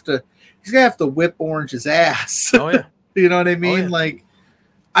gonna have to whip Orange's ass. Oh yeah. You know what I mean? Oh, yeah. Like,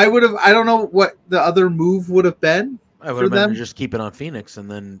 I don't know what the other move would have been. I would have been just keep it on Phoenix, and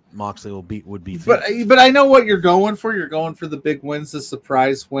then Moxley would be Phoenix. But I know what you're going for. You're going for the big wins, the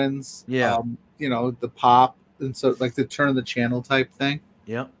surprise wins. Yeah. The pop. And so, like, the turn of the channel type thing.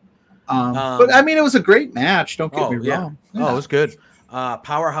 Yeah. But I mean, it was a great match. Don't get me wrong. Yeah. Oh, it was good.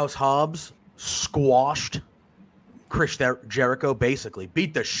 Powerhouse Hobbs squashed Chris Jericho, basically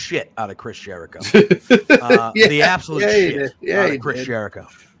beat the shit out of Chris Jericho. The absolute shit out of Chris Jericho.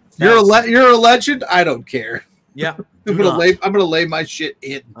 You're a legend. I don't care. Yeah. I'm gonna lay my shit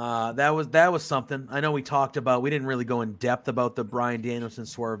in. That was something. I know we didn't really go in depth about the Bryan Danielson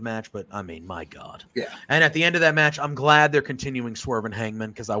Swerve match, but I mean, my God. Yeah. And at the end of that match, I'm glad they're continuing Swerve and Hangman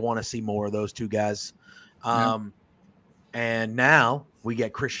because I want to see more of those two guys. And now we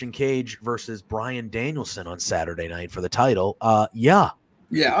get Christian Cage versus Bryan Danielson on Saturday night for the title.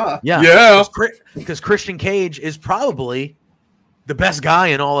 Because Christian Cage is probably the best guy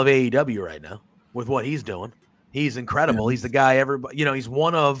in all of AEW right now with what he's doing. He's incredible. He's the guy he's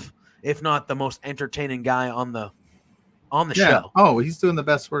one of, if not the most entertaining guy on the show. Oh, he's doing the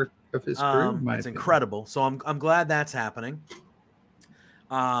best work of his career. It's incredible. So I'm glad that's happening.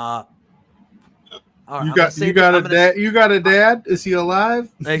 You got a dad? Is he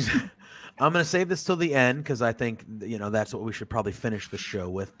alive? I'm going to save this till the end because I think that's what we should probably finish the show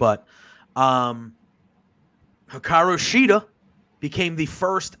with. But Hikaru Shida became the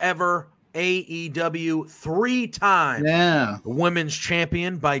first ever AEW 3-time women's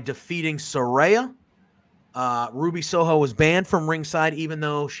champion by defeating Saraya. Ruby Soho was banned from ringside even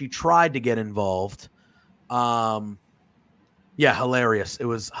though she tried to get involved. Hilarious. It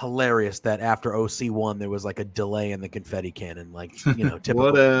was hilarious that after OC won, there was like a delay in the confetti cannon, typical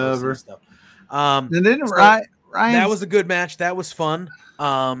whatever stuff. And then Ryan, that was a good match. That was fun.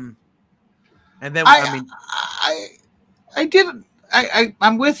 And then I'm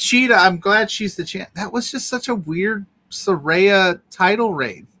with Shida. I'm glad she's the champ. That was just such a weird Saraya title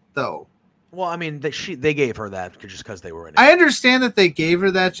reign, though. Well, I mean, they gave her that just because they were in it. I understand that they gave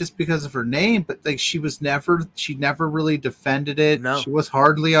her that just because of her name, but like she never really defended it. No. She was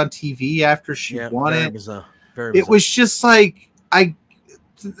hardly on TV after she won it. It was just like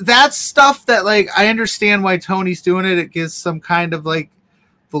that's stuff that, like, I understand why Tony's doing it. It gives some kind of like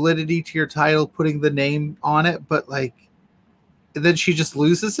validity to your title, putting the name on it, but like, and then she just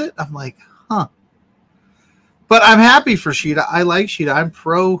loses it. I'm like, huh. But I'm happy for Shida. I like Shida. I'm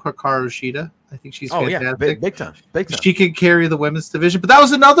pro Hikaru Shida. I think she's fantastic. Big time. She can carry the women's division. But that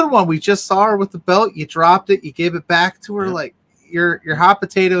was another one. We just saw her with the belt. You dropped it. You gave it back to her. Like, you're hot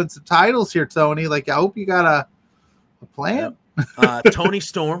potato and some titles here, Tony. Like, I hope you got a plan. Tony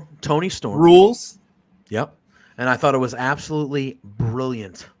Storm rules. Yep. And I thought it was absolutely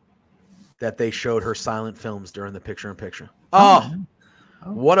brilliant that they showed her silent films during the picture-in-picture.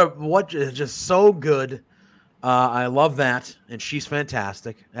 What just so good. I love that, and she's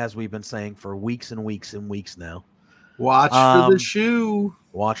fantastic, as we've been saying for weeks and weeks and weeks now. Watch for the shoe.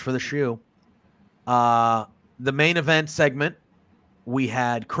 The main event segment, we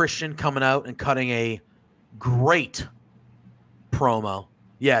had Christian coming out and cutting a great promo.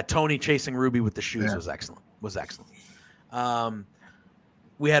 Yeah, Tony chasing Ruby with the shoes was excellent.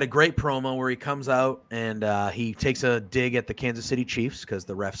 We had a great promo where he comes out and he takes a dig at the Kansas City Chiefs because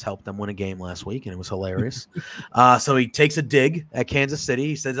the refs helped them win a game last week, and it was hilarious. So he takes a dig at Kansas City.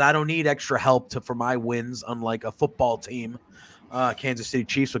 He says, I don't need extra help for my wins, unlike a football team. Kansas City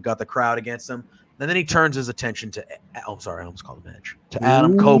Chiefs got the crowd against them. And then he turns his attention to – oh, sorry, I almost called him Edge. To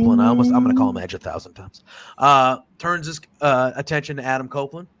Adam Copeland. I'm going to call him Edge 1,000 times. Turns his attention to Adam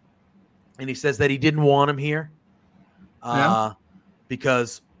Copeland, and he says that he didn't want him here.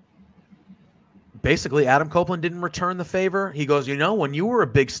 Because basically Adam Copeland didn't return the favor. He goes, when you were a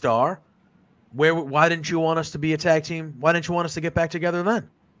big star, why didn't you want us to be a tag team? Why didn't you want us to get back together then?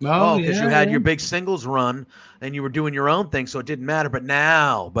 Because you had your big singles run and you were doing your own thing, so it didn't matter. But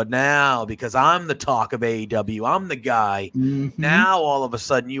now, because I'm the talk of AEW, I'm the guy. Mm-hmm. Now all of a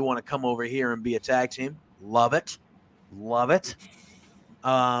sudden you want to come over here and be a tag team. Love it.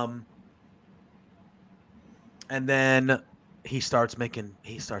 And then he starts making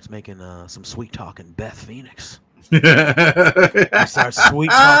some sweet talking Beth Phoenix. He starts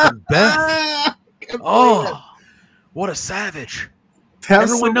sweet talking Beth. Oh, what a savage!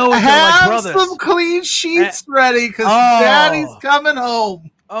 Everyone knows they're like brothers. Have some clean sheets ready because Daddy's coming home.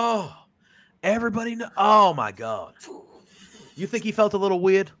 Oh, everybody know. Oh my God! You think he felt a little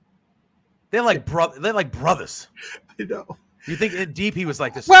weird? They're like brothers. I know. You think in deep he was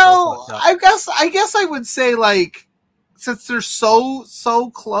like this? Well, I guess I would say like, since they're so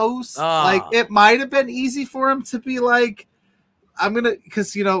close, like it might have been easy for him to be like,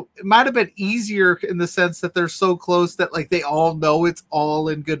 because it might have been easier in the sense that they're so close that like they all know it's all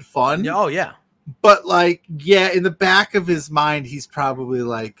in good fun. Oh yeah. But like, in the back of his mind, he's probably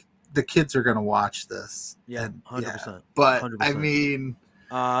like, the kids are gonna watch this. Yeah, 100%. But 100%. I mean,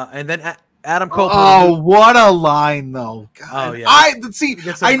 and then Adam Copeland. Oh, what a line, though! God. Oh yeah.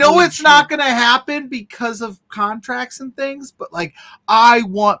 I know it's not going to happen because of contracts and things, but like, I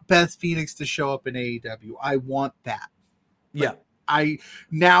want Beth Phoenix to show up in AEW. I want that. Yeah. I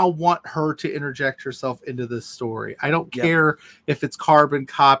now want her to interject herself into this story. I don't care if it's carbon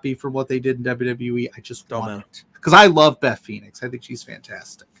copy from what they did in WWE. I just want it because I love Beth Phoenix. I think she's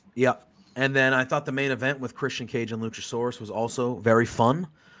fantastic. Yeah. And then I thought the main event with Christian Cage and Luchasaurus was also very fun.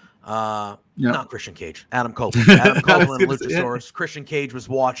 Not Christian Cage, Adam Copeland. Adam Copeland and Luchasaurus. Christian Cage was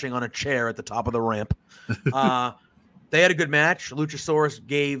watching on a chair at the top of the ramp. They had a good match. Luchasaurus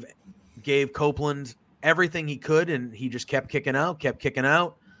gave Copeland everything he could, and he just kept kicking out.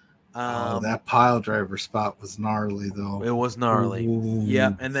 That pile driver spot was gnarly, though. It was gnarly. Ooh.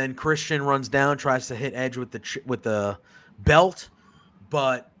 Yeah, and then Christian runs down, tries to hit Edge with the belt,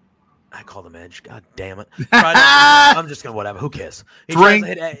 but I called him Edge. God damn it! I'm just gonna whatever. Who cares? He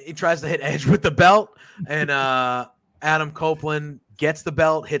tries to hit Edge with the belt, and Adam Copeland gets the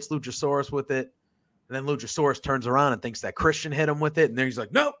belt, hits Luchasaurus with it, and then Luchasaurus turns around and thinks that Christian hit him with it, and then he's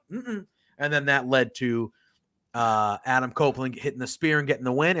like, "No!" And then that led to Adam Copeland hitting the spear and getting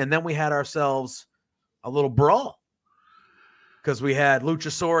the win, and then we had ourselves a little brawl. Because we had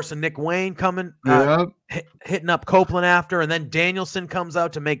Luchasaurus and Nick Wayne coming, hitting up Copeland after, and then Danielson comes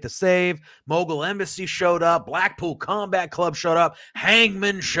out to make the save. Mogul Embassy showed up. Blackpool Combat Club showed up.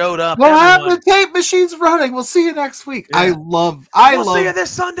 Hangman showed up. We'll have the tape machines running. We'll see you next week. Yeah. We'll see you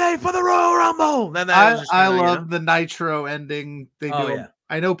this Sunday for the Royal Rumble. Then I love the Nitro ending. They do.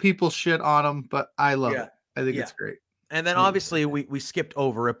 I know people shit on them, but I love it. I think it's great. And then obviously we skipped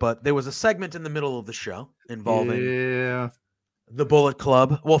over it, but there was a segment in the middle of the show involving the Bullet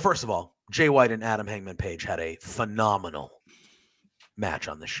Club. Well, first of all, Jay White and Adam Hangman Page had a phenomenal match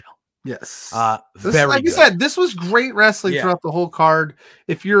on this show. Yes. Like you said, this was great wrestling throughout the whole card.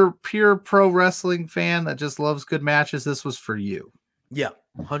 If you're a pure pro wrestling fan that just loves good matches, this was for you. Yeah,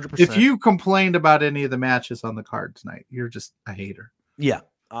 100%. If you complained about any of the matches on the card tonight, you're just a hater. Yeah.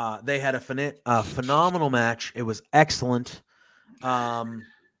 They had a phenomenal match. It was excellent.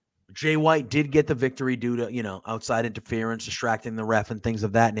 Jay White did get the victory due to, outside interference, distracting the ref and things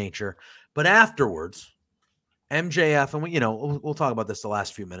of that nature. But afterwards, MJF, and we'll talk about this the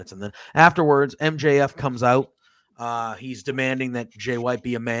last few minutes. And then afterwards, MJF comes out. He's demanding that Jay White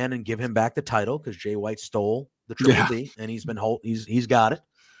be a man and give him back the title because Jay White stole the Triple B and he's got it.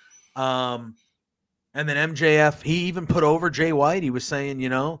 And then MJF, he even put over Jay White. He was saying,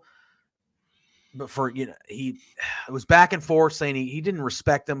 but it was back and forth saying he didn't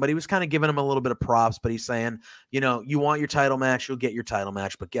respect him, but he was kind of giving him a little bit of props. But he's saying, you want your title match, you'll get your title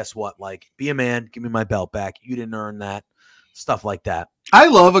match. But guess what? Like, be a man, give me my belt back. You didn't earn that. Stuff like that. I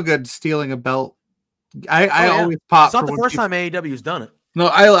love a good stealing a belt. I always pop. It's not the first time AEW's done it. No,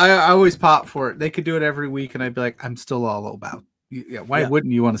 I always pop for it. They could do it every week, and I'd be like, I'm still all about. Yeah, why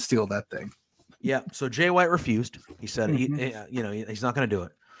wouldn't you want to steal that thing? Yeah. So Jay White refused. He said he's not going to do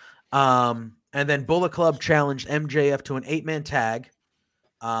it. And then Bullet Club challenged MJF to an 8-man tag.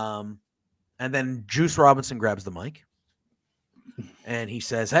 And then Juice Robinson grabs the mic and he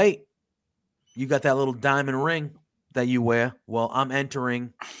says, "Hey, you got that little diamond ring that you wear? Well, I'm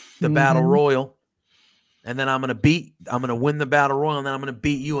entering the Battle Royal, and then I'm going to win the Battle Royal, and then I'm going to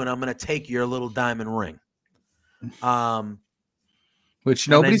beat you, and I'm going to take your little diamond ring." Which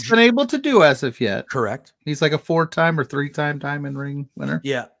nobody's been able to do as of yet. Correct. He's like a 4-time or 3-time diamond ring winner.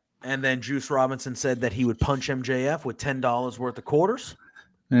 Yeah. And then Juice Robinson said that he would punch MJF with $10 worth of quarters.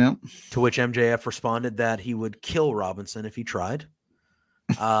 Yeah. To which MJF responded that he would kill Robinson if he tried.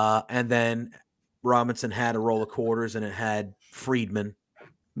 And then Robinson had a roll of quarters and it had Friedman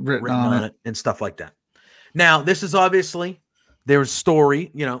written on it and stuff like that. Now, this is obviously there's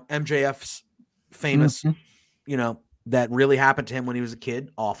story, MJF's famous, that really happened to him when he was a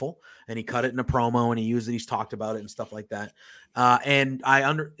kid. Awful. And he cut it in a promo and he used it. He's talked about it and stuff like that. And I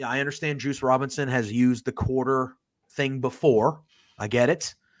understand Juice Robinson has used the quarter thing before. I get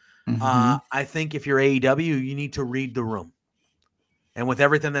it. I think if you're AEW, you need to read the room. And with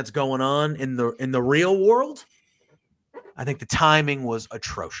everything that's going on in the real world, I think the timing was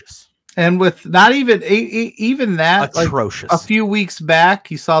atrocious. And with not even that, atrocious. Like a few weeks back,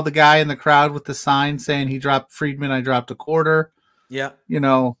 you saw the guy in the crowd with the sign saying he dropped Friedman, I dropped a quarter. Yeah.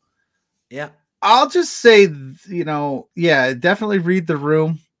 Yeah. I'll just say, definitely read the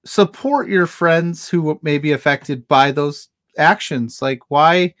room. Support your friends who may be affected by those actions. Like,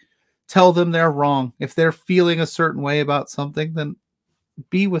 why tell them they're wrong? If they're feeling a certain way about something, then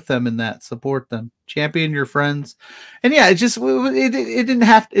be with them in that. Support them. Champion your friends. And yeah, it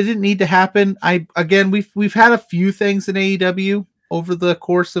didn't need to happen. We've had a few things in AEW over the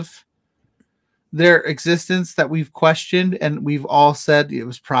course of their existence that we've questioned, and we've all said it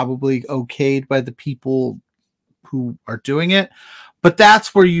was probably okayed by the people who are doing it. But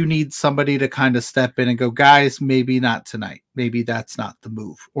that's where you need somebody to kind of step in and go, guys, maybe not tonight. Maybe that's not the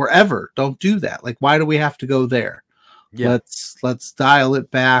move, or ever. Don't do that. Like, why do we have to go there? Yeah. Let's dial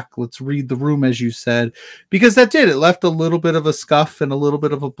it back. Let's read the room, as you said, because it left a little bit of a scuff and a little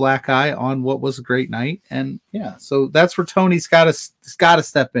bit of a black eye on what was a great night. And yeah, so that's where Tony's got to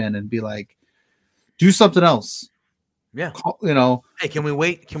step in and be like, do something else. Yeah. Hey, can we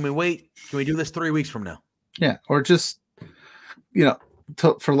wait? Can we do this 3 weeks from now? Yeah. Or just,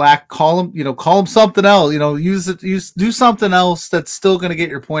 call him something else, do something else that's still going to get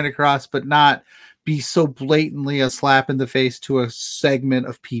your point across, but not be so blatantly a slap in the face to a segment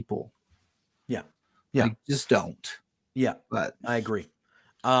of people. Yeah. Yeah. Just don't. Yeah. But I agree.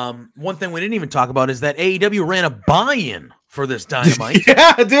 One thing we didn't even talk about is that AEW ran a buy-in for this Dynamite.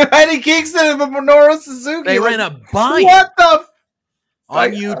 Yeah, dude, Eddie Kingston and Minoru Suzuki. They ran a buy-in. What the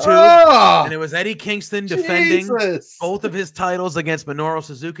on YouTube, and it was Eddie Kingston defending both of his titles against Minoru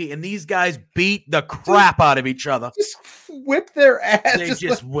Suzuki, and these guys beat the crap out of each other. Just whip their ass. They're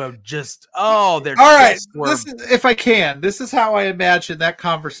all right. This is how I imagine that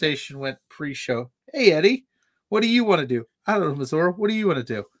conversation went pre-show. Hey, Eddie, what do you want to do? I don't know, Missouri. What do you want to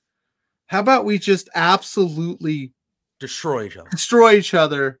do? How about we just absolutely destroy each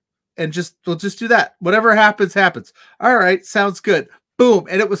other, and we'll just do that. Whatever happens, happens. All right, sounds good. Boom.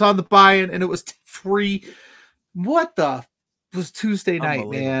 And it was on the buy-in and it was free. What the was Tuesday night,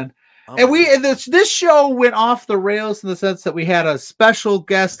 man. And this show went off the rails in the sense that we had a special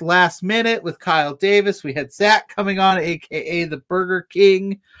guest last minute with Kyle Davis. We had Zach coming on, aka the Burger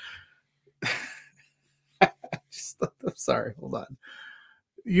King. I'm sorry, hold on.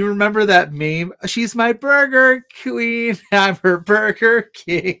 You remember that meme? She's my Burger Queen. I'm her Burger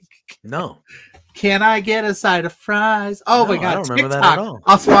King. No. Can I get a side of fries? Oh my God. I don't remember TikTok. that at all.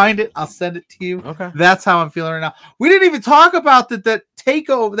 I'll find it. I'll send it to you. Okay. That's how I'm feeling right now. We didn't even talk about that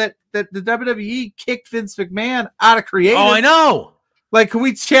takeover that the WWE kicked Vince McMahon out of creative. Oh, I know. Like, can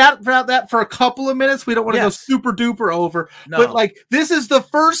we chat about that for a couple of minutes? We don't want to go super duper over. No. But like, this is the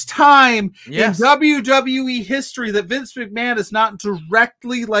first time in WWE history that Vince McMahon is not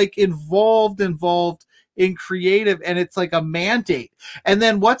directly involved in creative, and it's like a mandate. And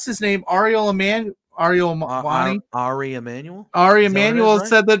then what's his name? Ari Emanuel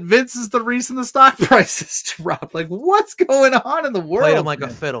said that Vince is the reason the stock prices dropped. Like, what's going on in the world? Played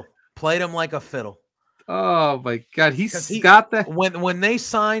him like a fiddle. Oh my God, he got that when they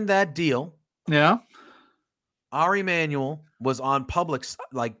signed that deal. Yeah, Ari Emanuel was on Publix,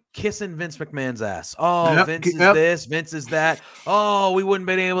 kissing Vince McMahon's ass. Oh, Vince is this, Vince is that. Oh, we wouldn't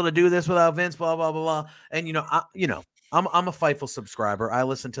been able to do this without Vince. Blah blah blah blah. And I'm a Fightful subscriber. I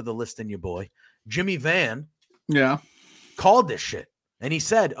listen to the List in Your Boy. Jimmy Van, called this shit. And he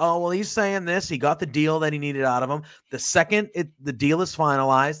said, oh, well, he's saying this. He got the deal that he needed out of him. The second the deal is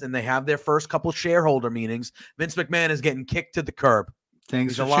finalized and they have their first couple shareholder meetings, Vince McMahon is getting kicked to the curb.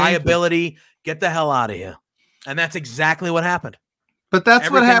 He's a liability. Get the hell out of here. And that's exactly what happened. But that's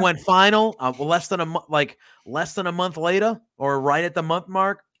everything what happened. Went final less than a month later, or right at the month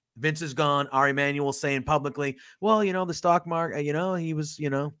mark. Vince is gone. Ari Emanuel saying publicly, well, the stock market, he was,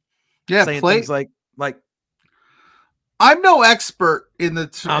 saying things like. I'm no expert in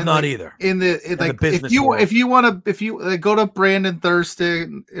the. I'm not either. If you want to go to Brandon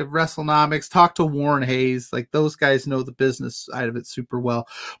Thurston at WrestleNomics, talk to Warren Hayes. Like those guys know the business side of it super well.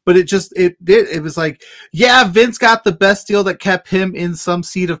 But it was like, yeah, Vince got the best deal that kept him in some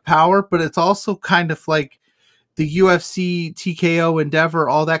seat of power. But it's also kind of like the UFC, TKO, Endeavor,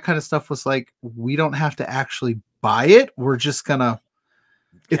 all that kind of stuff was like, we don't have to actually buy it. We're just gonna.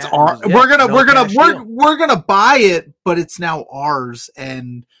 It's our. We're gonna buy it, but it's now ours,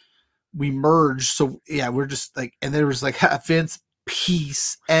 and we merged. So yeah, we're just like, and there was like Vince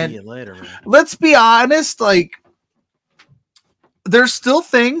peace. And see you later, man. Let's be honest, like there's still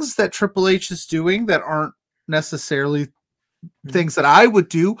things that Triple H is doing that aren't necessarily things that I would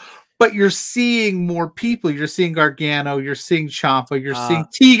do. But you're seeing more people. You're seeing Gargano. You're seeing Ciampa. You're seeing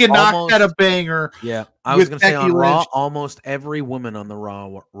Tegan knock out a banger. Yeah, I was going to say on Raw, almost every woman on the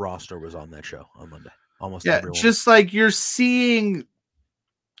Raw roster was on that show on Monday. Almost everyone. Just like you're seeing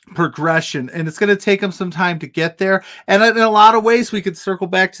progression, and it's going to take them some time to get there. And in a lot of ways, we could circle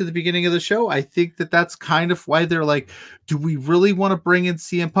back to the beginning of the show. I think that's kind of why they're like, do we really want to bring in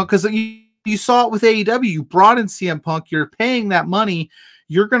CM Punk? Because you saw it with AEW. You brought in CM Punk. You're paying that money.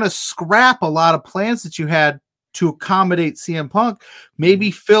 You're going to scrap a lot of plans that you had to accommodate CM Punk. Maybe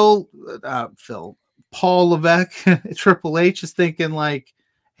Paul Levesque, Triple H is thinking like,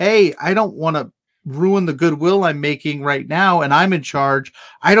 hey, I don't want to ruin the goodwill I'm making right now, and I'm in charge.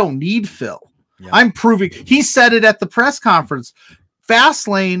 I don't need Phil. Yeah. I'm proving. He said it at the press conference.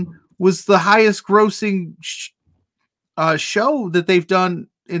 Fastlane was the highest grossing show that they've done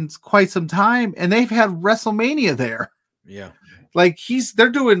in quite some time, and they've had WrestleMania there. Yeah. Like they're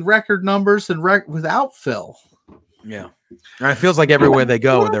doing record numbers and without Phil. Yeah, and it feels like everywhere they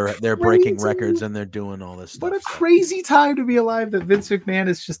go, they're breaking records and they're doing all this stuff. What a crazy time to be alive that Vince McMahon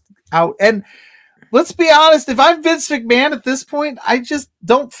is just out. And let's be honest, if I'm Vince McMahon at this point, I just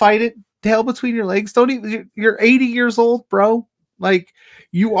don't fight it. Tail between your legs. Don't even. You're 80 years old, bro. Like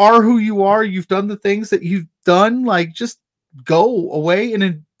you are who you are. You've done the things that you've done. Like just go away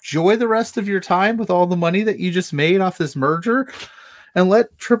and enjoy the rest of your time with all the money that you just made off this merger, and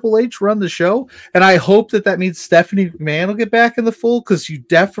let Triple H run the show. And I hope that means Stephanie McMahon will get back in the fold, because you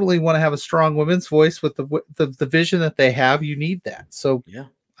definitely want to have a strong women's voice with the vision that they have. You need that. So yeah,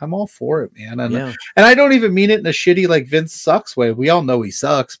 I'm all for it, man. And I don't even mean it in a shitty like Vince sucks way. We all know he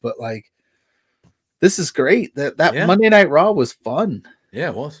sucks, but like this is great. That Monday Night Raw was fun. Yeah,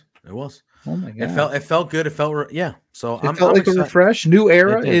 it was. Oh my god! It felt good. It felt So it felt like a refresh, new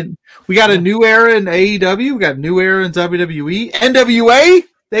era. We got a new era in AEW. We got a new era in WWE. NWA,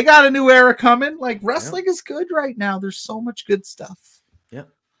 they got a new era coming. Like wrestling is good right now. There's so much good stuff. Yeah.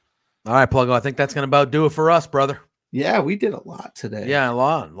 All right, Pluggo. I think that's gonna about do it for us, brother. Yeah, we did a lot today. Yeah, a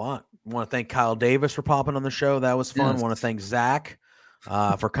lot. I want to thank Kyle Davis for popping on the show. That was fun. I want to thank Zach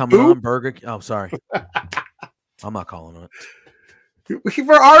for coming on. Oh, sorry. I'm not calling on it.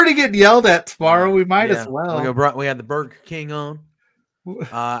 We're already getting yelled at tomorrow. We might as well. We had the Burger King on,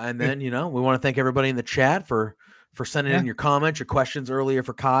 and then we want to thank everybody in the chat for sending in your comments, your questions earlier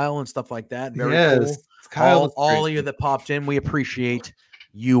for Kyle and stuff like that. Very cool. Kyle, all of you that popped in, we appreciate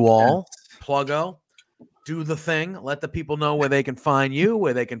you all. Yes. Pluggo, do the thing. Let the people know where they can find you,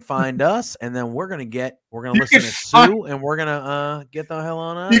 where they can find us, and then we're gonna listen to Sue, and we're gonna get the hell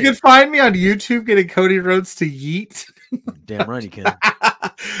on out. You can find me on YouTube getting Cody Rhodes to yeet. Damn right you can.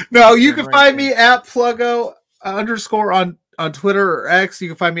 No, you can find me at Pluggo _ on Twitter or X. You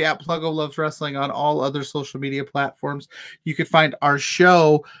can find me at Pluggo Loves Wrestling on all other social media platforms. You can find our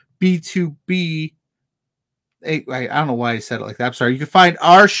show B2B. I don't know why I said it like that. I'm sorry. You can find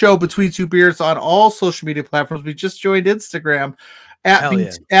our show Between Two Beards on all social media platforms. We just joined Instagram at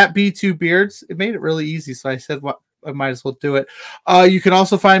B2 Beards. It made it really easy, so I said I might as well do it. You can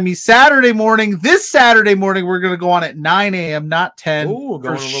also find me Saturday morning. This Saturday morning, we're going to go on at 9 a.m., not 10. Ooh,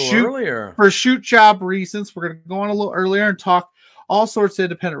 going a little earlier. For shoot job reasons, we're going to go on a little earlier and talk all sorts of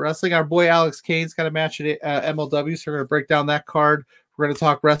independent wrestling. Our boy Alex Kane's got a match at MLW, so we're going to break down that card. We're going to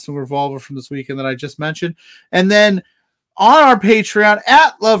talk Wrestling Revolver from this weekend that I just mentioned. And then on our Patreon,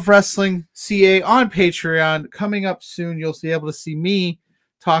 at Love Wrestling CA on Patreon, coming up soon, you'll be able to see me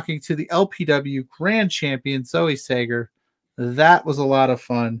talking to the LPW Grand Champion, Zoe Sager, That was a lot of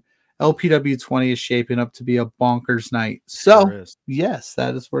fun. LPW 20 is shaping up to be a bonkers night. So, yes,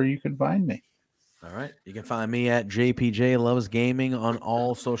 that is where you can find me. All right. You can find me at JPJ Loves Gaming on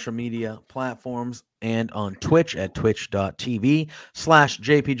all social media platforms and on Twitch at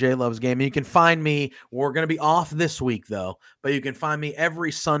twitch.tv/JPJ Loves Gaming. You can find me. We're going to be off this week, though, but you can find me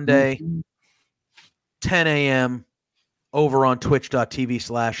every Sunday, 10 a.m. over on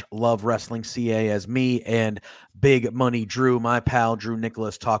twitch.tv/Love Wrestling CA as me and Big Money Drew, my pal Drew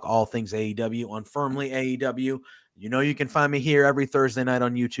Nicholas, talk all things AEW on Firmly AEW. You know, you can find me here every Thursday night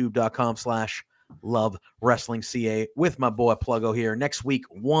on youtube.com/Love Wrestling CA with my boy Pluggo here. Next week,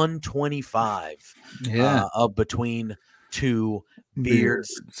 125 of Between Two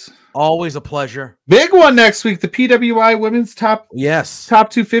Beards. Always a pleasure. Big one next week. The PWI Women's Top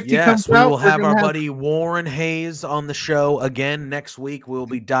 250 comes out. We'll have our buddy Warren Hayes on the show again next week. We'll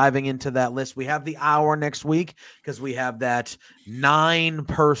be diving into that list. We have the hour next week because we have that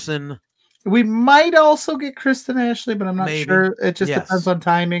 9-person. We might also get Kristen Ashley, but I'm not sure. It just depends on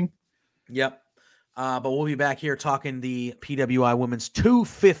timing. Yep. But we'll be back here talking the PWI Women's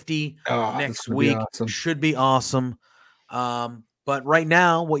 250 next week. Awesome. Should be awesome. But right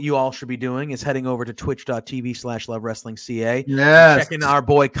now, what you all should be doing is heading over to twitch.tv/Love Wrestling CA. Yes. Checking our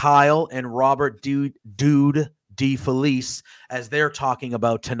boy Kyle and Robert Dude DeFelice as they're talking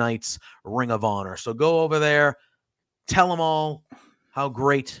about tonight's Ring of Honor. So go over there, tell them all how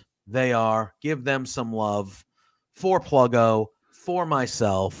great they are, give them some love for Pluggo, for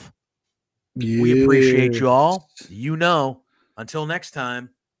myself. Yeah. We appreciate you all. You know, until next time.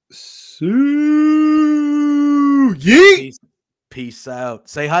 Sue. Yeet. Peace out.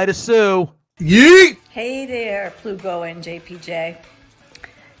 Say hi to Sue. Yeet. Hey there, Pluggo and JPJ.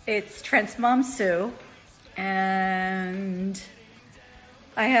 It's Trent's mom, Sue, and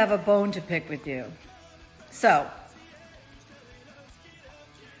I have a bone to pick with you. So,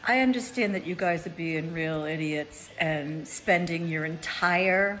 I understand that you guys are being real idiots and spending your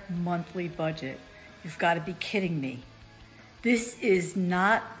entire monthly budget. You've got to be kidding me. This is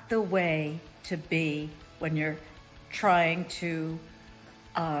not the way to be when you're trying to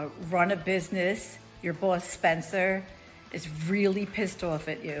run a business. Your boss, Spencer, is really pissed off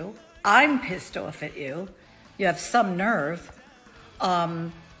at you. I'm pissed off at you. You have some nerve.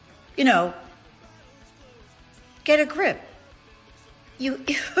 You know, get a grip. You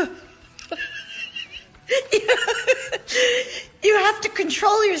have to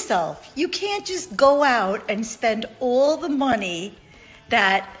control yourself. You can't just go out and spend all the money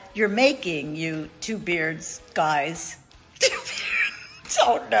that you're making, you Two Beards guys.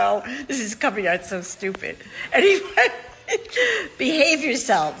 Oh no, this is coming out so stupid. Anyway, behave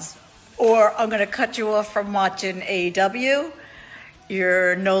yourselves, or I'm going to cut you off from watching AEW.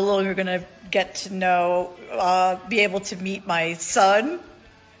 You're no longer going to get to know, be able to meet my son.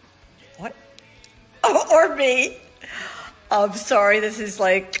 What? Or me. I'm sorry, this is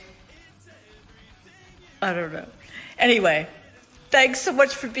like, I don't know. Anyway, thanks so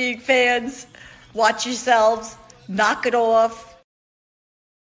much for being fans. Watch yourselves. Knock it off.